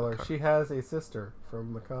Widow nothing. trailer. She has a sister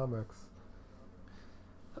from the comics.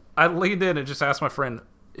 I leaned in and just asked my friend,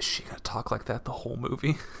 "Is she gonna talk like that the whole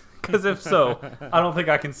movie?" Because if so, I don't think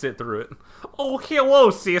I can sit through it. Oh, hello,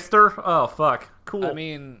 sister. Oh, fuck. Cool. I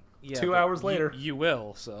mean, yeah, 2 hours later, you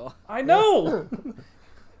will. So I know.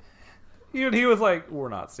 Even he was like, "We're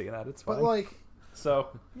not seeing that. It's fine." But like. So,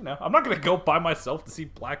 I'm not going to go by myself to see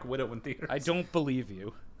Black Widow in theaters. I don't believe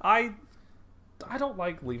you. I don't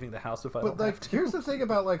like leaving the house if I don't have to. Here's the thing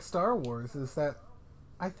about like Star Wars is that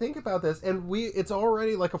I think about this and it's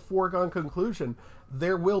already like a foregone conclusion.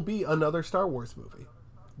 There will be another Star Wars movie.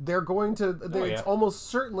 They're going to it's almost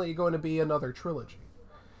certainly going to be another trilogy.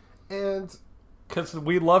 And because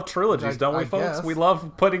we love trilogies, don't we, folks? Guess. We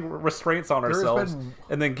love putting restraints on ourselves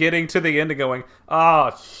and then getting to the end and going,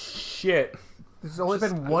 shit. There's only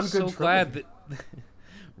been one good trilogy. I'm so glad that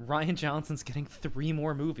Ryan Johnson's getting 3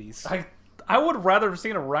 more movies. I would rather have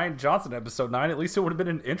seen a Ryan Johnson episode 9. At least it would have been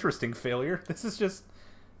an interesting failure. This is just,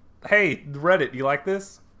 hey, Reddit, you like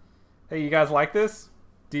this? Hey, you guys like this?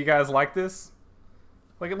 Do you guys like this?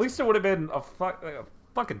 Like, at least it would have been a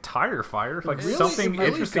fucking tire fire. Like, something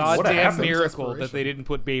interesting would have happened. Miracle that they didn't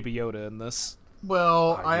put Baby Yoda in this.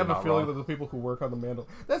 Well, I have a feeling that the people who work on the Mandalorian...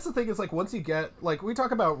 That's the thing, is like, once you get... Like, we talk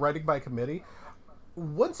about writing by committee.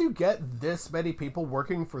 Once you get this many people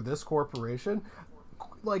working for this corporation,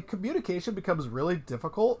 like, communication becomes really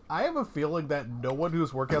difficult. I have a feeling that no one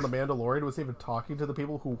who's working on the Mandalorian was even talking to the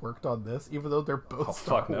people who worked on this, even though they're both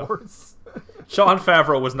Star Wars. No. Sean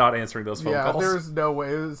Favreau was not answering those phone calls. Yeah, there's no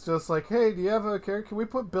way. It was just like, hey, do you have a character? Can we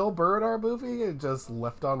put Bill Burr in our movie? And just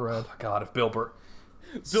left on red. Oh my god, if Bill Burr...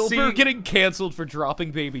 Bill Burr getting canceled for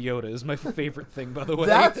dropping Baby Yoda is my favorite thing, by the way.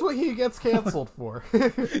 That's what he gets canceled for.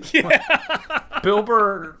 Bill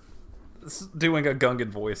Burr doing a Gungan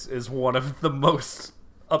voice is one of the most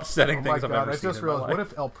upsetting things I've ever seen. I just realized, what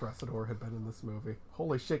if El Presador had been in this movie?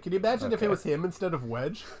 Holy shit! Can you imagine if it was him instead of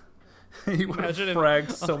Wedge? He would have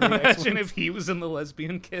fragged so many. Imagine if he was in The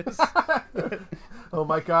Lesbian Kiss. Oh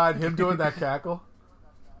my god, him doing that cackle.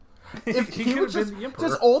 If he would just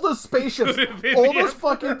all those spaceships, all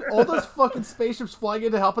those fucking spaceships flying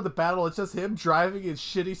in to help in the battle, it's just him driving his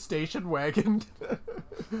shitty station wagon.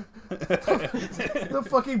 The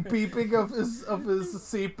fucking beeping of his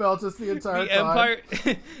seatbelt just the entire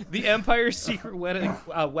time. The Empire's secret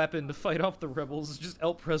weapon to fight off the rebels is just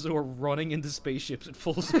El Presador running into spaceships at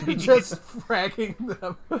full speed, just fragging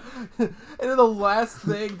them. And then the last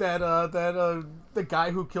thing that the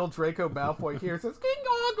guy who killed Draco Malfoy hears is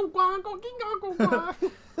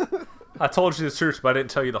I told you the truth, but I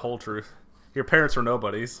didn't tell you the whole truth. Your parents are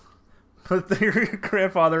nobodies. But your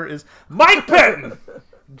grandfather is Mike Patton!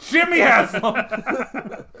 Jimmy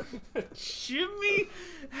Haslam! Jimmy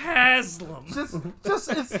Haslam!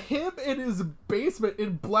 Just it's him in his basement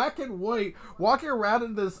in black and white, walking around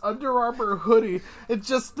in this Under Armour hoodie. It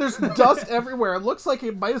just, there's dust everywhere. It looks like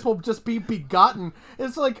it might as well just be begotten.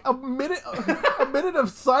 It's like a minute of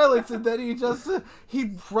silence, and then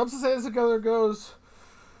he rubs his hands together and goes,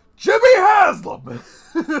 Jimmy Haslam!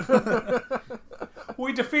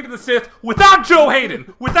 We defeated the Sith without Joe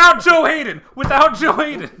Hayden! Without Joe Hayden! Without Joe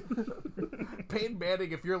Hayden! Peyton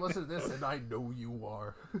Manning, if you're listening to this, and I know you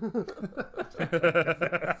are.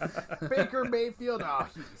 Baker Mayfield,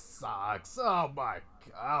 he sucks. Oh my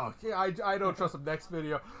god. I don't trust him. Next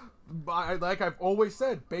video. Like I've always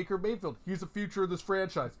said, Baker Mayfield, he's the future of this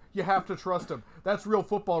franchise. You have to trust him. That's real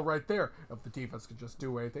football right there. If the defense could just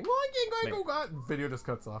do anything, video just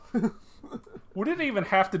cuts off. We didn't even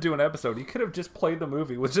have to do an episode. You could have just played the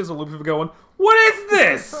movie with just a loop of going, what is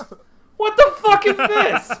this? What the fuck is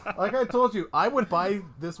this? Like I told you, I would buy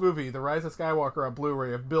this movie, The Rise of Skywalker, on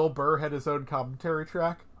Blu-ray if Bill Burr had his own commentary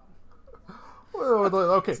track.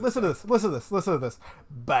 Okay, listen to this.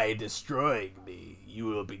 By destroying me, you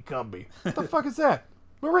will become me. What the fuck is that?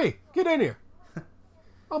 Marie, get in here.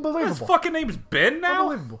 Unbelievable. His fucking name's Ben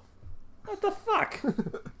now? Unbelievable. What the fuck?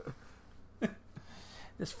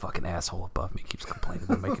 This fucking asshole above me keeps complaining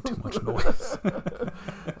they're making too much noise.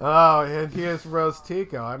 Oh, and here's Rose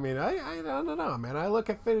Tico. I mean, I don't know, man. I look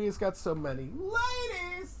at Finn, he's got so many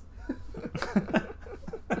ladies.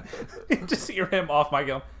 You just hear him off mic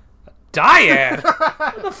going, dyad?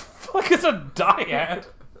 What the fuck is a dyad?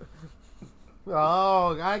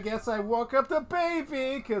 Oh, I guess I woke up the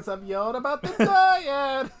baby because I'm yelling about the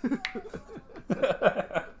dyad.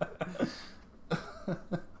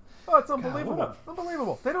 Oh, it's unbelievable. God,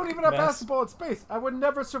 Unbelievable. They don't even have basketball in space. I would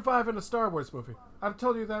never survive in a Star Wars movie. I'm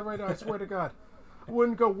telling you that right now. I swear to God. I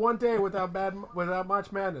wouldn't go one day without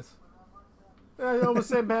March Madness. I almost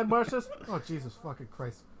say Mad Marshes. Oh, Jesus fucking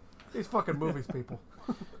Christ. These fucking movies, people.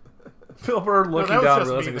 Bill Burr looking was down, just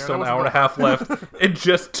realizing me there's there. still an That hour and a half left, and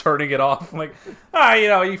just turning it off. I'm like,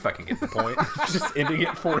 you fucking get the point. Just ending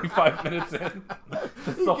it 45 minutes in.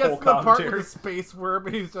 That's He the gets whole to the part with commentary. the space worm,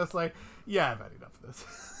 and he's just like, yeah, I've had enough of this.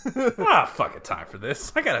 Fucking time for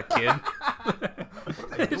this. I got a kid.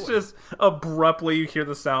 It's just abruptly you hear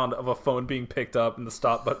the sound of a phone being picked up and the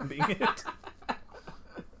stop button being hit.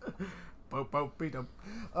 Palpatine.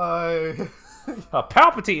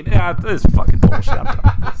 Yeah, this is fucking bullshit. I'm done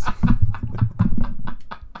with this.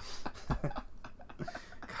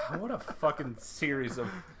 God, what a fucking series of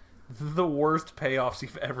the worst payoffs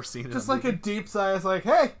you've ever seen in Just a like movie. a deep sigh. It's like,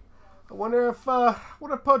 hey, I wonder if Poe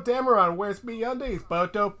Dameron wears me undies.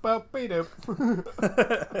 Bo-dope-bo-be-dope.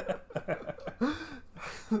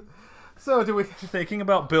 So do we... Thinking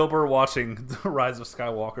about Bill Burr watching The Rise of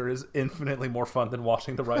Skywalker is infinitely more fun than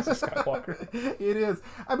watching The Rise of Skywalker. It is.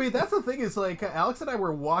 I mean, that's the thing is, like, Alex and I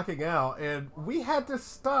were walking out, and we had to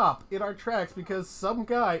stop in our tracks because some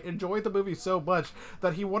guy enjoyed the movie so much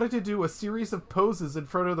that he wanted to do a series of poses in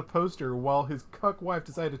front of the poster while his cuck wife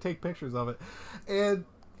decided to take pictures of it. And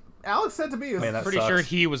Alex said to me... Man, that Pretty sucks. sure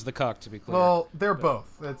he was the cuck, to be clear. Well, they're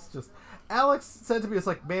both. It's just... Alex said to me, it's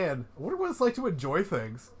like, man, I wonder what it's like to enjoy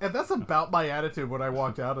things. And that's about my attitude when I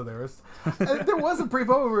walked out of there. And there was a brief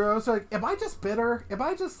moment where I was like, am I just bitter? Am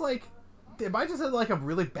I just in like a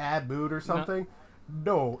really bad mood or something?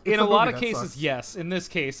 No. It's in a the lot movie of that cases, sucks. yes. In this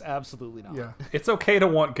case, absolutely not. Yeah. It's okay to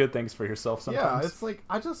want good things for yourself Yeah, sometimes. it's like,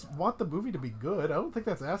 I just want the movie to be good. I don't think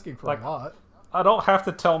that's asking for Like, a lot. I don't have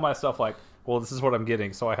to tell myself, like, well, this is what I'm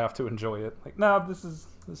getting, so I have to enjoy it. Like, no, this is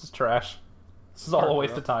trash. This is all a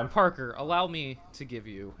waste of time. Parker, allow me to give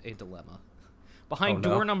you a dilemma. Behind Oh,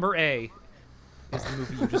 no. door number A is the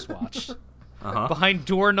movie you just watched. Uh-huh. Behind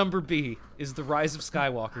door number B is The Rise of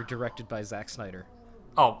Skywalker, directed by Zack Snyder.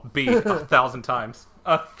 Oh, B, 1,000 times.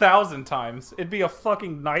 1,000 times. It'd be a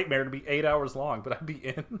fucking nightmare to be 8 hours long, but I'd be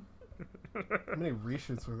in. How many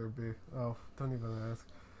reshoots will there be? Oh, don't even ask.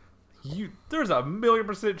 There's a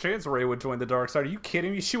 1,000,000% chance Rey would join the dark side. Are you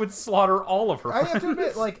kidding me? She would slaughter all of her I friends. have to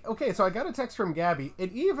admit, like, okay, so I got a text from Gabby,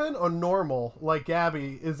 and even on normal, like,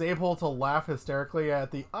 Gabby is able to laugh hysterically at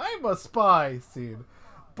the "I'm a spy" scene,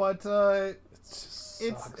 but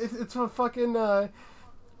it's a fucking.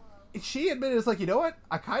 She admitted, it's like, you know what?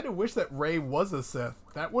 I kind of wish that Rey was a Sith.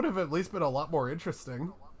 That would have at least been a lot more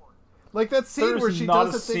interesting. Like that scene There's where she not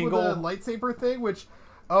does a the thing with the lightsaber thing, which.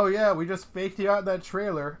 Oh yeah, we just faked you out in that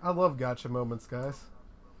trailer. I love gotcha moments, guys.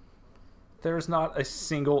 There's not a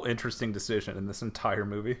single interesting decision in this entire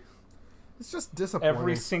movie. It's just disappointing.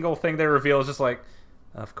 Every single thing they reveal is just like,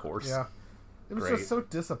 of course. Yeah. It was Great. just so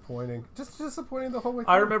disappointing. Just disappointing the whole way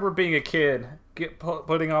I through. remember being a kid,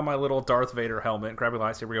 putting on my little Darth Vader helmet, grabbing a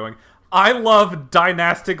lightsaber, going, I love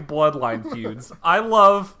dynastic bloodline feuds. I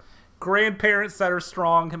love grandparents that are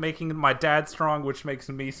strong, making my dad strong, which makes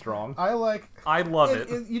me strong. I love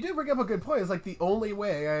it. You did bring up a good point. It's like the only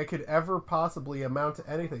way I could ever possibly amount to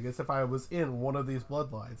anything is if I was in one of these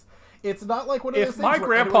bloodlines. It's not like one of those If things my where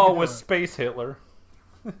grandpa anyone can was do it. Space Hitler,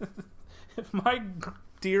 if my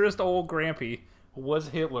dearest old grampy was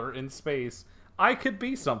Hitler in space, I could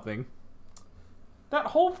be something. That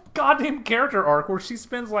whole goddamn character arc where she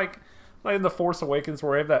spends like in The Force Awakens,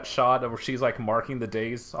 where we have that shot of where she's like marking the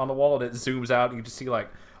days on the wall, and it zooms out, and you just see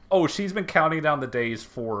like, oh, she's been counting down the days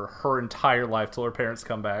for her entire life till her parents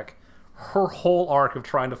come back. Her whole arc of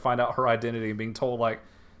trying to find out her identity and being told like,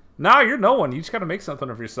 nah, you're no one. You just got to make something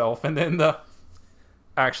of yourself. And then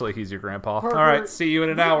actually, he's your grandpa. Parker, all right, see you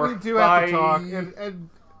in an hour. We do Bye. have to talk.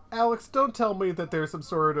 And Alex, don't tell me that there's some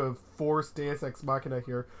sort of forced Deus Ex Machina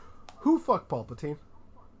here. Who fucked Palpatine?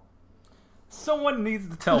 Someone needs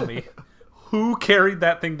to tell me who carried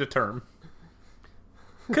that thing to term.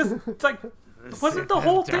 Because it's like, wasn't the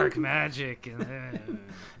whole Dark thing magic.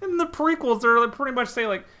 in the prequels? They're like, pretty much say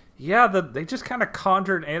like, yeah, they just kind of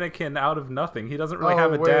conjured Anakin out of nothing. He doesn't really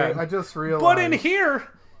have a wait, dad. I just realized. But in here,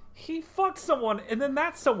 he fucked someone, and then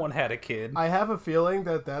that someone had a kid. I have a feeling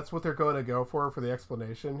that that's what they're going to go for the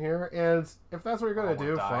explanation here, and if that's what you're going to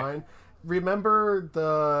do, fine. Remember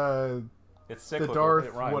It's the cyclical. Darth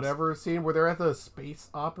It rhymes. whatever scene where they're at the space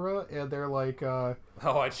opera and they're like, Oh,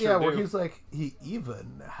 I sure yeah, do. where he's like, he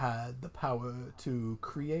even had the power to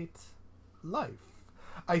create life.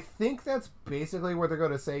 I think that's basically what they're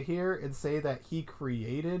going to say here, and say that he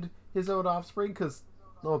created his own offspring, because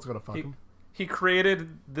no one's going to fuck him. He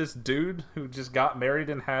created this dude who just got married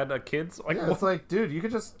and had a kid. Like, Yeah, it's like, dude, you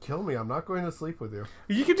could just kill me. I'm not going to sleep with you.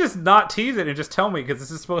 you could just not tease it and just tell me, because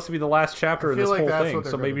this is supposed to be the last chapter of this whole thing.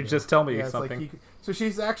 So maybe just tell me something. So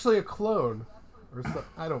she's actually a clone. Or so,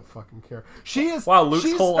 I don't fucking care. She is. Wow, Luke's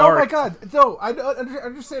she's, whole oh arc. my god. No, I don't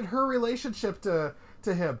understand her relationship to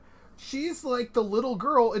him. She's like the little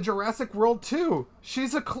girl in Jurassic World 2.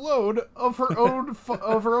 She's a clone of her own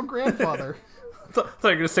of her own grandfather. I thought you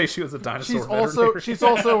were gonna say she was a dinosaur. She's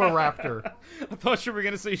also a raptor. I thought you were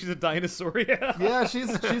gonna say she's a dinosaur. Yeah. Yeah, she's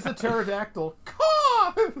a pterodactyl.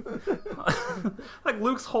 Like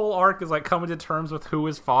Luke's whole arc is like coming to terms with who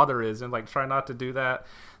his father is and like try not to do that.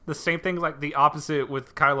 The same thing, like the opposite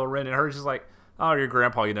with Kylo Ren, and her just like, oh, your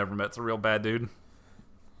grandpa you never met's a real bad dude.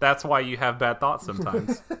 That's why you have bad thoughts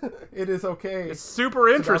sometimes. It is okay. It's super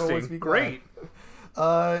interesting. Great.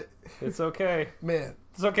 It's okay. Man.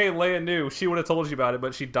 It's okay, Leia knew. She would have told you about it,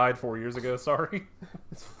 but she died 4 years ago. Sorry.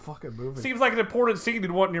 This fucking movie. Seems like an important scene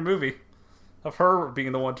you'd want in your movie. Of her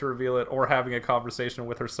being the one to reveal it, or having a conversation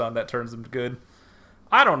with her son that turns him good.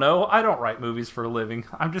 I don't know. I don't write movies for a living.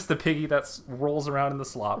 I'm just the piggy that rolls around in the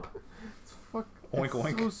slop. Oink, it's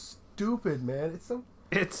oink. so stupid, man.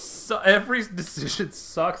 It's every decision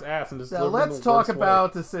sucks ass and just. Now let's talk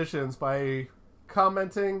about decisions by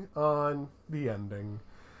commenting on the ending.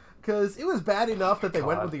 Because it was bad enough that they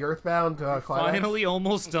went with the Earthbound climax. Finally,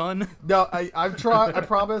 almost done. No, I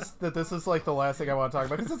promise that this is like the last thing I want to talk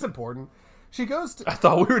about because it's important. She goes to... I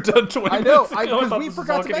thought we were done 20 I know, minutes ago. because we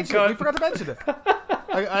forgot to mention it. We forgot to mention it.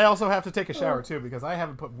 I also have to take a shower, too, because I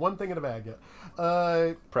haven't put one thing in a bag yet.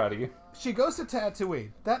 Proud of you. She goes to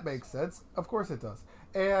Tatooine. That makes sense. Of course it does.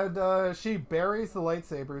 And she buries the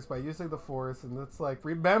lightsabers by using the Force, and it's like,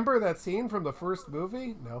 remember that scene from the first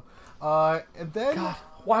movie? No. And then... God,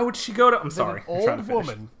 why would she go to... I'm sorry.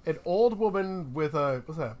 An old woman with a...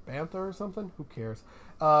 Was that a bantha or something? Who cares?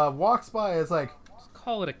 Walks by and is like... Just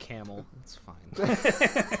call it a camel. It's fine.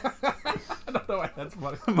 I don't know why that's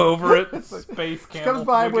funny. I'm over it. Space camel. She comes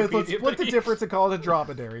by with, let's Wikipedia split the page. difference and call it a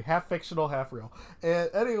dromedary. Half fictional, half real.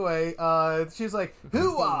 And anyway, she's like,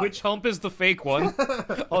 who are... Which hump is the fake one,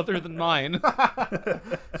 other than mine?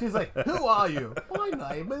 She's like, who are you? My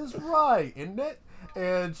name is Rai, isn't it?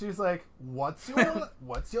 And she's like, what's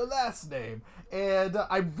your last name? And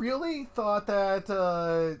I really thought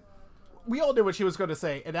that... we all knew what she was going to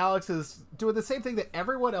say, and Alex is doing the same thing that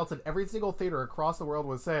everyone else in every single theater across the world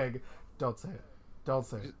was saying. Don't say it. Don't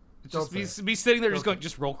say it. Just be sitting there just going,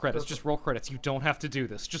 just roll credits, just roll credits. You don't have to do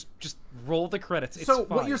this. Just roll the credits. It's so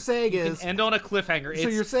fine. what you're saying You is... can end on a cliffhanger. So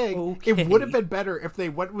you're saying okay. it would have been better if they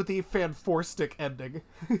went with the Fanforstic ending.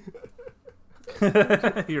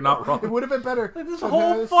 You're not wrong. It would have been better. This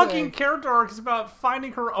whole fucking character arc is about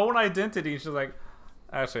finding her own identity. She's like...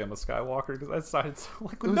 Actually, I'm a Skywalker because I decided to...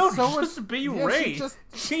 Like, no, just be Rey.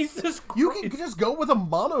 Jesus Christ. You can just go with a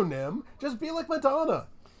mononym. Just be like Madonna.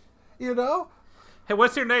 You know? Hey,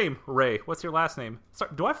 what's your name? Rey. What's your last name?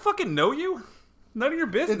 Sorry, do I fucking know you? None of your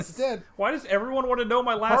business. Instead, why does everyone want to know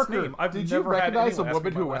my last Parker, name? I've did never you recognize had a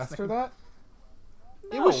woman who asked her that?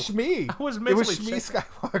 No. It was Shmi. I was It was mentally Shmi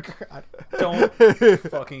Skywalker.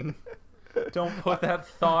 Don't put that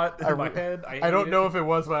thought in my head. I don't know if it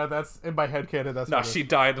was, but that's in my head canon. That's no. She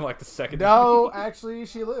died in like the second. No, actually,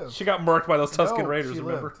 she lived. She got murked by those Tusken Raiders. She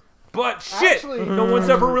Remember? lived. But shit, Actually, no one's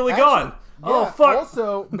ever really gone. Yeah, Oh fuck.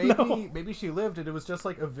 Also, maybe she lived, and it was just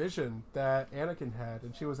like a vision that Anakin had,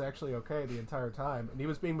 and she was actually okay the entire time, and he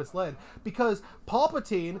was being misled because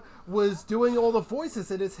Palpatine was doing all the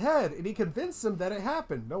voices in his head, and he convinced him that it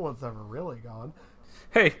happened. No one's ever really gone.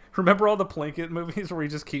 Hey, remember all the Plinkett movies where we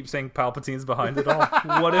just keep saying Palpatine's behind it all?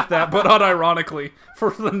 What if that, but unironically,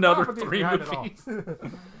 for another Palpatine's 3 behind it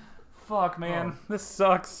movies? Fuck, man. This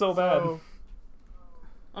sucks so bad.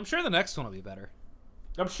 I'm sure the next one will be better.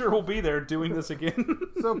 I'm sure we'll be there doing this again.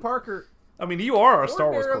 So, Parker... I mean, you are our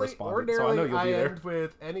Star Wars correspondent, so I know you'll be there. End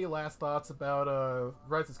with any last thoughts about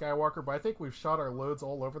Rise of Skywalker, but I think we've shot our loads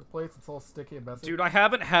all over the place. It's all sticky and messy. Dude, I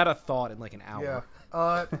haven't had a thought in like an hour.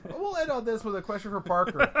 Yeah. We'll end on this with a question for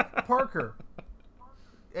Parker. Parker,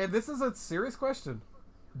 and this is a serious question.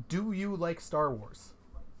 Do you like Star Wars?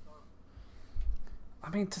 I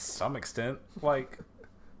mean, to some extent. Like,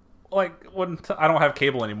 like when I don't have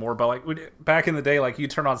cable anymore, but like back in the day, like you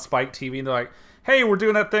turn on Spike TV and they're like, "Hey, we're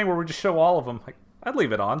doing that thing where we just show all of them." Like, I'd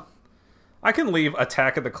leave it on. I can leave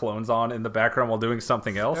Attack of the Clones on in the background while doing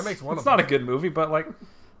something else. That makes one It's of not them. a good movie, but like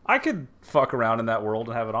I could fuck around in that world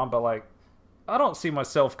and have it on. But like, I don't see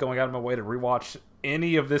myself going out of my way to rewatch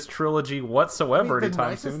any of this trilogy whatsoever the anytime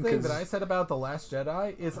nicest soon. thing 'Cause that I said about The Last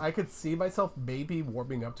Jedi is I could see myself maybe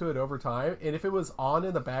warming up to it over time, and if it was on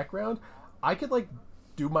in the background, I could like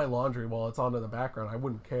do my laundry while it's on in the background. I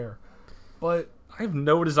wouldn't care. But I have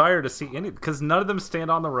no desire to see any, because none of them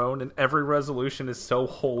stand on their own, and every resolution is so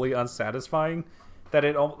wholly unsatisfying that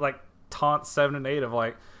it like taunts 7 and 8 of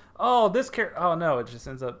like, oh, this character, oh no, it just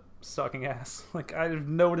ends up sucking ass. Like, I have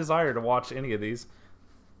no desire to watch any of these,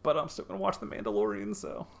 but I'm still gonna watch The Mandalorian,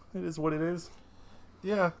 so it is what it is.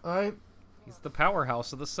 yeah, He's the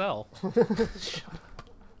powerhouse of the cell.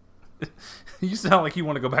 You sound like you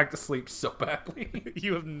want to go back to sleep so badly.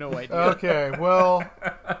 You have no idea. okay. Well,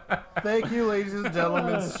 thank you, ladies and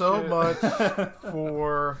gentlemen, so much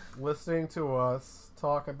for listening to us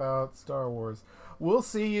talk about Star Wars. We'll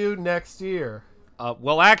see you next year.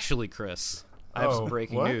 Well, actually, Chris, I have some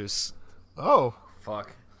breaking what? news. Oh,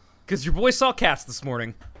 Fuck. Because your boy saw Cats this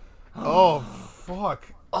morning. oh, fuck!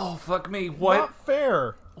 Oh, fuck me. What? Not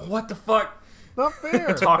fair. What the fuck? Not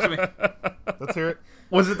fair. Talk to me. Let's hear it.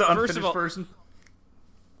 Was it the First unfinished of all- version?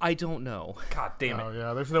 I don't know. God damn it. Oh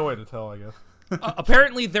yeah, there's no way to tell, I guess.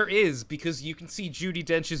 Apparently there is, because you can see Judi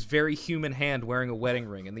Dench's very human hand wearing a wedding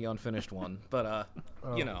ring in the unfinished one. But,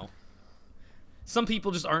 you know. Some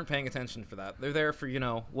people just aren't paying attention for that. They're there for, you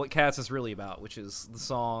know, what Cats is really about, which is the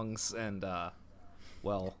songs and,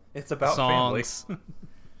 well... It's about songs. family.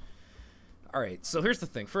 Alright, so here's the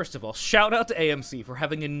thing. First of all, shout out to AMC for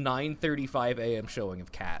having a 9:35 a.m. showing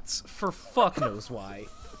of Cats. For fuck knows why.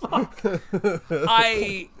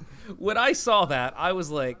 When I saw that, I was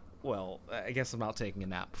like, well, I guess I'm not taking a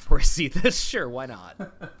nap before I see this. Sure, why not?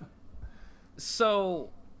 So,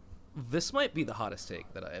 this might be the hottest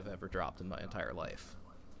take that I have ever dropped in my entire life.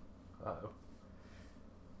 Uh-oh.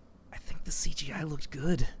 I think the CGI looked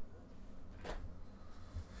good.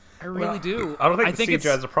 I really do. I don't think the it's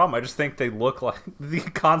CGI is a problem. I just think they look like the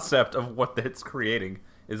concept of what it's creating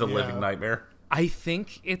is a living nightmare. I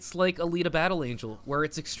think it's like Alita Battle Angel, where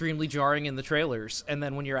it's extremely jarring in the trailers, and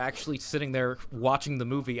then when you're actually sitting there watching the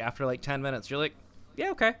movie after like 10 minutes, you're like,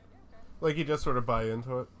 yeah, okay. Like you just sort of buy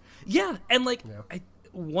into it. Yeah, and like,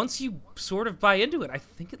 once you sort of buy into it, I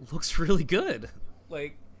think it looks really good.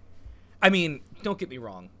 Like, I mean, don't get me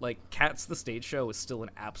wrong. Like, Cats the Stage Show is still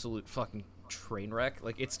an absolute fucking train wreck.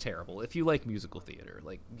 Like, it's terrible. If you like musical theater,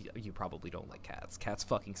 like, you probably don't like Cats. Cats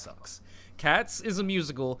fucking sucks. Cats is a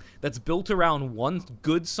musical that's built around one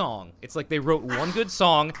good song. It's like they wrote one good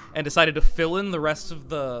song and decided to fill in the rest of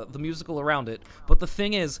the musical around it. But the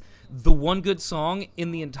thing is, the one good song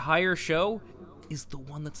in the entire show is the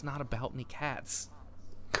one that's not about any cats.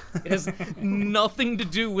 It has nothing to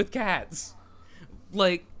do with cats.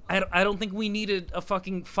 Like, I don't think we needed a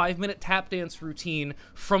fucking 5-minute tap dance routine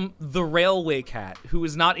from the Railway Cat, who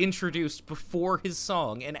is not introduced before his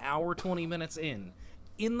song an hour 20 minutes in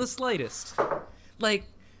the slightest. Like,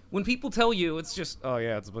 when people tell you it's just, oh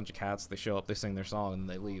yeah, it's a bunch of cats, they show up, they sing their song, and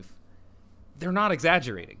they leave, they're not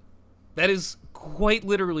exaggerating. That is quite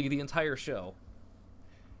literally the entire show.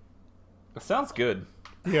 It sounds good.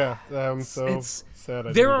 Yeah, I'm so It's- sad.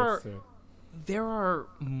 I there didn't are- get to see it. There are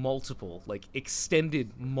multiple, like,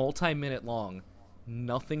 extended, multi-minute long,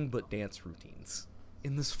 nothing but dance routines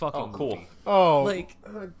in this fucking Oh, cool. movie. Oh, Like,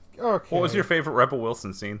 okay. What was your favorite Rebel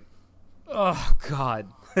Wilson scene? oh god,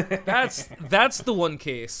 that's the one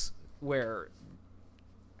case where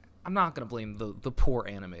I'm not gonna blame the poor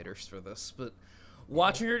animators for this, but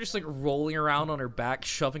watching her just like rolling around on her back,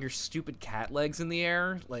 shoving her stupid cat legs in the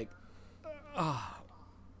air, like,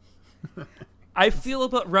 I feel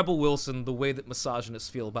about Rebel Wilson the way that misogynists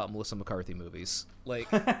feel about Melissa McCarthy movies. Like,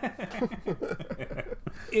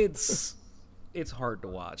 it's hard to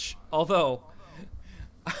watch. Although,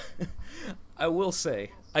 I will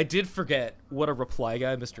say, I did forget what a reply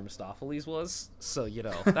guy Mr. Mistopheles was. So, you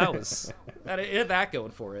know, that was it had that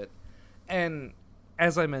going for it. And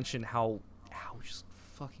as I mentioned, how just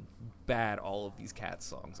fucking bad all of these cat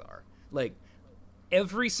songs are. Like,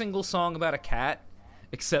 every single song about a cat,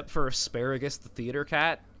 except for Asparagus the Theater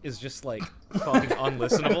Cat, is just, like, fucking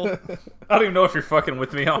unlistenable. I don't even know if you're fucking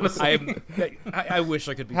with me, honestly. I wish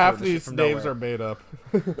I could be Half doing this these shit from names nowhere. are made up.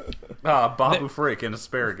 Babu Frick and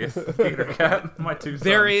Asparagus, Theater Cat, my two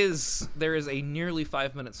sons. There is a nearly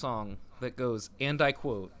 5-minute song that goes, and I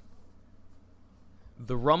quote,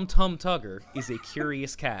 "The Rum Tum Tugger is a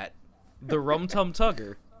curious cat. The Rum Tum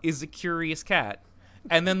Tugger is a curious cat.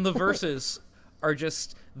 And then the verses are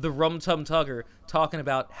just the Rum Tum Tugger talking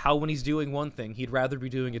about how when he's doing one thing, he'd rather be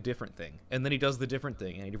doing a different thing. And then he does the different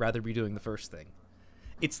thing, and he'd rather be doing the first thing.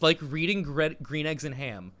 It's like reading Green Eggs and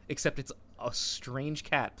Ham, except it's a strange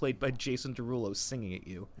cat played by Jason Derulo singing at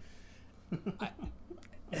you.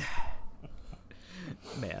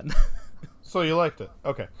 Man. So you liked it.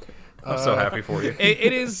 Okay. I'm so happy for you.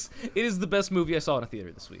 It is the best movie I saw in a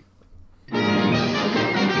theater this week.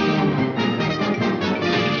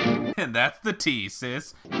 And that's the tea,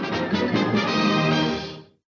 sis.